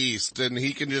back east, and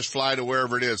he can just fly to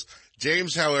wherever it is.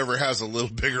 James, however, has a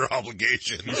little bigger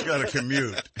obligation. He's got a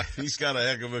commute. He's got a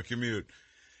heck of a commute.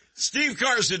 Steve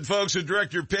Carson, folks, the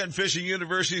director of Penn Fishing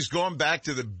University, is going back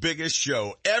to the biggest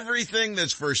show. Everything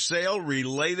that's for sale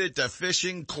related to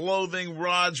fishing, clothing,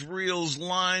 rods, reels,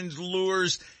 lines,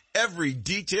 lures, every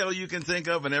detail you can think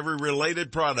of and every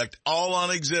related product, all on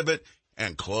exhibit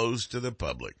and closed to the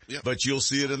public. Yep. But you'll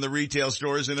see it in the retail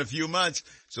stores in a few months,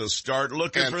 so start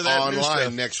looking and for that online new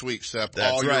stuff. Next week, Seth.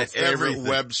 That's all right. your favorite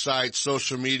Everything. websites,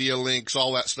 social media links,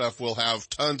 all that stuff. We'll have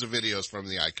tons of videos from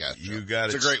the ICAST show. You got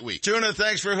it. It's a great week. Tuna,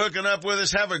 thanks for hooking up with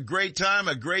us. Have a great time,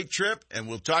 a great trip, and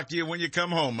we'll talk to you when you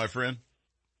come home, my friend.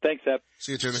 Thanks, Seth.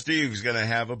 See you, Tuna. Steve's going to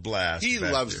have a blast. He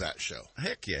loves that show.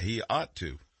 Heck yeah, he ought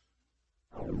to.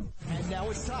 And now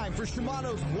it's time for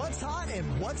Shimano's What's Hot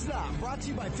and What's Not, brought to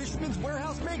you by Fisherman's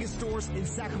Warehouse Mega Stores in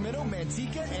Sacramento,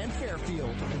 Manteca, and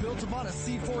Fairfield. Built upon a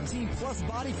C14 Plus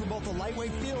body for both the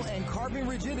lightweight feel and carbon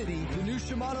rigidity, the new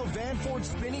Shimano Van Ford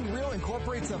spinning reel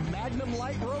incorporates a Magnum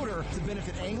Light rotor to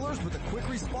benefit anglers with a quick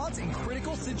response in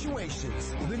critical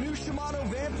situations. The new Shimano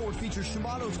Van Ford features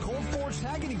Shimano's cold forged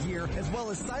Haggany gear, as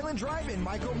well as silent drive and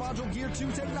micro module gear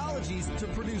 2 technologies to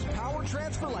produce power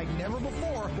transfer like never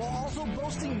before, while also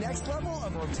boasting next level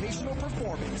of rotational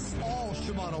performance. All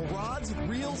Shimano rods,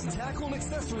 reels, tackle, and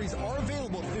accessories are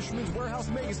available at Fisherman's Warehouse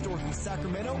Megastores in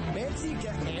Sacramento,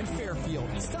 Manteca, and Fairfield.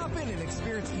 Stop in and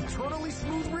experience eternally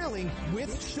smooth reeling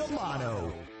with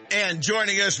Shimano. And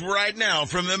joining us right now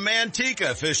from the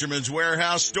Manteca Fisherman's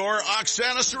Warehouse store,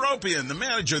 Oksana Seropian, the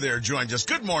manager there, joins us.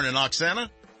 Good morning, Oksana.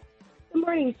 Good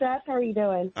morning, Seth. How are you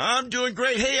doing? I'm doing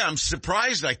great. Hey, I'm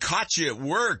surprised I caught you at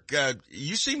work.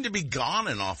 You seem to be gone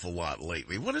an awful lot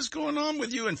lately. What is going on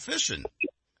with you and fishing?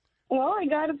 Well, I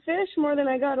got to fish more than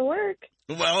I got to work.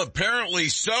 Well, apparently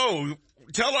so.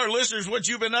 Tell our listeners what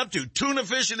you've been up to. Tuna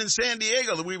fishing in San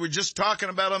Diego that we were just talking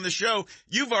about on the show.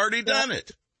 You've already done it.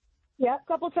 Yeah, a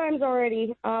couple times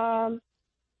already. I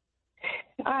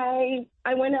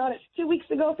went out 2 weeks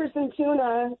ago for some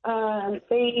tuna.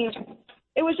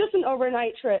 It was just an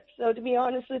overnight trip. So to be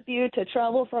honest with you, to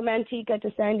travel from Manteca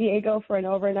to San Diego for an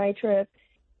overnight trip,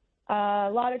 a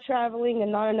lot of traveling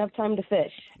and not enough time to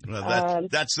fish. Well,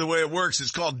 that's the way it works.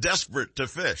 It's called desperate to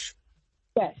fish.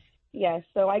 Yes.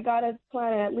 So I got to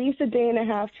plan at least a day and a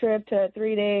half trip to a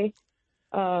 3-day.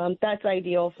 That's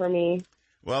ideal for me.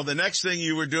 Well, the next thing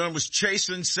you were doing was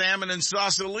chasing salmon in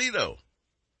Sausalito.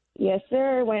 Yes,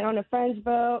 sir. Went on a friend's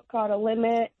boat, caught a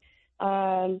limit.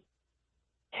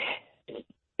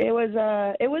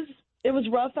 It was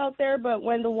rough out there, but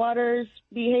when the weather's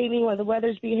behaving,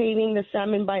 the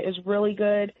salmon bite is really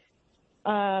good.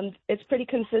 It's pretty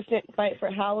consistent bite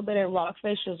for halibut and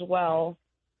rockfish as well.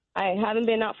 I haven't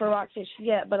been out for rockfish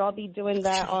yet, but I'll be doing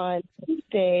that on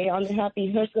Tuesday on the Happy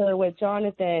Hooker with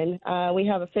Jonathan. We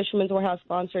have a Fisherman's Warehouse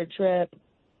sponsored trip.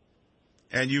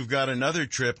 And you've got another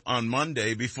trip on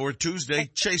Monday before Tuesday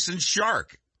chasing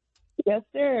shark. Yes,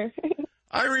 sir.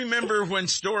 I remember when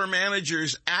store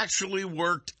managers actually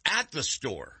worked at the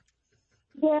store.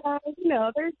 Yeah,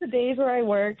 there's the days where I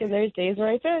work and there's days where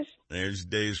I fish. There's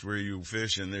days where you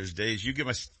fish and there's days you give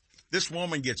us. This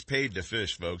woman gets paid to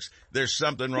fish, folks. There's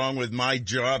something wrong with my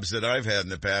jobs that I've had in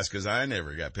the past because I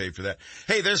never got paid for that.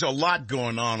 Hey, there's a lot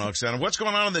going on, Oksana. What's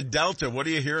going on in the Delta? What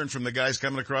are you hearing from the guys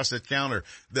coming across the counter?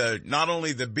 Not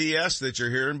only the BS that you're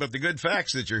hearing, but the good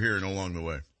facts that you're hearing along the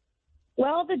way.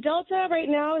 Well, the Delta right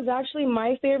now is actually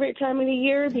my favorite time of the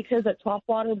year because the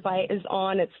topwater bite is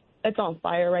on. It's on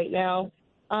fire right now.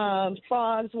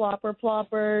 Frogs, whopper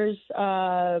ploppers,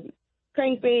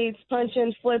 crankbaits,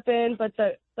 punch-ins, flipping. But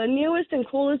the newest and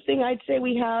coolest thing I'd say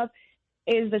we have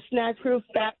is the snack-proof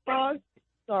fat frog.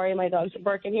 Sorry, my dogs are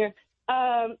barking here.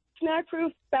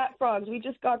 Snag-proof fat frogs. We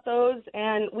just got those,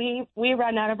 and we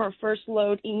ran out of our first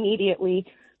load immediately.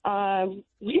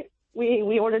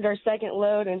 We ordered our second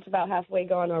load, and it's about halfway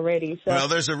gone already. So. Well,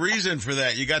 there's a reason for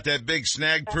that. You got that big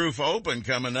Snag-proof open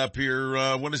coming up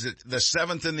here. What is it? The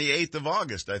 7th and the 8th of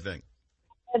August, I think.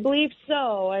 I believe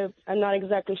so. I'm not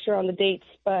exactly sure on the dates,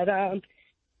 but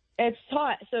it's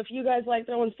hot. So if you guys like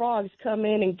throwing frogs, come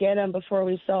in and get them before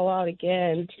we sell out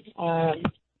again.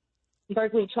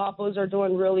 Berkeley Choppos are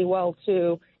doing really well,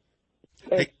 too.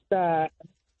 It's,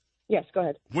 yes, go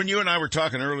ahead. When you and I were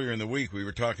talking earlier in the week, we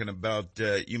were talking about,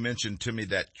 you mentioned to me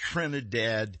that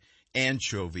Trinidad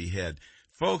anchovy head.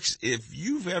 Folks, if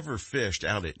you've ever fished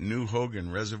out at New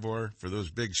Hogan Reservoir for those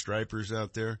big stripers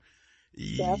out there,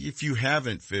 if you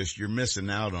haven't fished, you're missing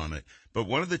out on it. But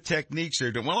one of the techniques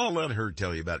they're doing, well, I'll let her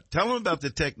tell you about it. Tell them about the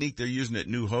technique they're using at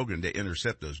New Hogan to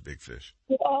intercept those big fish.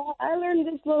 Well, I learned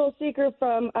this little secret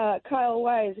from Kyle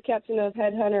Wise, the captain of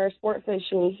Headhunter Sport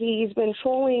Fishing. He's been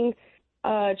trolling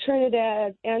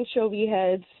Trinidad anchovy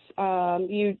heads.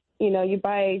 You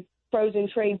buy frozen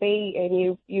tray bait and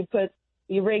you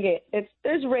rig it.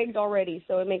 There's rigged already,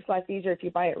 so it makes life easier if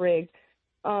you buy it rigged.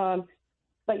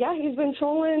 But yeah, he's been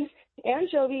trolling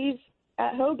anchovies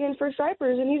at Hogan for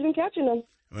stripers, and he's been catching them.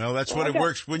 Well, that's what it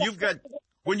works. When you've got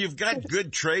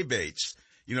good tray baits,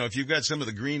 if you've got some of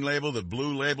the green label, the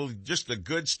blue label, just the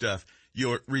good stuff,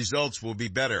 your results will be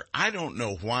better. I don't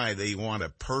know why they want a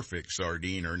perfect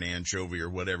sardine or an anchovy or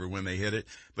whatever when they hit it,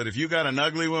 but if you got an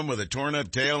ugly one with a torn up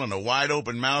tail and a wide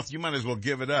open mouth, you might as well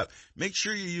give it up. Make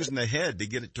sure you're using the head to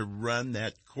get it to run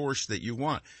that course that you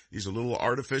want. These are little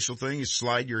artificial things you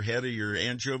slide your head of your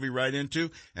anchovy right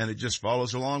into, and it just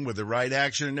follows along with the right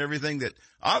action and everything that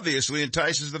obviously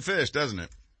entices the fish, doesn't it?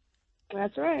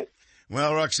 That's right.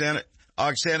 Well,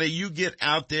 Oksana, you get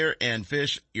out there and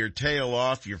fish your tail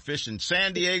off. You're fishing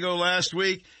San Diego last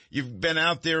week. You've been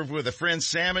out there with a friend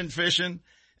salmon fishing,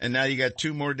 and now you got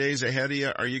 2 more days ahead of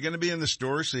you. Are you going to be in the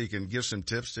store so you can give some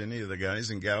tips to any of the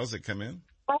guys and gals that come in?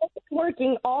 I'm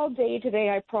working all day today,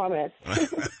 I promise.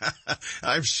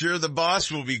 I'm sure the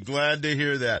boss will be glad to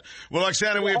hear that. Well,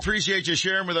 Oksana, we appreciate you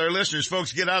sharing with our listeners.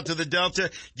 Folks, get out to the Delta,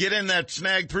 get in that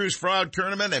Snag-proof frog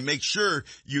tournament, and make sure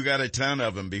you got a ton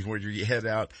of them before you head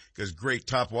out, because great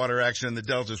top water action in the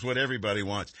Delta is what everybody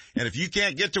wants. And if you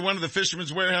can't get to one of the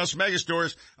Fisherman's Warehouse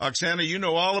megastores, Oksana, you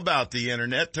know all about the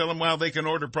Internet. Tell them how they can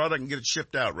order product and get it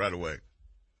shipped out right away.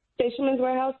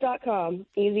 Fisherman'sWarehouse.com.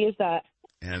 Easy as that.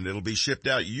 And it'll be shipped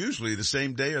out usually the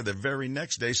same day or the very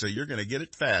next day, so you're going to get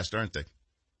it fast, aren't they?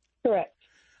 Correct.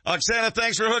 Oksana,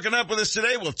 thanks for hooking up with us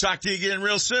today. We'll talk to you again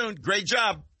real soon. Great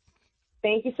job.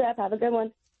 Thank you, Seth. Have a good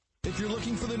one. If you're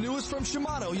looking for the newest from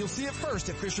Shimano, you'll see it first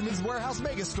at Fisherman's Warehouse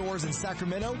mega stores in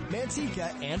Sacramento,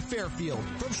 Manteca, and Fairfield.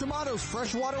 From Shimano's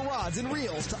freshwater rods and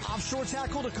reels to offshore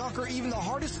tackle to conquer even the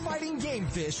hardest fighting game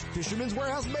fish, Fisherman's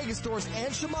Warehouse mega stores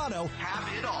and Shimano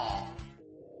have it all.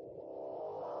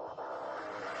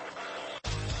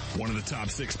 One of the top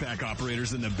 6-pack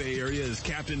operators in the Bay Area is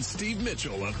Captain Steve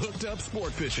Mitchell of Hooked Up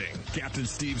Sport Fishing. Captain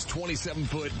Steve's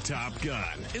 27-foot Top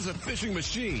Gun is a fishing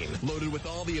machine loaded with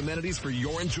all the amenities for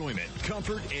your enjoyment,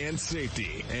 comfort, and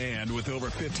safety. And with over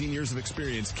 15 years of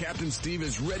experience, Captain Steve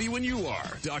is ready when you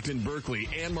are. Docked in Berkeley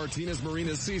and Martinez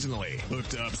Marinas seasonally.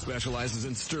 Hooked Up specializes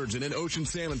in sturgeon and ocean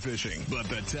salmon fishing, but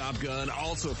the Top Gun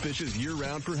also fishes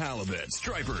year-round for halibut,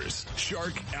 stripers,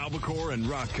 shark, albacore, and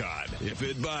rock cod. If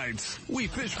it bites, we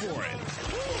fish for it.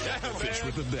 Fish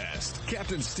with the best.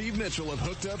 Captain Steve Mitchell of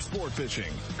Hooked Up Sport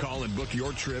Fishing. Call and book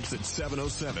your trips at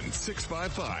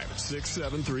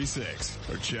 707-655-6736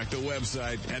 or check the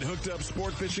website at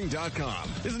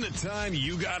hookedupsportfishing.com. Isn't it time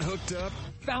you got hooked up?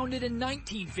 Founded in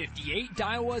 1958,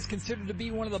 Daiwa is considered to be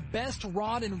one of the best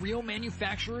rod and reel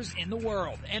manufacturers in the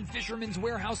world, and Fisherman's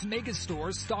Warehouse mega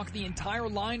stores stock the entire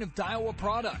line of Daiwa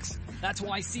products. That's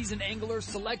why seasoned anglers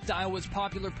select Daiwa's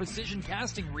popular precision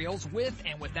casting reels with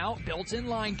and without built-in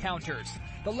line counters.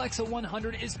 The Lexa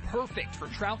 100 is perfect for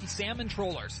trout and salmon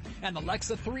trollers, and the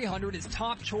Lexa 300 is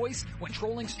top choice when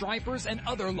trolling stripers and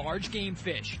other large game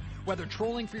fish. Whether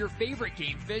trolling for your favorite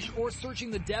game fish or searching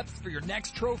the depths for your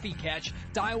next trophy catch,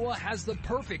 Daiwa has the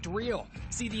perfect reel.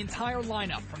 See the entire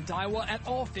lineup from Daiwa at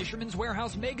all Fisherman's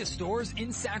Warehouse mega stores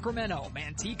in Sacramento,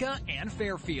 Manteca, and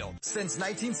Fairfield. Since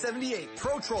 1978,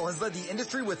 ProTroll has led the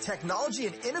industry with technology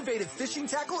and innovative fishing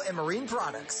tackle and marine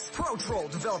products.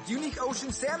 ProTroll developed unique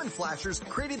ocean salmon flashers,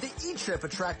 created the E-Trip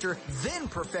attractor, then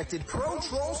perfected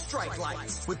ProTroll strike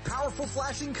lights with powerful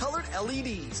flashing colored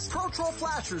LEDs. ProTroll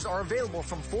flashers are available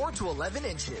from 4 4 to 11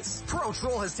 inches. Pro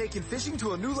Troll has taken fishing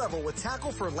to a new level with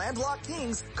tackle for landlocked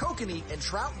kings, kokanee, and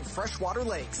trout in freshwater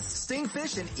lakes.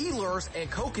 Stingfish and e-lures and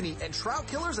kokanee and trout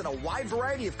killers in a wide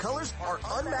variety of colors are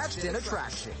unmatched in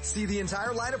attraction. See the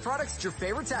entire line of products at your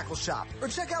favorite tackle shop or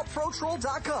check out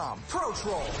ProTroll.com. Pro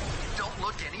Troll. Don't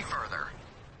look any further.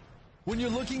 When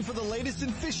you're looking for the latest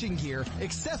in fishing gear,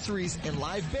 accessories, and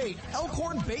live bait,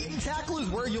 Elkhorn Bait and Tackle is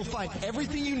where you'll find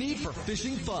everything you need for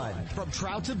fishing fun. From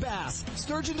trout to bass,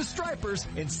 sturgeon to stripers,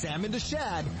 and salmon to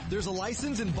shad, there's a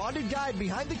licensed and bonded guide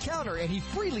behind the counter, and he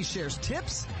freely shares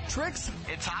tips, tricks,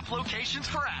 and top locations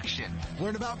for action.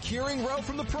 Learn about curing roe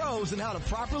from the pros and how to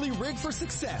properly rig for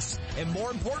success. And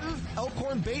more important,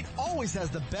 Elkhorn Bait always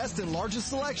has the best and largest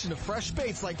selection of fresh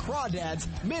baits like crawdads,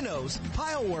 minnows,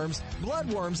 pileworms,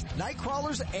 bloodworms, night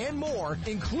crawlers, and more,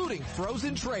 including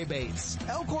frozen tray baits.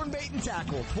 Elkhorn Bait and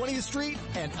Tackle, 20th Street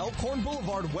and Elkhorn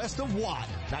Boulevard west of Watt.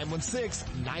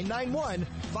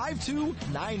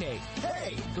 916-991-5298.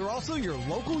 Hey, they're also your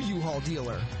local U-Haul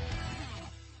dealer.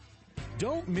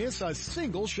 Don't miss a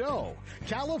single show.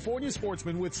 California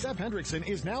Sportsman with Seth Hendrickson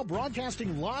is now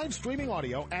broadcasting live streaming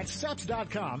audio at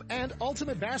seps.com and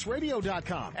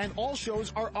ultimatebassradio.com, and all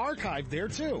shows are archived there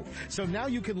too. So now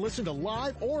you can listen to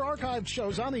live or archived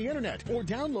shows on the internet or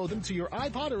download them to your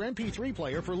iPod or MP3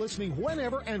 player for listening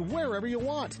whenever and wherever you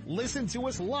want. Listen to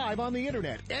us live on the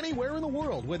internet anywhere in the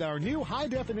world with our new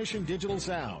high-definition digital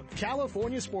sound.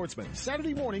 California Sportsman,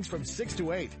 Saturday mornings from 6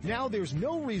 to 8. Now there's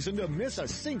no reason to miss a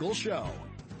single show.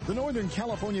 The Northern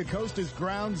California coast is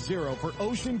ground zero for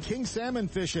ocean king salmon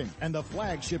fishing, and the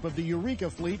flagship of the Eureka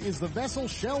fleet is the vessel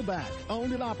Shellback,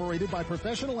 owned and operated by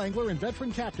professional angler and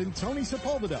veteran captain Tony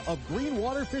Sepulveda of Green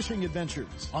Water Fishing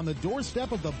Adventures. On the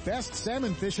doorstep of the best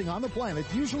salmon fishing on the planet,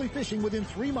 usually fishing within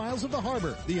 3 miles of the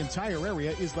harbor. The entire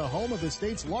area is the home of the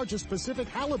state's largest Pacific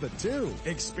halibut, too.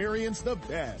 Experience the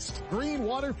best. Green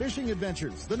Water Fishing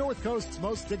Adventures, the North Coast's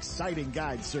most exciting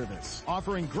guide service,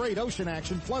 offering great ocean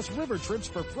action plus river trips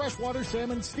for freshwater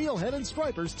salmon, steelhead, and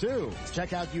stripers, too.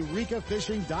 Check out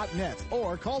eurekafishing.net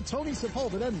or call Tony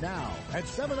Sepulveda now at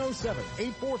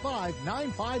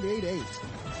 707-845-9588.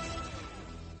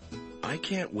 I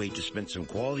can't wait to spend some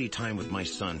quality time with my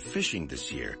son fishing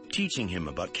this year, teaching him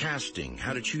about casting,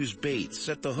 how to choose baits,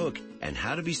 set the hook, and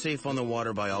how to be safe on the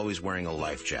water by always wearing a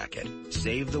life jacket.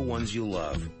 Save the ones you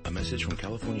love. A message from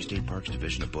California State Parks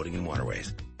Division of Boating and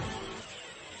Waterways.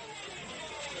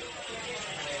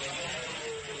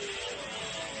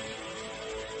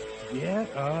 Get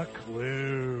a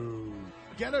clue.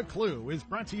 Get a Clue is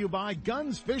brought to you by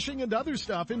Guns, Fishing, and Other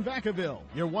Stuff in Vacaville,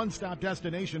 your one-stop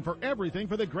destination for everything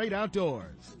for the great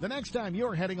outdoors. The next time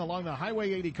you're heading along the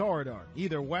Highway 80 corridor,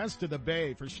 either west to the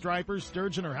bay for stripers,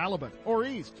 sturgeon, or halibut, or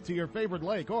east to your favorite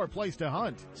lake or place to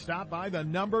hunt, stop by the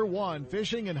 #1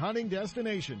 fishing and hunting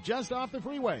destination just off the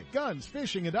freeway, Guns,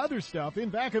 Fishing, and Other Stuff in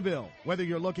Vacaville. Whether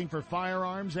you're looking for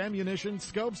firearms, ammunition,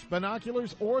 scopes,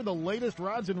 binoculars, or the latest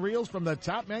rods and reels from the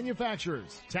top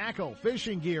manufacturers, tackle,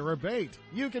 fishing gear, or bait,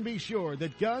 you can be sure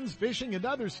that Guns, Fishing, and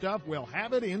Other Stuff will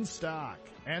have it in stock.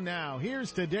 And now,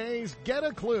 here's today's Get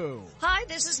a Clue. Hi,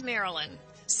 this is Marilyn.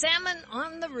 Salmon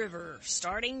on the river,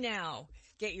 starting now.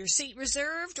 Get your seat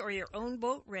reserved or your own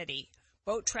boat ready.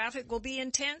 Boat traffic will be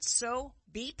intense, so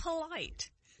be polite.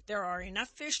 There are enough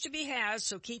fish to be had,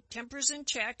 so keep tempers in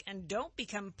check and don't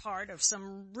become part of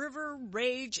some river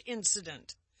rage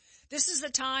incident. This is the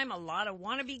time a lot of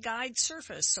wannabe guides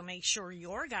surface, so make sure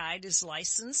your guide is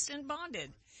licensed and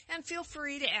bonded, and feel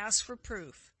free to ask for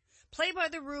proof. Play by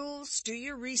the rules, do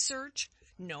your research,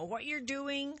 know what you're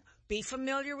doing, be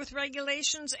familiar with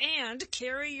regulations, and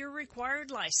carry your required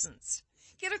license.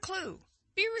 Get a clue,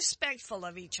 be respectful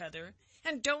of each other,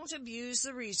 and don't abuse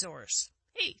the resource.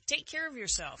 Hey, take care of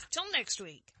yourself. Till next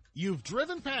week. You've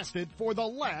driven past it for the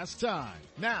last time.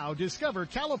 Now discover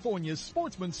California's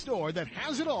sportsman store that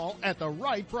has it all at the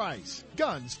right price.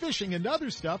 Guns, Fishing, and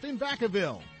Other Stuff in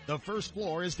Vacaville. The first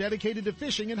floor is dedicated to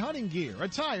fishing and hunting gear,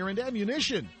 attire, and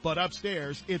ammunition. But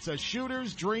upstairs, it's a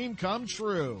shooter's dream come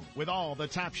true. With all the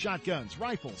top shotguns,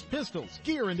 rifles, pistols,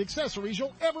 gear, and accessories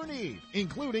you'll ever need,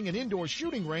 including an indoor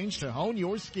shooting range to hone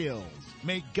your skills.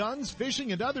 Make Guns,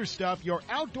 Fishing, and Other Stuff your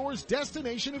outdoors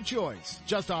destination of choice.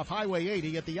 Just off Highway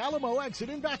 80 at the Alamo exit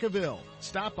in Vacaville.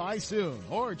 Stop by soon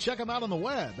or check them out on the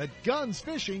web at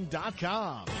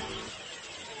gunsfishing.com.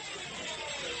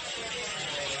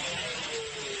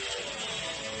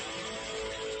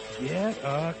 Get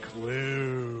a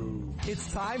clue.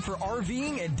 It's time for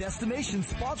RVing and Destinations,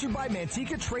 sponsored by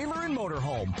Manteca Trailer and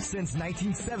Motorhome. Since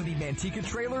 1970, Manteca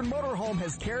Trailer and Motorhome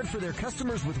has cared for their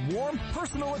customers with warm,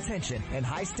 personal attention and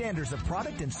high standards of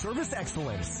product and service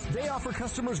excellence. They offer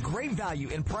customers great value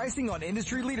in pricing on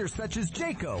industry leaders such as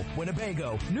Jayco,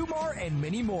 Winnebago, Newmar, and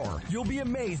many more. You'll be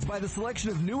amazed by the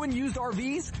selection of new and used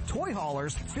RVs, toy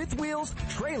haulers, fifth wheels,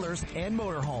 trailers, and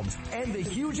motorhomes, and the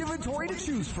huge inventory to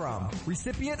choose from.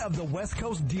 Recipient of the West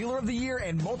Coast Dealer of the Year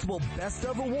and multiple Best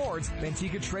of awards,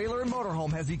 Manteca Trailer and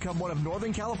Motorhome has become one of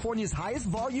Northern California's highest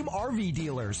volume RV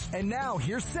dealers. And now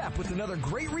here's Sep with another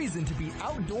great reason to be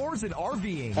outdoors and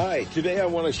RVing. Hi, today I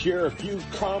want to share a few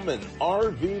common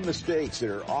RV mistakes that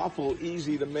are awful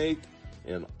easy to make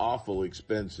and awful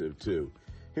expensive too.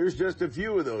 Here's just a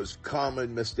few of those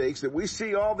common mistakes that we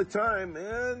see all the time,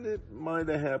 and it might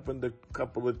have happened a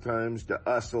couple of times to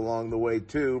us along the way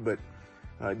too, but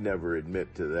I'd never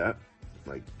admit to that.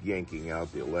 Like yanking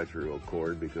out the electrical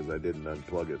cord because I didn't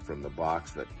unplug it from the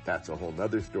box. That's a whole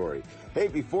nother story. Hey,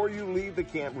 before you leave the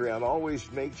campground,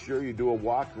 always make sure you do a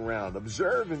walk around.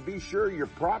 Observe and be sure you're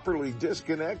properly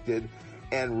disconnected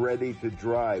and ready to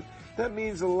drive. That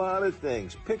means a lot of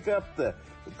things. Pick up the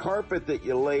carpet that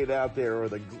you laid out there or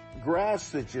the grass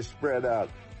that you spread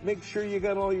out. Make sure you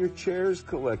got all your chairs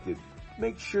collected.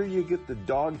 Make sure you get the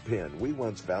dog pen. We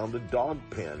once found a dog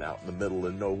pen out in the middle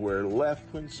of nowhere left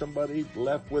when somebody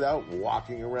left without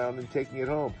walking around and taking it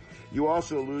home. You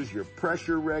also lose your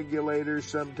pressure regulators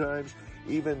sometimes,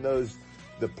 even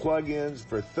the plug-ins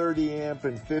for 30 amp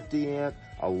and 50 amp.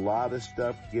 A lot of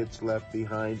stuff gets left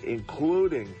behind,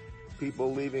 including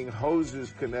people leaving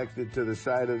hoses connected to the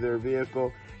side of their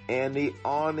vehicle and the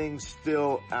awning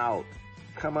still out.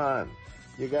 Come on.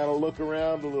 You gotta look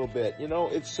around a little bit. You know,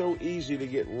 it's so easy to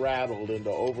get rattled and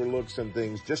to overlook some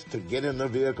things just to get in the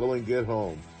vehicle and get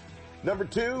home. Number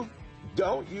 2,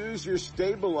 don't use your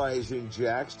stabilizing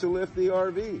jacks to lift the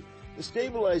RV. The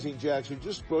stabilizing jacks are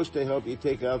just supposed to help you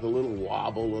take out the little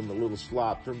wobble and the little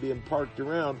slop from being parked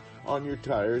around on your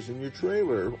tires in your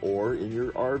trailer or in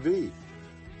your RV.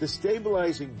 The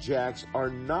stabilizing jacks are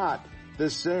not the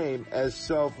same as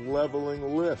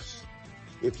self-leveling lifts.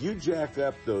 If you jack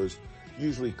up those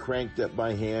usually cranked up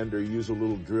by hand or use a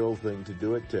little drill thing to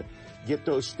do it to get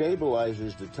those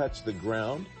stabilizers to touch the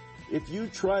ground. If you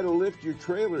try to lift your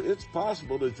trailer, it's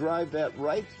possible to drive that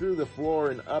right through the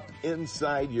floor and up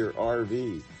inside your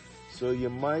RV. So you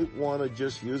might want to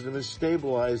just use them as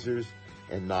stabilizers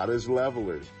and not as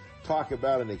levelers. Talk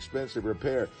about an expensive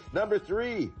repair. Number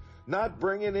 3, not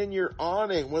bringing in your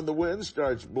awning when the wind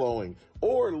starts blowing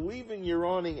or leaving your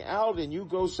awning out and you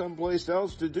go someplace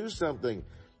else to do something.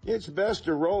 It's best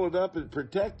to roll it up and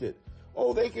protect it.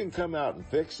 Oh, they can come out and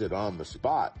fix it on the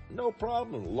spot. No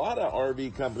problem. A lot of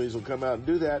RV companies will come out and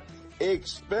do that.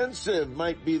 Expensive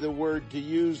might be the word to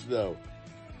use, though.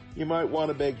 You might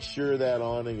want to make sure that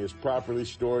awning is properly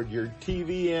stored. Your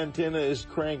TV antenna is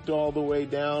cranked all the way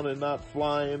down and not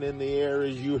flying in the air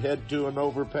as you head to an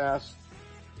overpass.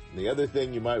 And the other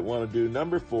thing you might want to do,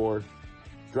 number 4,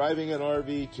 driving an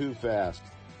RV too fast.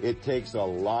 It takes a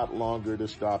lot longer to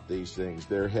stop these things.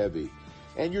 They're heavy.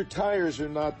 And your tires are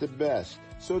not the best.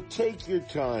 So take your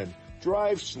time.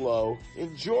 Drive slow.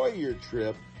 Enjoy your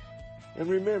trip. And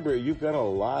remember, you've got a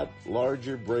lot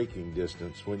larger braking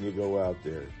distance when you go out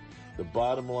there. The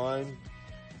bottom line,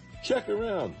 check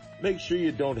around. Make sure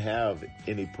you don't have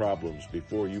any problems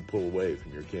before you pull away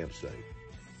from your campsite.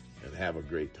 And have a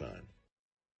great time.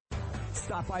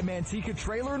 Stop by Manteca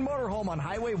Trailer and Motorhome on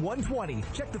Highway 120.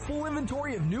 Check the full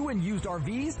inventory of new and used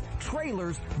RVs,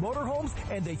 trailers, motorhomes,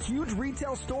 and a huge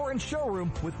retail store and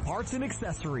showroom with parts and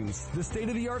accessories. The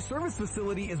state-of-the-art service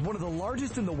facility is one of the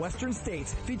largest in the western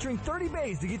states, featuring 30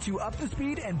 bays to get you up to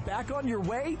speed and back on your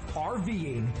way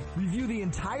RVing. Review the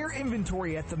entire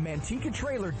inventory at the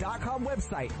MantecaTrailer.com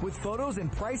website with photos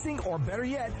and pricing, or better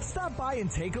yet, stop by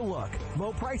and take a look.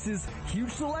 Low prices,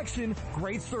 huge selection,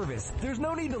 great service. There's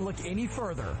no need to look any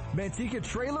further. Manteca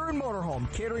Trailer and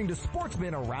Motorhome, catering to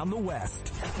sportsmen around the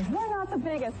West. We're not the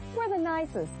biggest, we're the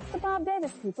nicest. The Bob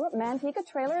Davis people at Manteca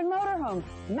Trailer and Motorhome.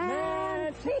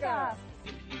 Manteca!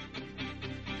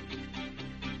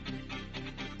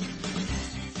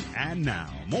 And now,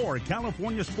 more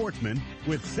California Sportsmen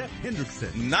with Seth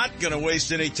Hendrickson. Not going to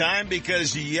waste any time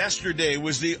because yesterday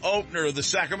was the opener of the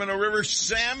Sacramento River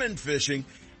salmon fishing.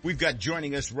 We've got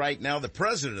joining us right now the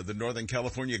president of the Northern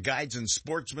California Guides and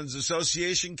Sportsmen's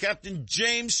Association, Captain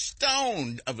James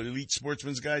Stone of Elite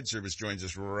Sportsman's Guide Service, joins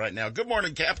us right now. Good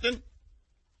morning, Captain.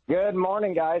 Good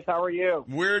morning, guys. How are you?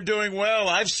 We're doing well.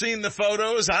 I've seen the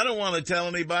photos. I don't want to tell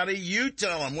anybody. You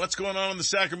tell them what's going on the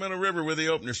Sacramento River with the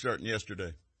opener starting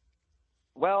yesterday.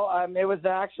 Well, it was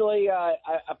actually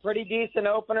a pretty decent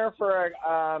opener for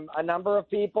a number of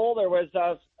people. There was,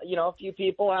 a few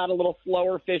people had a little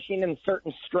slower fishing in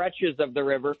certain stretches of the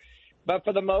river. But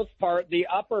for the most part, the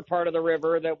upper part of the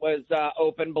river that was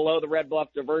open below the Red Bluff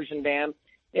Diversion Dam,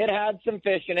 it had some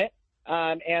fish in it.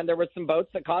 And there were some boats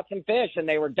that caught some fish, and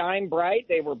they were dime bright.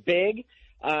 They were big.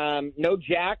 No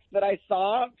jacks that I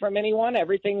saw from anyone.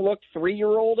 Everything looked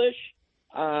 3-year-old-ish.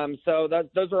 So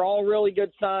those are all really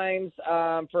good signs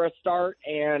for a start.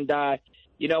 And,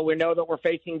 we know that we're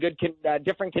facing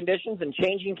different conditions and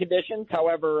changing conditions.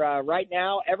 However, right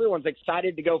now, everyone's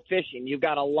excited to go fishing. You've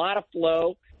got a lot of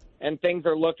flow, and things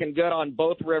are looking good on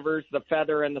both rivers, the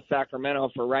Feather and the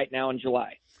Sacramento, for right now in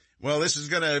July. Well, this is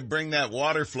going to bring that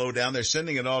water flow down. They're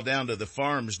sending it all down to the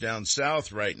farms down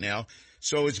south right now.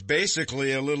 So it's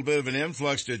basically a little bit of an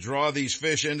influx to draw these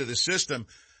fish into the system.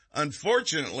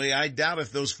 Unfortunately, I doubt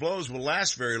if those flows will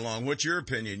last very long. What's your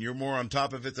opinion? You're more on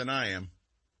top of it than I am.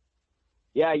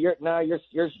 Yeah, you're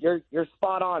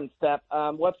spot on, Steph.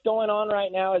 What's going on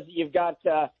right now is you've got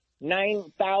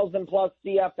 9,000 plus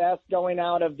CFS going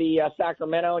out of the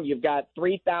Sacramento, and you've got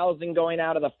 3,000 going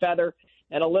out of the Feather,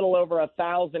 and a little over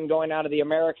 1,000 going out of the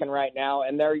American right now,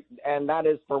 and that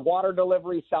is for water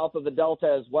delivery south of the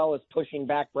Delta, as well as pushing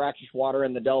back brackish water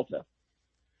in the Delta.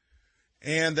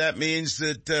 And that means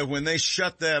that when they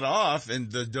shut that off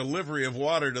and the delivery of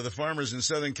water to the farmers in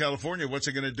Southern California, what's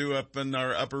it going to do up in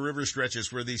our upper river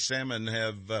stretches where these salmon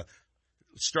have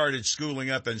started schooling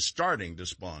up and starting to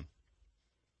spawn?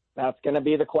 That's going to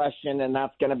be the question, and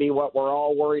that's going to be what we're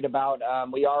all worried about.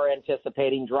 We are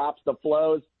anticipating drops of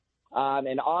flows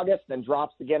in August and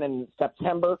drops again in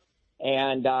September.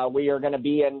 And we are going to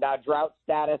be in drought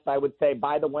status. I would say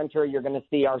by the winter, you're going to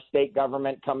see our state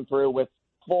government come through with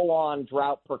full-on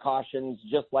drought precautions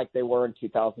just like they were in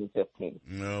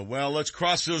 2015. Well, let's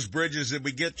cross those bridges if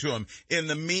we get to them. In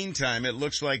the meantime, it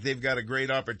looks like they've got a great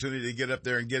opportunity to get up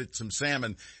there and get some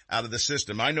salmon out of the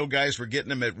system. I know guys were getting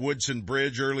them at Woodson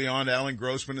Bridge early on. Alan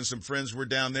Grossman and some friends were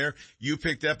down there. You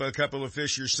picked up a couple of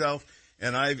fish yourself.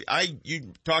 And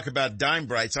you talk about dime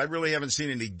brights. I really haven't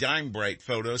seen any dime bright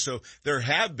photos. So there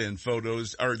have been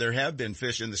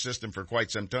fish in the system for quite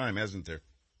some time, hasn't there?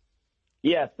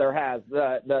 Yes, there has.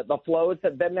 The flows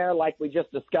have been there like we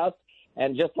just discussed.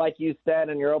 And just like you said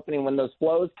in your opening, when those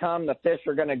flows come, the fish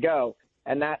are going to go.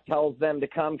 And that tells them to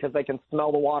come because they can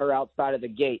smell the water outside of the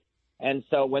gate. And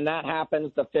so when that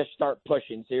happens, the fish start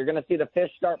pushing. So you're going to see the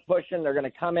fish start pushing. They're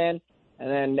going to come in.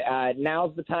 And then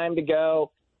now's the time to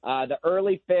go. The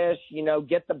early fish,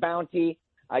 get the bounty.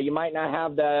 You might not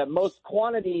have the most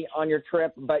quantity on your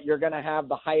trip, but you're going to have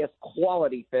the highest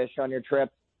quality fish on your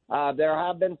trip. There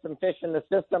have been some fish in the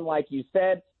system, like you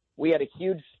said. We had a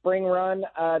huge spring run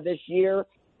this year,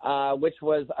 which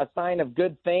was a sign of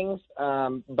good things.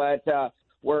 But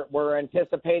we're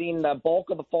anticipating the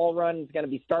bulk of the fall run is going to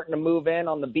be starting to move in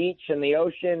on the beach and the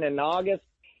ocean in August.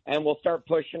 And we'll start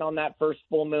pushing on that first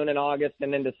full moon in August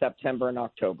and into September and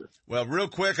October. Well, real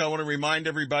quick, I want to remind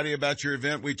everybody about your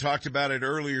event. We talked about it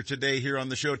earlier today here on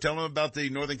the show. Tell them about the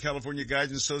Northern California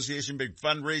Guides Association big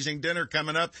fundraising dinner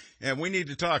coming up. And we need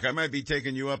to talk. I might be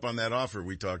taking you up on that offer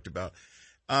we talked about.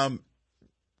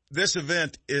 This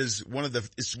event is one of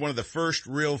the first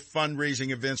real fundraising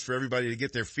events for everybody to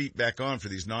get their feet back on for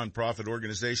these nonprofit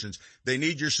organizations. They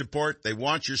need your support. They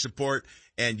want your support,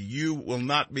 and you will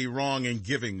not be wrong in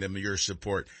giving them your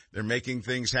support. They're making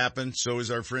things happen. So is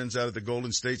our friends out at the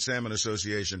Golden State Salmon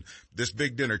Association. This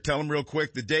big dinner. Tell them real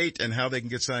quick the date and how they can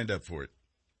get signed up for it.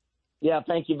 Yeah,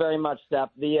 thank you very much,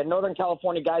 Steph. The Northern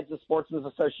California Guides and Sportsmen's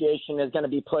Association is going to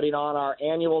be putting on our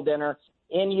annual dinner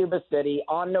in Yuba City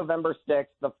on November 6th,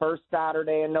 the first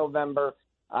Saturday in November.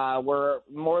 We're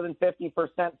more than 50%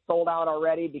 sold out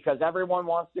already because everyone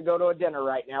wants to go to a dinner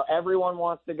right now. Everyone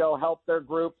wants to go help their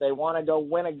group. They want to go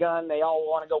win a gun. They all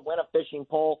want to go win a fishing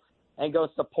pole and go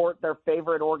support their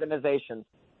favorite organizations.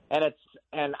 And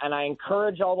I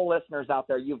encourage all the listeners out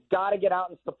there, you've got to get out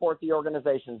and support the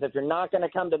organizations. If you're not going to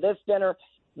come to this dinner,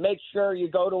 make sure you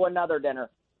go to another dinner.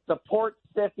 Support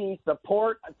SIFI,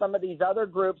 support some of these other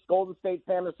groups, Golden State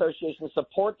Salmon Association,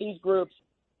 support these groups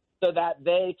so that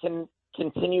they can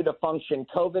continue to function.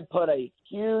 COVID put a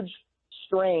huge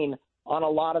strain on a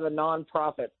lot of the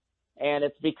nonprofits, and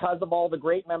it's because of all the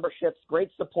great memberships, great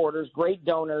supporters, great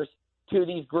donors to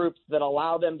these groups that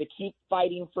allow them to keep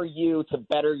fighting for you to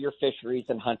better your fisheries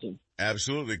and hunting.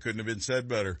 Absolutely. Couldn't have been said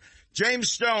better.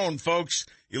 James Stone, folks,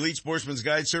 Elite Sportsman's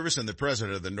Guide Service and the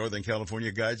president of the Northern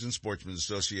California Guides and Sportsmen's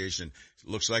Association.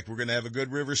 Looks like we're going to have a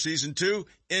good river season 2.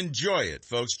 Enjoy it,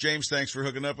 folks. James, thanks for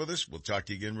hooking up with us. We'll talk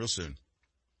to you again real soon.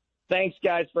 Thanks,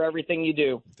 guys, for everything you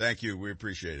do. Thank you. We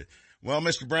appreciate it. Well,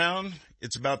 Mr. Brown,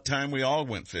 it's about time we all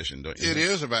went fishing, don't you? It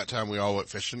is about time we all went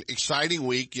fishing. Exciting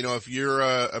week. You know, if you're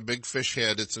a big fish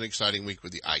head, it's an exciting week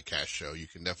with the iCast show. You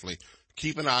can definitely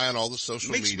keep an eye on all the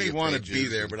social media Makes me want to pages. be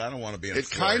there, but I don't want to be in It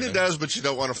kind of does, but you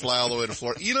don't want to fly all the way to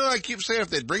Florida. You know, I keep saying if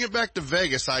they'd bring it back to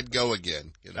Vegas, I'd go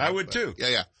again. You know, I would too.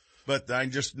 Yeah. But I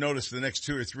just noticed the next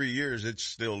 2 or 3 years, it's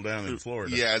still down in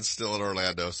Florida. Yeah, it's still in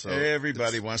Orlando. So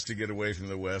everybody wants to get away from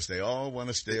the West. They all want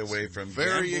to stay away from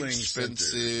very gambling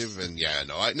expensive. centers.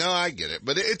 And I get it.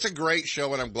 But it's a great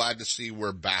show, and I'm glad to see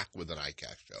we're back with an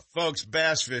iCast show. Folks,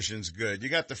 bass fishing's good. You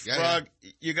got the frog,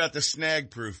 you got the snag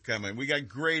proof coming. We got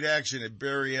great action at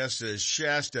Berryessa,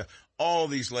 Shasta, all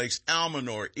these lakes,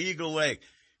 Almanor, Eagle Lake.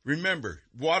 Remember,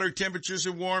 water temperatures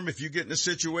are warm. If you get in a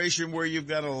situation where you've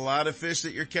got a lot of fish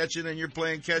that you're catching and you're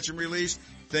playing catch and release,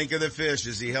 think of the fish.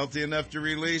 Is he healthy enough to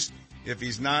release? If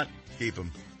he's not, keep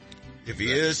him. If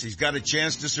he is, he's got a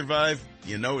chance to survive.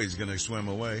 You know he's going to swim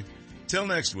away. Till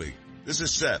next week, this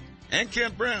is Seth and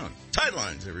Kent Brown. Tight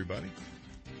lines, everybody.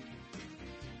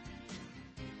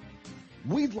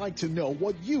 We'd like to know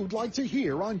what you'd like to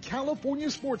hear on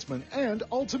California Sportsman and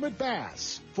Ultimate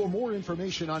Bass. For more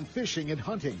information on fishing and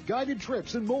hunting, guided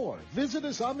trips, and more, visit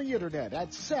us on the internet at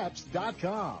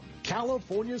seps.com.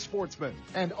 California Sportsman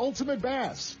and Ultimate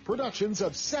Bass, productions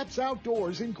of Seps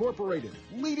Outdoors Incorporated,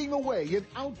 leading the way in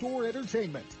outdoor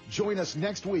entertainment. Join us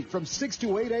next week from 6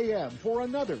 to 8 a.m. for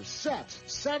another Seps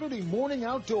Saturday Morning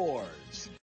Outdoors.